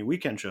WrestleMania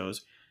weekend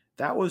shows.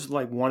 That was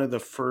like one of the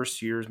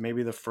first years,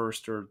 maybe the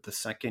first or the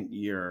second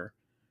year,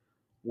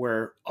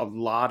 where a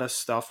lot of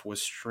stuff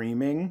was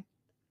streaming,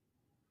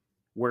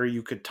 where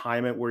you could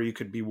time it, where you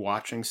could be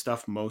watching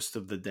stuff most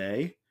of the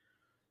day.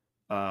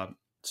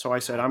 So I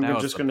said, I'm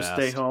just going to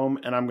stay home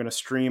and I'm going to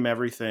stream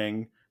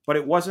everything. But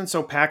it wasn't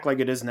so packed like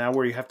it is now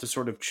where you have to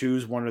sort of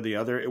choose one or the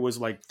other. It was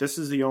like, this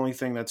is the only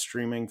thing that's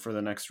streaming for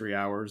the next 3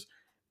 hours.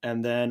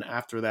 And then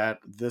after that,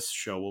 this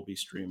show will be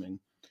streaming.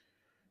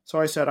 So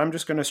I said, I'm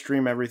just going to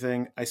stream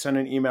everything. I sent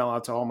an email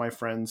out to all my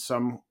friends,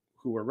 some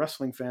who were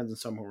wrestling fans and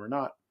some who were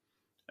not.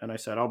 And I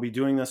said, I'll be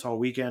doing this all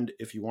weekend.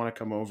 If you want to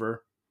come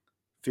over,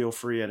 feel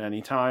free at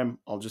any time.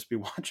 I'll just be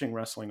watching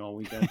wrestling all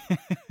weekend.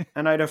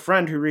 And I had a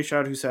friend who reached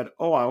out who said,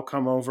 oh, I'll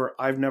come over.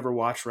 I've never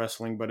watched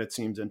wrestling, but it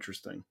seems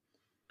interesting.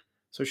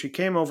 So she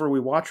came over. We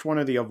watched one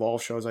of the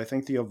Evolve shows. I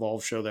think the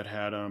Evolve show that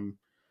had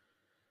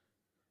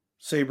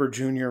Sabre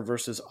Jr.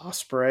 versus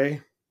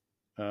Ospreay,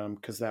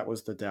 because that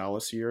was the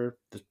Dallas year,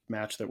 the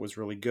match that was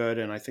really good.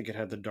 And I think it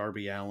had the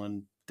Darby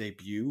Allin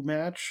debut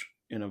match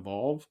in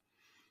Evolve.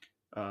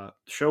 The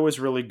show was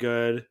really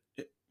good.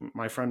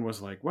 My friend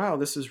was like, wow,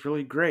 this is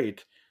really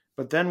great.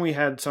 But then we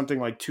had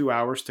something like 2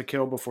 hours to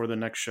kill before the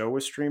next show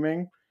was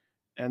streaming.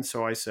 And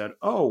so I said,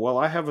 oh, well,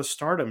 I have a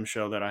Stardom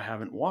show that I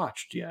haven't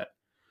watched yet.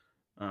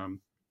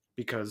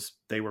 Because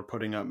they were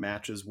putting up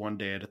matches one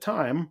day at a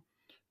time.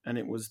 And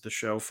it was the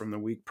show from the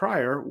week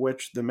prior,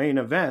 which the main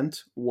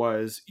event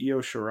was Io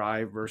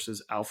Shirai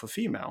versus Alpha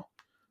Female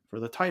for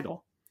the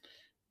title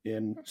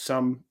in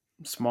some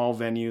small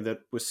venue that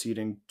was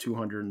seating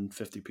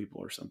 250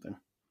 people or something.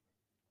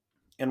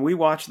 And we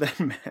watched that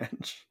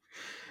match.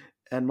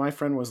 And my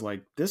friend was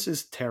like, this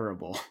is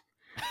terrible.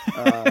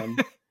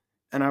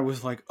 And I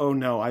was like, oh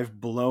no, I've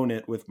blown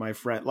it with my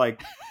friend.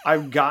 Like,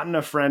 I've gotten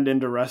a friend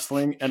into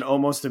wrestling and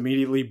almost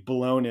immediately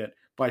blown it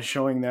by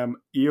showing them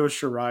Io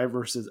Shirai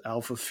versus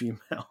Alpha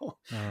Female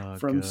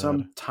from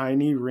some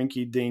tiny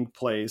rinky-dink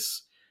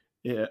place.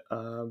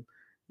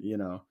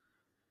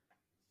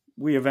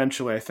 We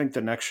eventually, I think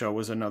the next show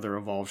was another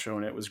Evolve show,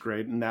 and it was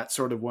great. And that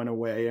sort of went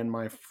away, and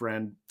my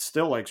friend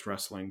still likes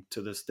wrestling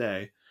to this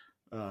day.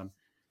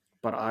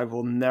 But I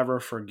will never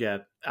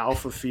forget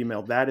Alpha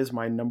Female. That is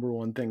my number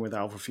one thing with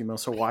Alpha Female.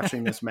 So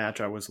watching this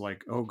match, I was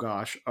like, oh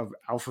gosh, of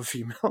Alpha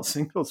Female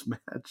singles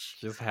match.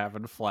 Just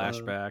having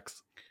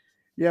flashbacks.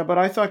 Yeah, but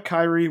I thought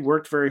Kairi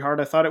worked very hard.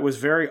 I thought it was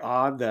very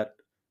odd that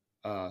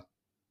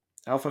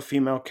Alpha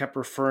Female kept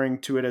referring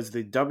to it as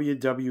the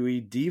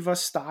WWE Diva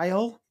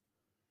style.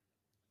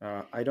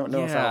 I don't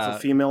know if Alpha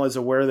Female is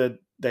aware that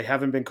they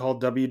haven't been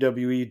called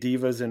WWE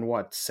Divas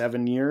in,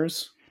 7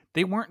 years?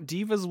 They weren't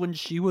divas when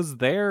she was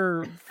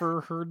there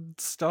for her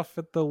stuff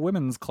at the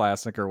Women's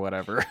Classic or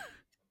whatever.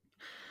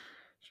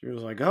 She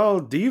was like, oh,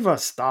 diva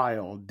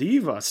style.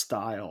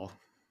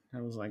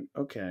 I was like,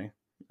 okay.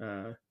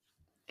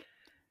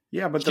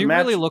 Yeah, but she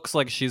really looks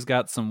like she's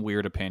got some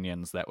weird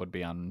opinions that would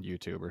be on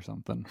YouTube or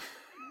something.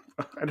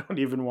 I don't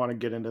even want to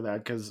get into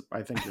that because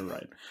I think you're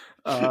right.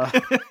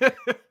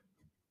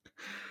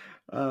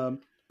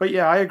 But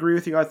yeah, I agree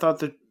with you. I thought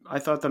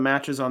the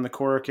matches on the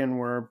Korakuen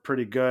were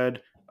pretty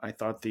good. I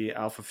thought the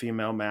Alpha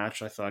Female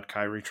match, I thought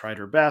Kairi tried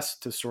her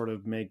best to sort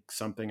of make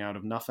something out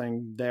of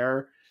nothing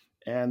there.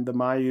 And the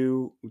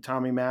Mayu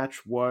Utami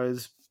match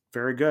was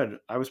very good.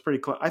 I was pretty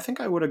close. I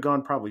think I would have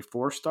gone probably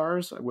 4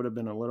 stars. I would have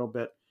been a little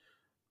bit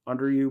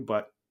under you,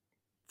 but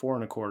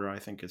 4.25 I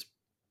think is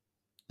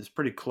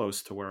pretty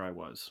close to where I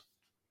was.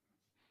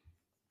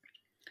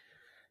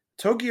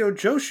 Tokyo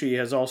Joshi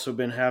has also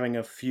been having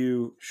a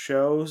few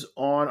shows.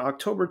 On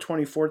October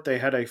 24th, they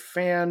had a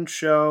fan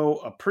show,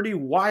 a pretty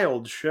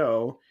wild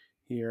show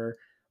here.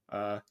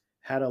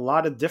 Had a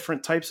lot of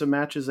different types of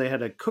matches. They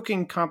had a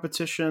cooking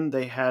competition.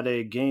 They had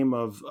a game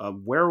of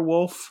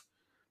werewolf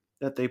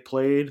that they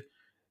played.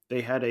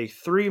 They had a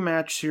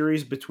 3-match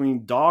series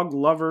between dog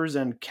lovers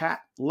and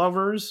cat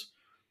lovers,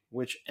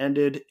 which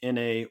ended in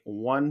a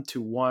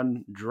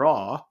 1-1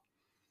 draw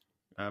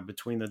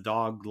between the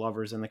dog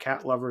lovers and the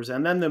cat lovers.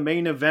 And then the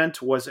main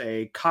event was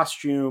a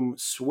costume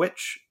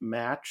switch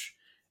match,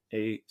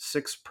 a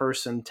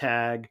 6-person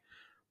tag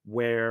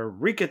where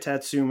Rika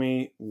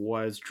Tatsumi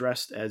was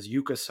dressed as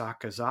Yuka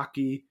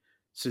Sakazaki,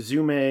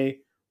 Suzume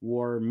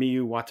wore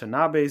Miyu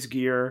Watanabe's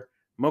gear,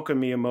 Moka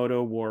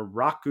Miyamoto wore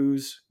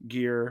Raku's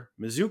gear,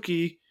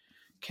 Mizuki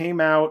came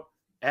out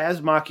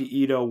as Maki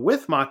Ito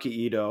with Maki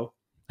Ito.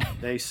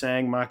 They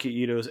sang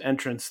Maki Ito's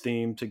entrance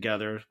theme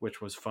together,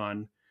 which was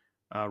fun.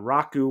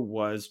 Raku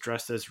was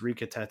dressed as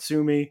Rika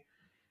Tatsumi,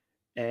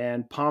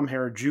 and Palm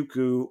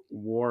Harajuku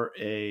wore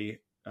a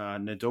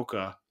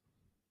Nodoka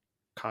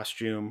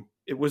costume.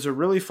 It was a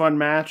really fun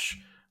match.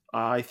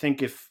 I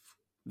think if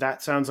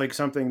that sounds like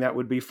something that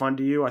would be fun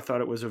to you, I thought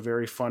it was a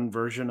very fun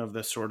version of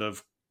the sort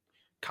of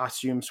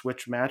costume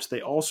switch match. They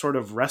all sort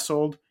of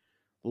wrestled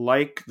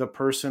like the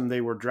person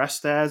they were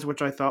dressed as,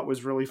 which I thought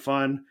was really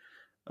fun.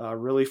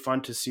 Really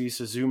fun to see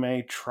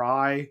Suzume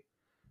try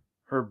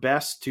her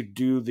best to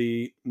do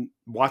the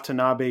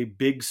Watanabe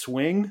big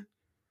swing,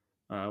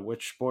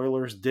 which,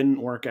 spoilers,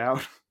 didn't work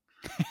out.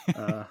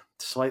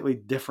 Slightly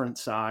different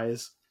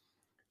size.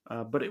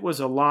 But it was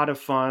a lot of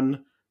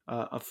fun,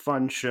 a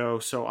fun show,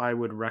 so I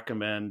would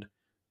recommend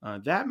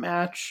that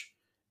match.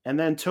 And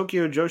then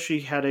Tokyo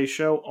Joshi had a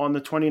show on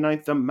the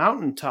 29th, the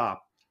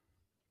Mountaintop.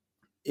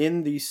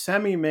 In the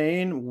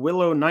semi-main,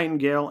 Willow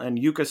Nightingale and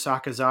Yuka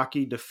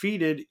Sakazaki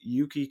defeated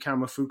Yuki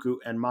Kamifuku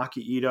and Maki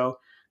Ito.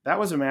 That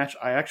was a match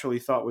I actually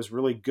thought was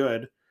really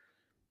good.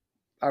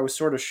 I was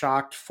sort of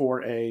shocked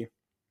for a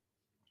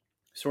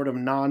sort of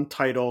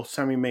non-title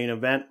semi-main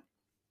event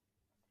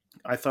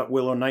I thought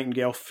Willow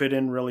Nightingale fit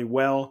in really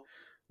well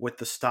with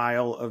the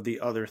style of the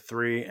other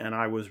three, and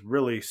I was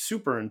really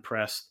super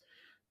impressed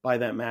by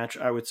that match.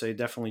 I would say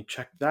definitely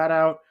check that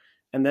out.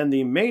 And then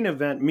the main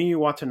event, Miyu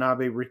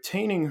Watanabe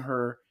retaining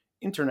her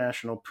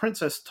International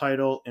Princess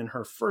title in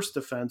her first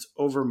defense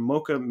over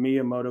Moka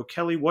Miyamoto.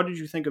 Kelly, what did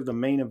you think of the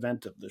main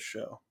event of the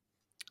show?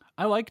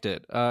 I liked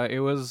it. It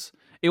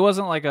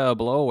wasn't like a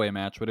blowaway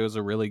match, but it was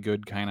a really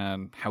good kind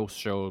of house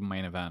show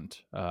main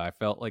event. I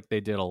felt like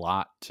they did a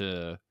lot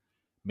to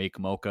make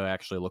Moka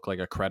actually look like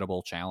a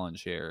credible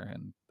challenge here,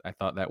 and I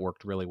thought that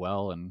worked really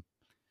well. And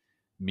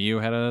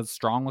Miyu had a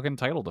strong looking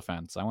title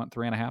defense. I went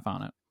 3.5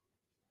 on it.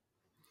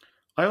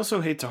 I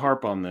also hate to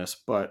harp on this,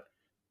 but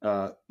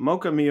Moka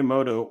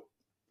Miyamoto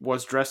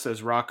was dressed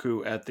as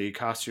Raku at the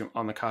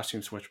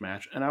costume switch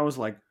match, and I was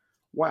like,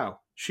 wow,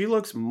 she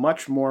looks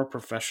much more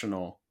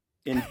professional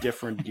in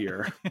different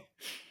gear.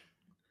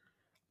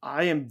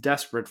 I am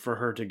desperate for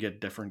her to get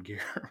different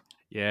gear.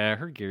 Yeah,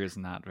 her gear is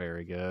not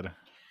very good.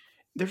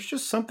 There's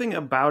just something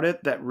about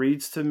it that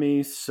reads to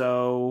me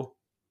so...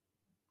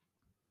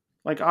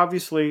 Like,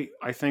 obviously,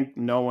 I think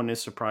no one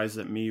is surprised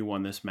that Miyu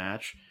won this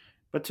match.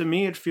 But to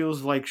me, it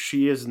feels like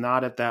she is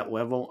not at that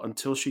level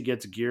until she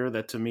gets gear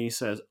that to me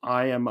says,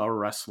 I am a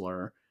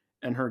wrestler.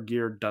 And her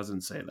gear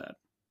doesn't say that.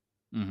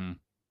 Mm-hmm.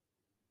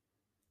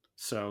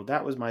 So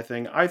that was my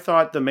thing. I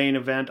thought the main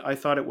event, I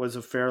thought it was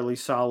a fairly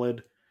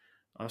solid,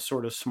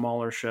 sort of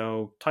smaller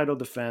show. Title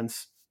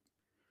defense,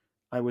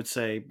 I would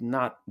say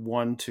not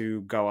one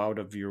to go out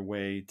of your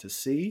way to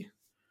see.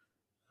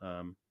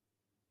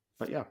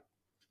 But yeah.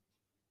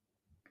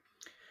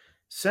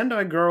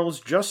 Sendai Girls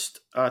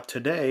just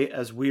today,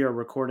 as we are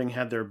recording,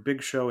 had their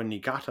big show in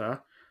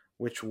Niigata,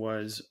 which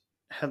was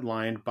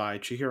headlined by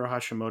Chihiro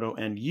Hashimoto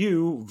and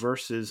Yu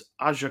versus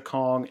Aja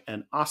Kong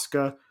and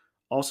Asuka.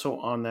 Also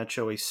on that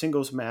show, a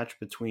singles match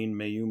between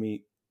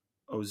Mayumi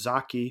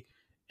Ozaki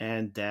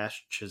and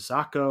Dash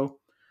Chizako.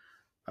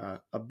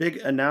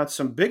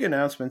 Some big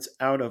announcements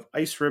out of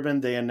Ice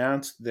Ribbon. They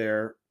announced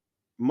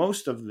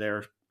most of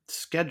their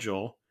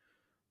schedule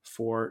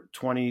for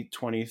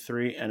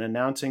 2023 and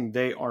announcing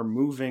they are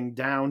moving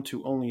down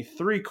to only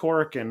 3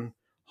 Korakuen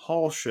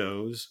Hall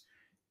shows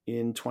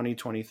in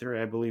 2023.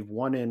 I believe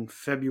 1 in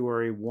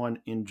February,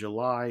 1 in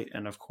July,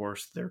 and of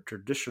course their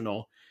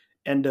traditional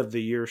end of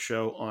the year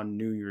show on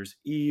New Year's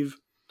Eve.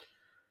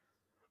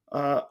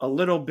 A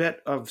little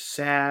bit of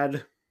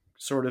sad,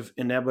 sort of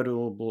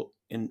inevitable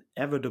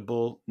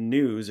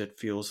news, it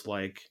feels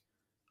like,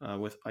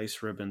 with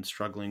Ice Ribbon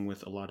struggling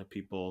with a lot of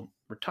people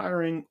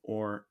retiring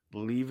or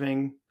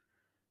leaving.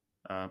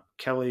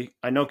 Kelly,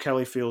 I know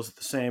Kelly feels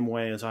the same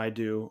way as I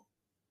do.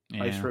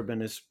 Yeah. Ice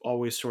Ribbon has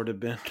always sort of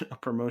been a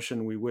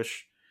promotion we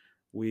wish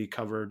we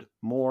covered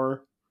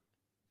more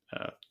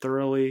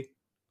thoroughly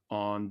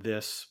on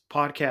this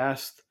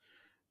podcast.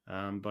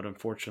 But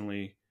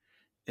unfortunately,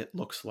 it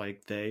looks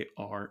like they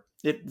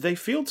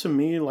feel to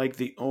me like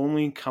the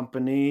only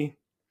company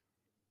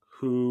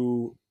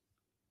who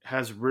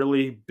has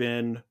really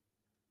been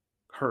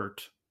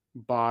hurt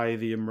by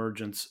the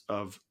emergence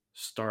of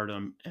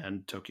Stardom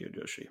and Tokyo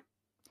Joshi.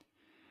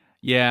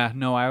 Yeah,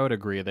 no, I would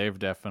agree. They've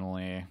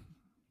definitely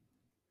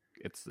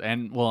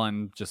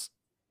and just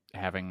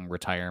having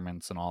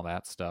retirements and all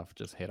that stuff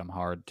just hit them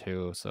hard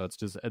too. So it's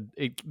just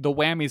the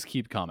whammies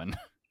keep coming.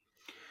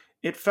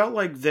 It felt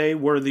like they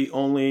were the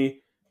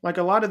only, like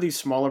a lot of these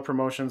smaller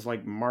promotions,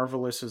 like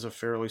Marvelous is a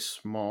fairly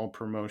small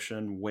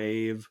promotion.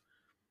 Wave,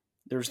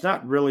 there's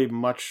not really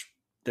much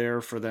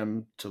there for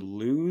them to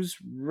lose,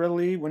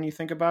 really, when you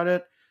think about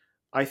it.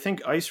 I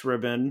think Ice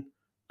Ribbon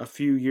a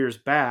few years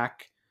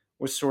back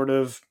was sort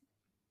of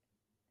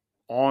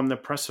on the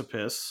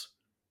precipice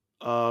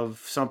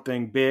of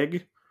something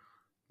big.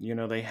 You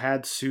know, they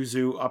had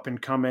Suzu up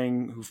and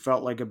coming, who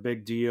felt like a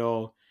big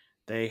deal.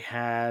 They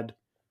had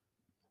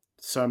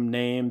some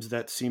names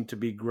that seemed to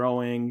be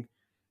growing,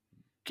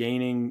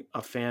 gaining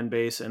a fan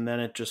base, and then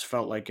it just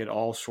felt like it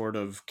all sort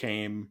of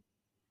came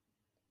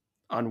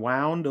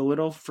unwound a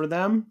little for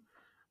them.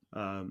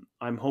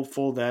 I'm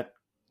hopeful that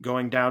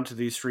going down to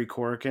these 3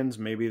 Korakuens,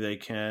 maybe they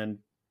can,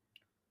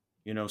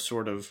 you know,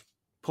 sort of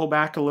pull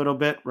back a little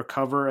bit,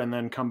 recover, and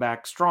then come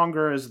back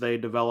stronger as they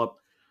develop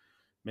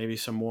maybe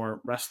some more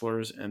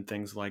wrestlers and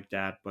things like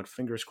that. But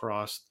fingers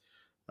crossed.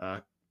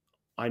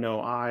 I know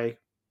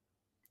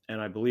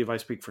and I believe I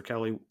speak for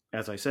Kelly,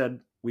 as I said,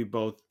 we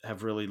both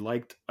have really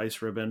liked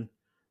Ice Ribbon.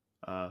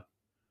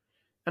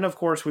 And of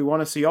course, we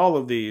want to see all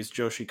of these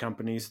Joshi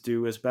companies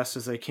do as best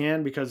as they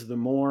can, because the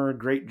more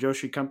great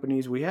Joshi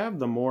companies we have,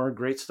 the more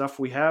great stuff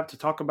we have to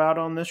talk about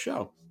on this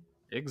show.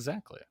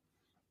 Exactly.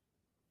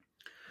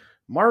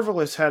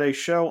 Marvelous had a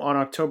show on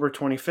October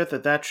 25th.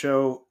 At that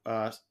show,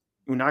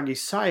 Unagi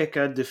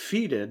Sayaka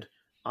defeated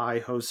Ai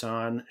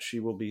Hosan. She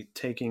will be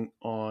taking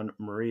on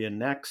Maria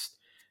next.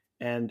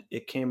 And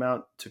it came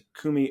out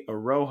Takumi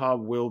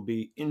Iroha will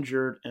be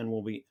injured and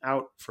will be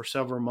out for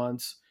several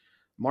months.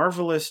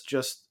 Marvelous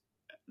just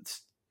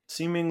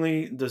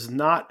seemingly does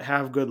not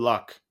have good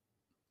luck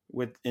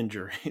with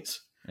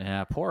injuries.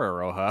 Yeah, poor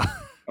Iroha.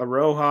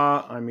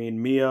 Iroha, I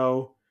mean,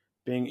 Mio,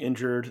 being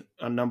injured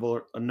a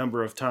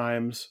number of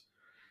times.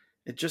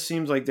 It just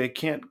seems like they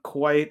can't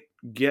quite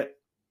get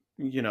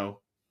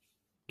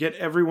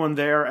everyone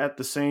there at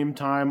the same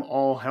time,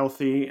 all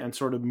healthy and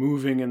sort of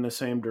moving in the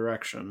same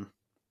direction.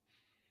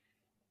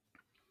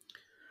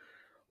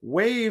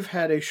 Wave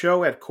had a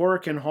show at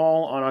Korakuen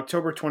Hall on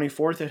October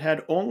 24th. It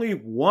had only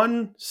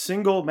one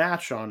single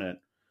match on it,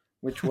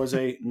 which was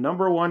a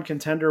number one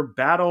contender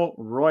battle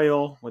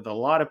royal with a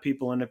lot of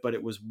people in it, but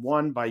it was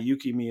won by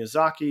Yuki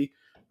Miyazaki,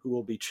 who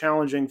will be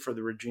challenging for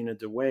the Regina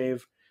de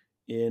Wave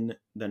in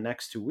the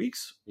next 2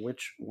 weeks,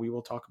 which we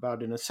will talk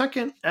about in a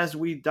second as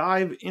we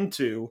dive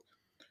into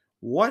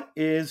what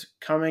is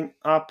coming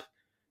up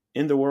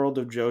in the world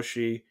of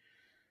Joshi.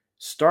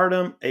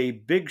 Stardom, a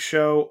big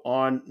show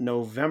on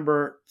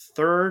November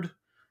 3rd.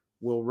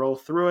 We'll roll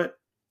through it.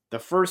 The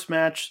first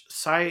match,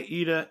 Saya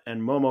Iida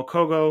and Momo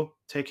Kogo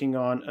taking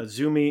on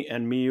Azumi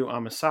and Miyu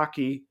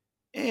Amasaki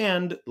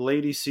and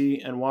Lady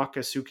C and Waka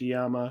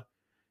Tsukiyama.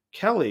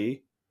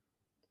 Kelly,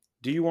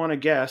 do you want to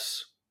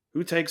guess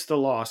who takes the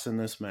loss in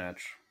this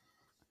match?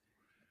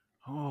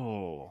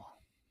 Oh.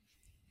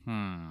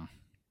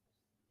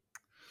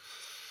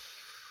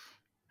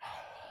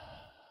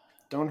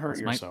 Don't hurt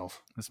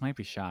yourself. This might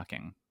be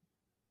shocking.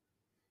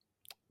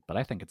 But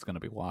I think it's going to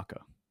be Waka.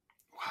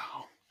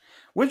 Wow.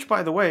 Which,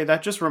 by the way,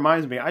 that just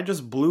reminds me, I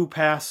just blew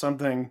past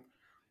something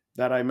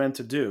that I meant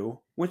to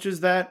do, which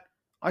is that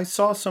I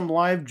saw some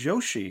live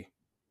Joshi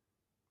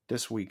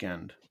this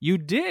weekend. You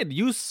did?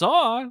 You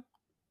saw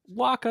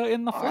Waka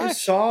in the flesh? I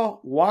saw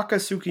Waka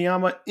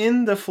Tsukiyama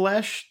in the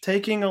flesh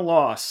taking a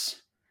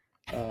loss.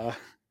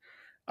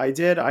 I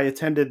did. I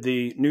attended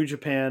the New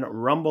Japan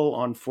Rumble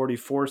on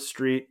 44th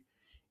Street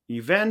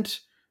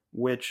event,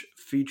 which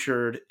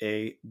featured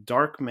a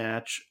dark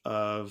match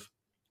of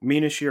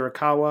Mina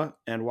Shirakawa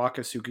and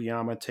Waka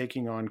Tsukiyama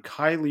taking on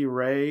Kylie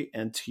Rae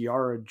and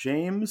Tiara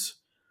James,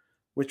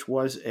 which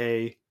was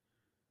a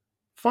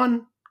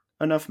fun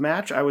enough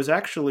match. I was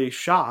actually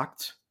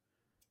shocked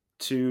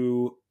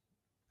to...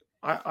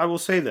 I will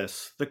say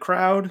this. The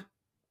crowd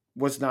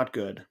was not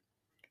good,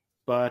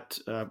 but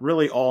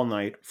really all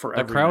night for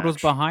every The crowd match.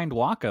 was behind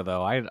Waka,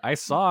 though. I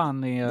saw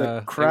on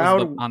the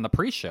crowd on the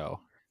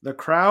pre-show. The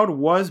crowd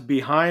was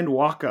behind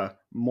Waka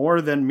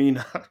more than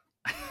Mina.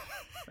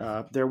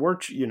 There were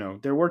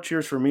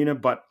cheers for Mina,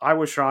 but I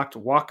was shocked.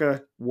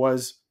 Waka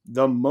was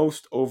the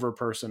most over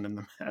person in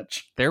the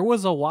match. There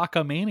was a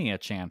Waka Mania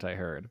chant, I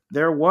heard.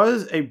 There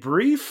was a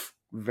brief,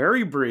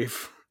 very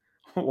brief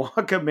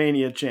Waka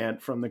Mania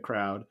chant from the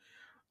crowd.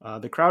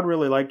 The crowd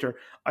really liked her.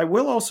 I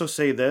will also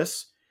say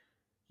this.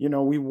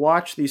 We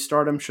watch these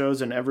Stardom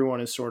shows and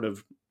everyone is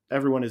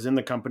in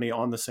the company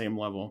on the same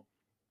level.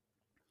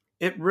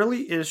 It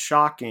really is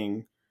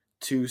shocking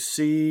to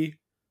see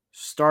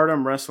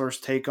Stardom wrestlers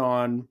take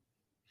on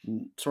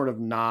sort of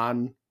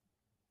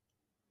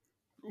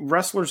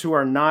wrestlers who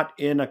are not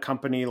in a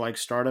company like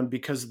Stardom,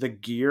 because the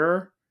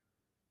gear,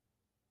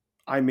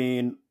 I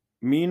mean,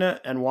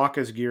 Mina and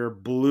Waka's gear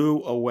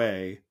blew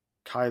away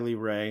Kylie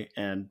Rae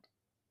and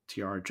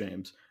Tiara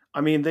James.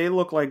 I mean, they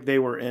look like they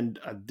were in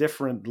a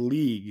different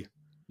league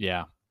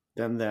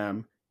than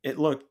them.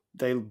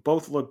 They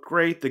both looked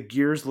great. The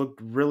gears looked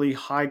really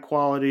high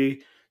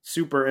quality,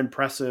 super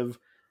impressive.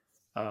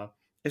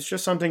 It's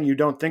just something you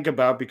don't think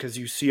about because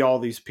you see all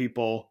these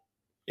people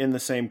in the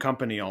same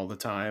company all the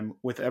time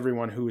with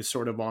everyone who is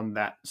sort of on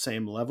that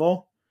same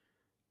level.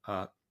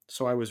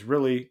 So I was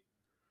really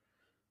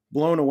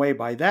blown away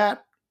by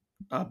that,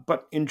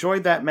 but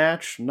enjoyed that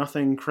match.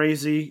 Nothing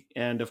crazy.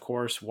 And of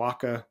course,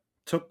 Waka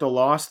took the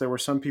loss. There were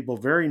some people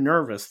very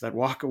nervous that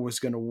Waka was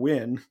going to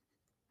win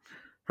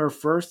her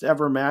first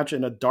ever match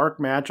in a dark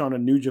match on a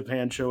New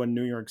Japan show in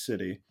New York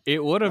City.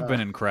 It would have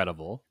been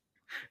incredible.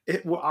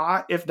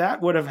 If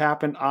that would have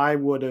happened, I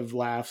would have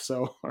laughed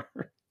so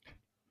hard.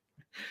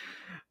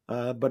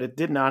 But it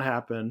did not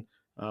happen.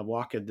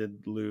 Waka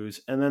did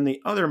lose. And then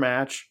the other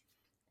match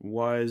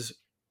was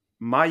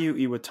Mayu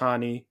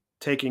Iwatani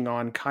taking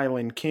on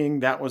Kylan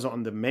King. That was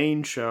on the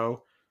main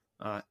show.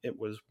 It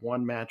was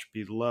one match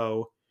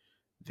below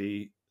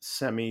the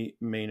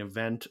semi-main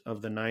event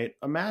of the night.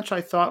 A match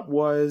I thought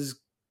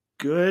was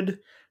good.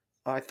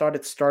 I thought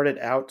it started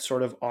out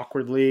sort of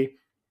awkwardly.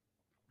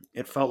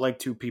 It felt like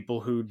two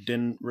people who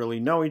didn't really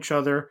know each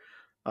other.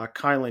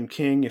 Kylan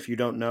King, if you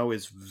don't know,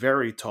 is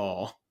very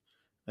tall.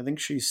 I think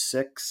she's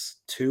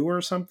 6'2" or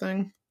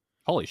something.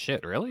 Holy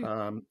shit, really?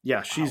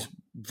 Yeah, she's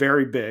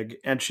very big,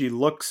 and she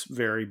looks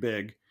very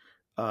big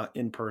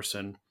in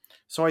person.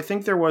 So I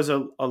think there was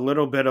a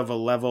little bit of a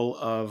level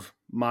of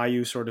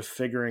Mayu sort of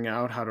figuring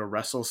out how to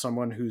wrestle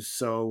someone who's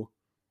so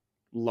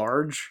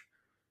large.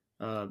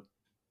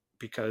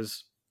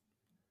 Because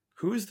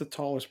who is the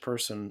tallest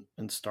person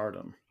in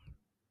Stardom?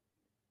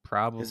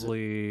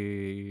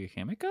 Probably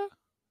Himeka?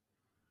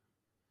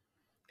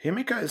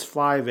 Himeka is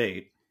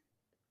 5'8".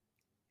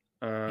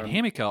 And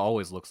Himeka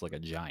always looks like a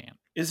giant.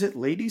 Is it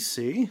Lady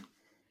C?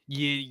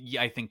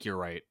 Yeah, I think you're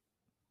right.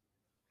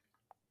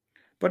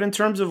 But in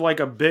terms of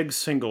like a big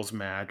singles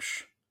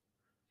match,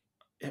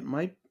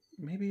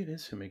 maybe it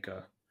is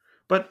Himeka.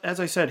 But as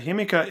I said,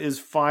 Himika is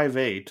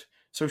 5'8",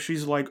 so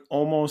she's like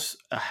almost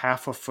a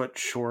half a foot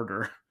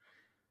shorter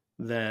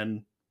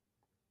than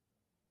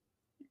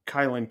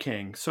Kylan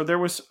King. So there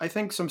was, I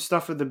think, some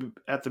stuff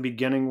at the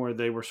beginning where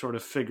they were sort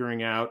of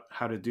figuring out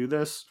how to do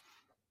this.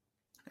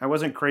 I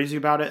wasn't crazy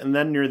about it, and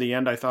then near the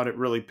end, I thought it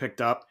really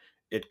picked up.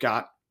 It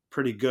got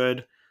pretty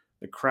good.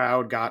 The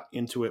crowd got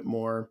into it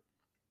more.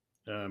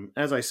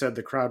 As I said,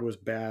 the crowd was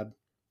bad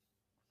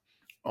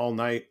all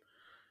night,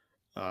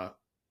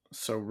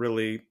 so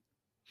really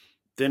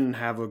didn't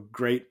have a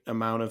great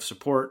amount of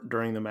support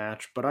during the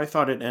match, but I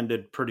thought it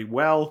ended pretty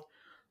well.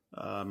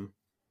 A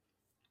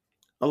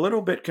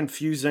little bit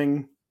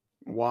confusing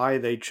why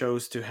they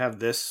chose to have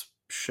this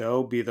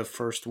show be the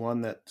first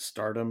one that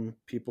Stardom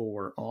people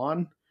were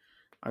on.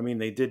 I mean,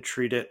 they did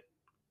treat it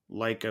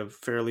like a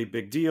fairly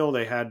big deal.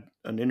 They had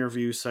an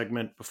interview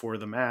segment before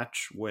the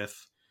match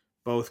with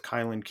both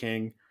Kylan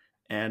King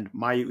and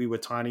Mayu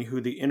Iwatani, who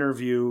the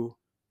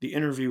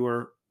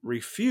interviewer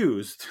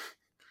refused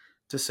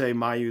to say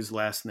Mayu's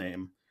last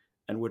name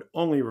and would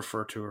only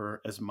refer to her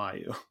as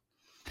Mayu,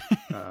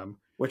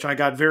 which I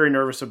got very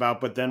nervous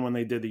about. But then when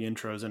they did the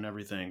intros and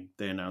everything,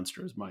 they announced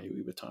her as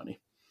Mayu Iwatani.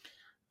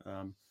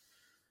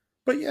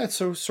 But yeah,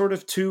 so sort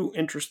of two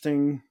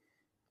interesting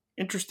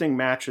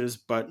matches,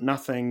 but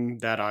nothing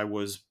that I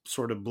was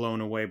sort of blown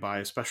away by,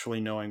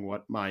 especially knowing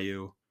what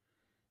Mayu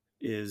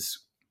is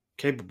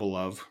capable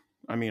of.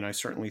 I mean, I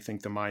certainly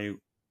think the Mayu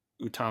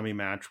Utami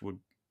match would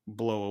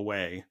blow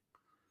away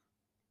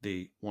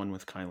the one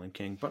with Kylan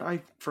King. But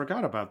I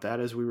forgot about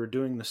that as we were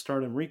doing the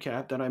Stardom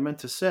recap, that I meant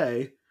to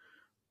say,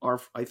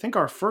 I think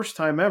our first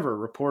time ever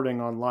reporting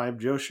on Live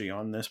Joshi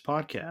on this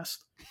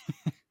podcast.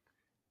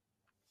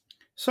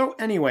 So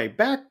anyway,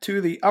 back to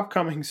the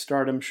upcoming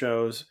Stardom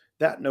shows.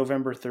 That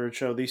November 3rd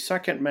show, the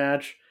second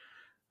match,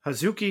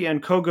 Hazuki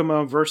and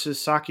Koguma versus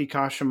Saki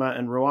Kashima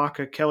and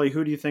Ruaka. Kelly,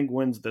 who do you think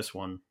wins this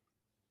one?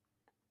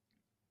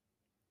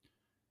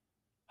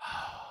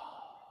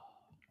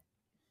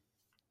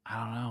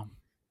 I don't know.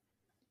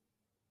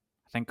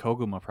 I think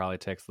Koguma probably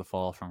takes the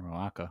fall from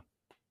Ruaka.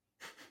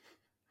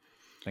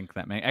 I think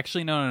that may...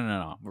 Actually,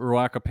 no.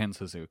 Ruaka pins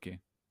Hazuki.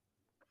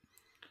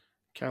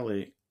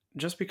 Kelly,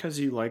 just because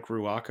you like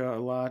Ruaka a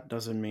lot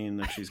doesn't mean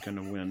that she's going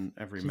to win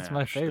every match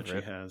my favorite.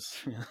 that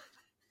she has.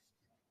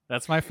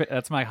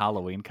 That's my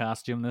Halloween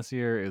costume this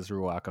year is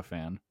Ruaka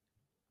fan.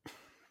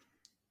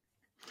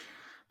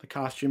 The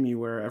costume you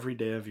wear every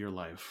day of your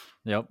life.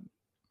 Yep.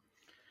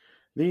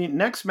 The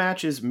next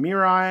match is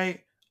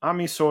Mirai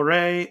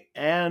Amisore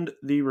and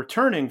the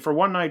returning for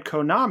one night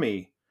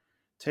Konami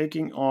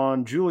taking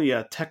on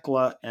Julia,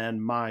 Tekla,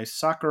 and Mai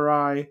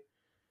Sakurai.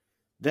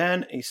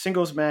 Then a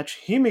singles match,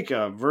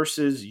 Himika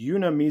versus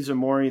Yuna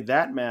Mizumori.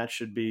 That match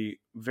should be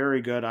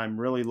very good. I'm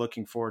really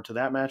looking forward to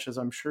that match, as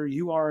I'm sure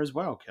you are as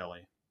well,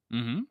 Kelly.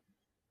 Mm-hmm.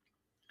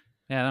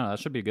 Yeah, no, that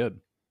should be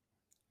good.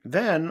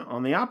 Then,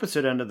 on the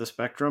opposite end of the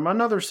spectrum,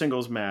 another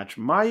singles match,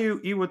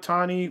 Mayu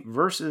Iwatani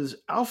versus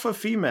Alpha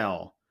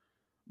Female.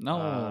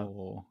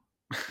 No.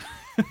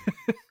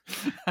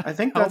 I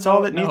think that's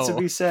all that needs to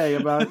be said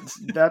about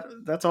that.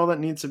 That's all that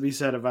needs to be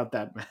said about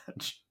that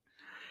match.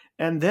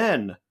 And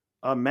then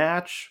a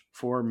match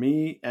for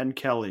me and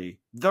Kelly,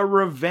 the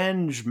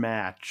revenge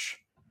match.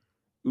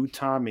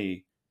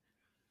 Utami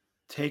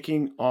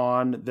taking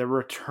on the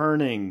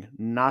returning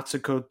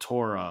Natsuko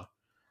Tora.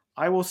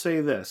 I will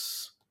say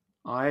this.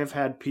 I've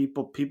had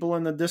people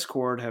in the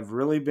Discord have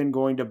really been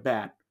going to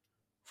bat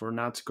for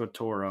Natsuko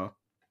Tora.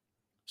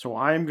 So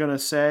I'm going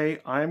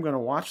to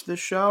watch this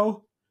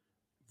show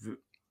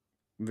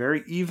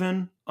very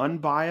even,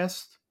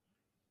 unbiased.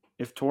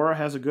 If Tora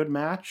has a good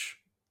match,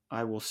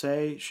 I will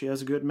say she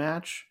has a good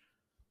match.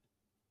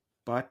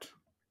 But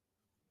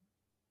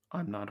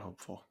I'm not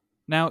hopeful.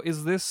 Now,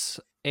 is this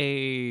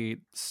a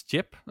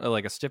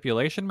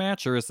stipulation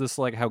match, or is this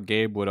like how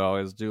Gabe would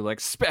always do, like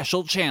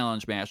special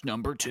challenge match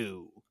number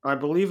 2? I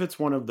believe it's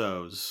one of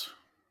those.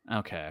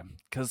 Okay,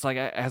 because like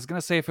I was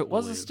gonna say, if it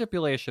was a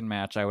stipulation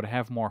match, I would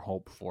have more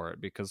hope for it,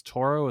 because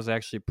Toro was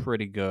actually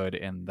pretty good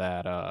in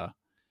that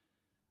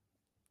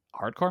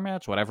hardcore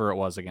match, whatever it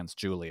was, against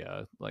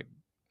Julia, like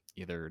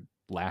either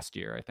last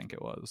year, I think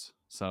it was.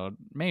 So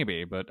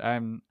maybe, but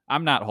I'm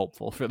not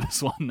hopeful for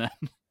this one then.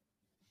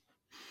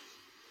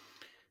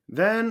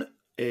 Then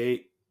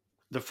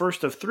the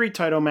first of 3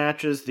 title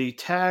matches. The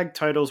tag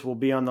titles will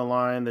be on the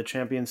line. The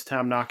champions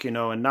Tam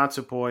Nakano and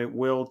Natsupoi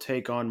will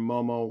take on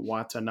Momo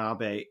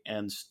Watanabe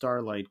and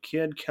Starlight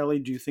Kid. Kelly,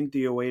 do you think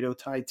the Oedo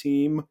Tai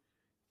team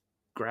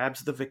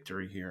grabs the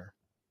victory here?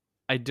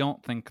 I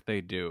don't think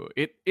they do.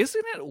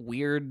 Isn't it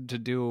weird to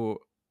do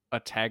a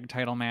tag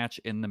title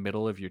match in the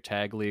middle of your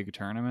tag league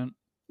tournament?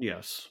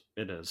 Yes,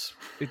 it is.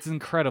 It's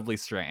incredibly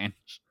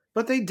strange.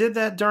 But they did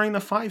that during the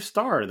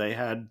 5-star. They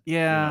had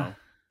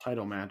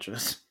title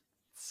matches.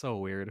 So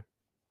weird.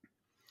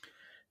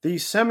 The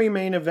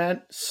semi-main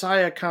event,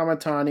 Saya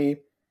Kamatani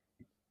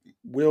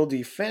will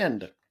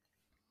defend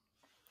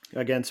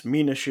against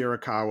Mina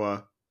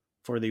Shirakawa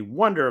for the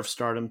Wonder of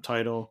Stardom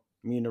title.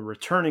 Mina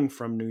returning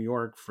from New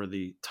York for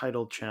the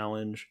title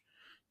challenge.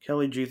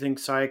 Kelly, do you think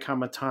Saya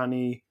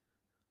Kamatani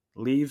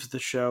leaves the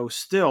show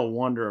still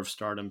Wonder of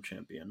Stardom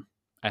champion?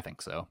 I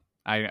think so.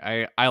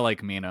 I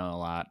like Mina a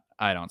lot.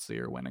 I don't see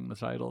her winning the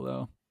title,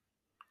 though.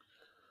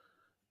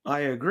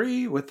 I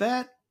agree with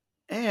that.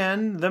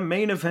 And the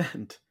main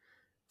event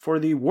for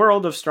the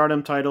World of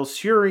Stardom title,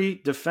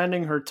 Syuri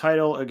defending her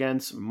title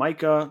against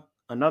Maika.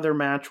 Another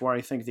match where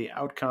I think the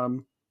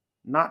outcome,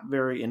 not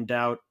very in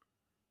doubt.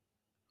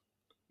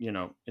 You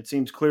know, it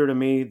seems clear to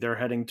me they're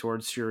heading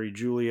towards Syuri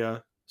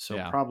Julia. So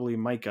probably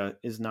Maika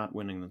is not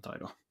winning the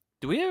title.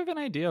 Do we have an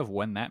idea of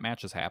when that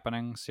match is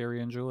happening,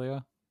 Syuri and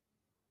Julia?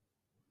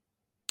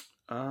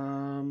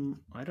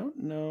 I don't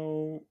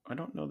know. I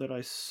don't know that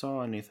I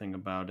saw anything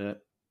about it.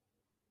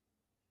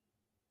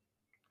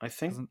 I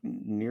think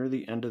near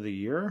the end of the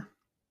year.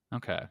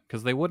 Okay,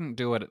 because they wouldn't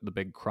do it at the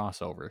big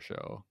crossover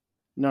show.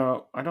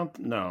 No, I don't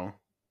know.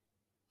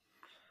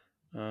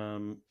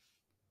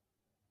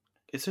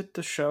 Is it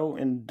the show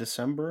in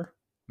December?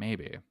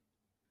 Maybe.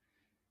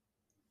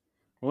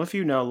 Well, if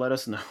you know, let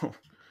us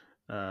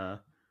know.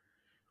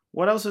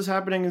 What else is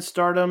happening in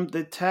Stardom?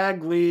 The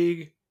Tag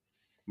League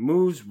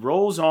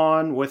rolls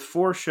on with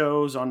 4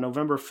 shows on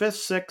November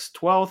 5th, 6th,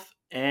 12th,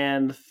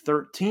 and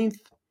 13th.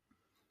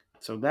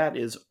 So that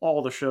is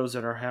all the shows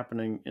that are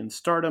happening in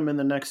Stardom in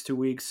the next 2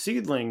 weeks.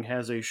 Seedling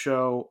has a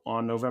show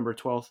on November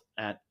 12th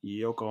at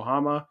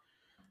Yokohama.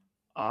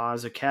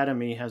 Oz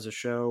Academy has a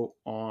show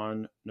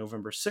on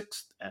November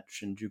 6th at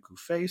Shinjuku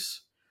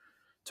Face.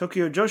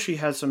 Tokyo Joshi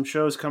has some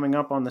shows coming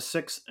up on the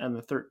 6th and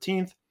the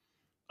 13th.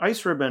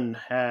 Ice Ribbon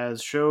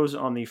has shows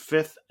on the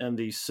 5th and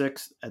the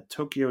 6th at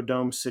Tokyo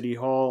Dome City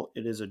Hall.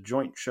 It is a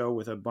joint show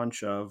with a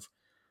bunch of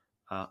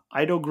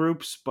idol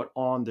groups, but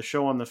on the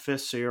show on the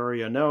 5th,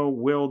 Sayori Ano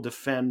will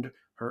defend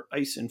her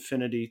Ice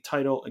Infinity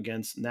title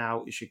against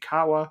Nao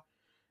Ishikawa.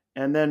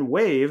 And then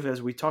Wave,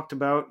 as we talked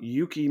about,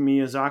 Yuki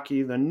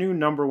Miyazaki, the new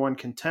 #1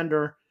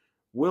 contender,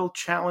 will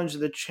challenge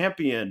the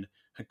champion,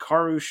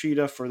 Hikaru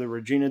Shida, for the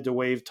Regina de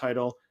Wave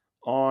title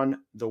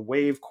on the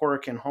Wave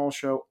Korakuen Hall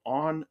show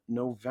on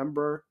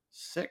November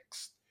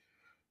 6th.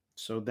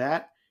 So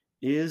that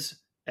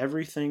is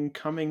everything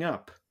coming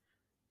up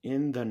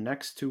in the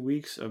next 2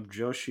 weeks of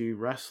Joshi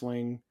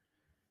Wrestling.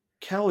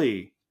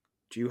 Kelly,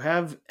 do you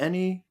have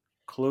any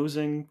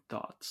closing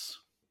thoughts?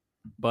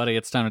 Buddy,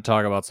 it's time to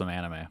talk about some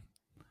anime.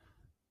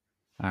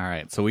 All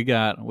right, so we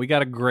got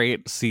a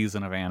great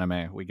season of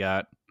anime. We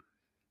got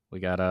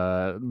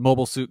a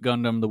Mobile Suit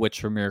Gundam, The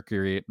Witch from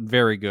Mercury.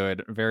 Very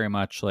good, very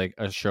much like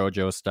a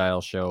shoujo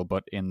style show,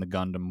 but in the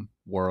Gundam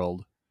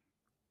world.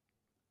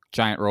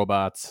 Giant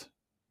robots,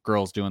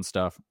 girls doing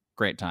stuff.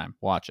 Great time.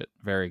 Watch it.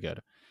 Very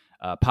good.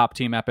 Pop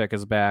Team Epic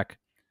is back.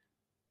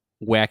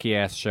 Wacky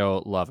ass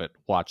show. Love it.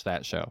 Watch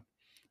that show.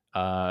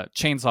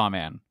 Chainsaw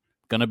Man.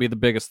 Gonna be the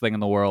biggest thing in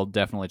the world.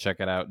 Definitely check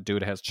it out.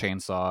 Dude has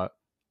chainsaw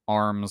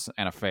arms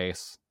and a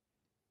face,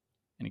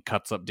 and he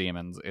cuts up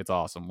demons. It's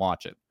awesome.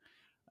 Watch it.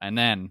 And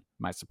then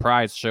my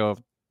surprise show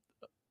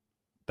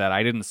that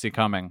I didn't see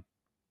coming,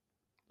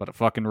 but it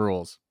fucking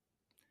rules.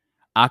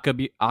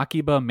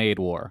 Akiba Maid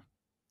War.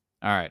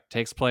 All right,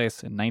 takes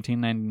place in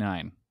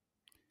 1999.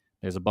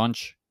 There's a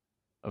bunch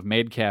of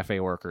maid cafe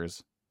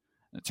workers.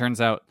 It turns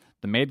out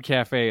the maid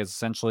cafe is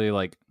essentially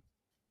like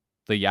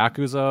the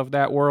Yakuza of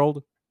that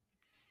world.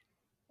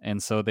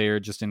 And so they're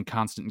just in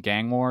constant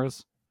gang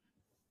wars.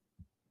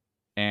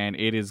 And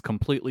it is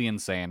completely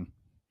insane.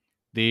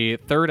 The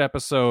 3rd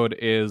episode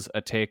is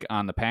a take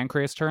on the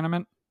Pancrase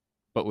tournament,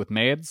 but with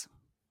maids.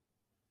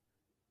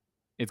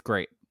 It's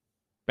great.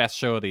 Best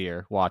show of the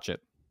year. Watch it.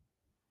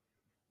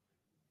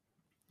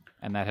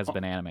 And that has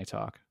been Anime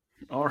Talk.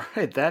 All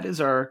right, is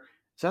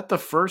that the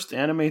first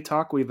anime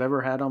talk we've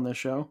ever had on this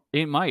show?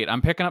 It might.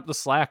 I'm picking up the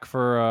slack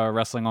for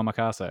Wrestling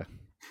Omakase.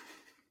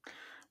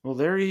 Well,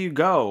 there you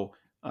go.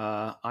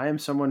 I am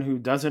someone who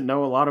doesn't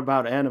know a lot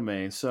about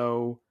anime,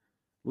 so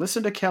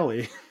listen to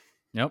Kelly.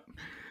 Yep.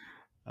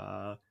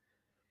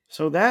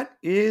 So that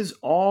is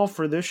all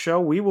for this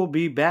show. We will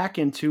be back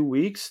in 2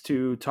 weeks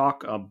to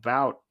talk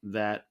about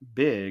that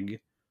big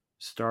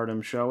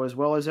Stardom show, as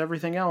well as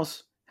everything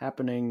else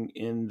happening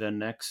in the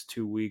next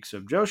 2 weeks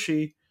of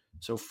Joshi.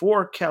 So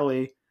for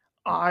Kelly,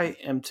 I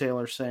am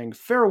Taylor saying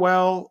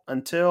farewell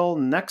until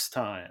next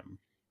time.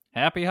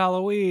 Happy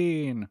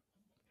Halloween!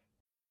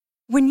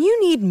 When you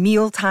need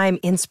mealtime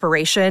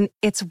inspiration,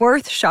 it's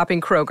worth shopping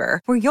Kroger,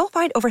 where you'll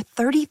find over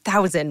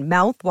 30,000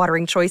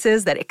 mouth-watering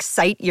choices that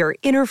excite your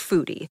inner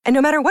foodie. And no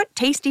matter what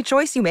tasty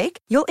choice you make,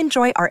 you'll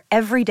enjoy our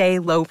everyday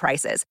low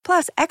prices,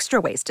 plus extra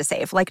ways to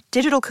save, like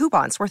digital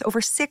coupons worth over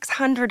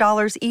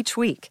 $600 each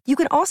week. You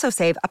can also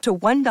save up to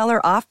 $1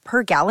 off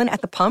per gallon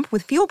at the pump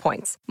with fuel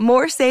points.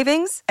 More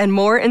savings and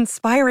more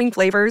inspiring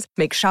flavors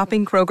make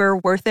shopping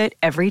Kroger worth it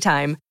every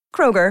time.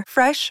 Kroger,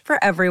 fresh for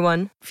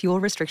everyone. Fuel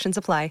restrictions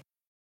apply.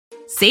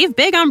 Save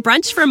big on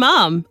brunch for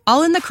mom,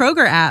 all in the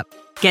Kroger app.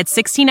 Get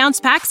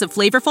 16-ounce packs of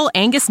flavorful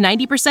Angus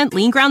 90%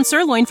 lean ground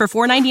sirloin for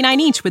 $4.99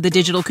 each with a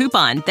digital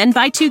coupon. Then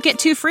buy 2, get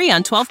 2 free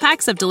on 12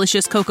 packs of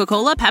delicious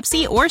Coca-Cola,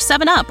 Pepsi, or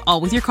 7-Up, all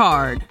with your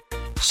card.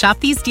 Shop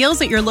these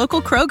deals at your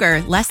local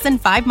Kroger, less than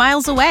 5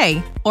 miles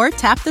away. Or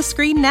tap the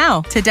screen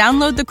now to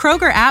download the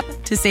Kroger app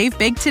to save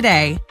big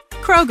today.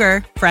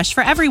 Kroger, fresh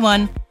for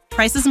everyone.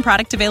 Prices and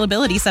product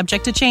availability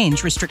subject to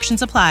change.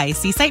 Restrictions apply.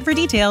 See site for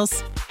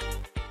details.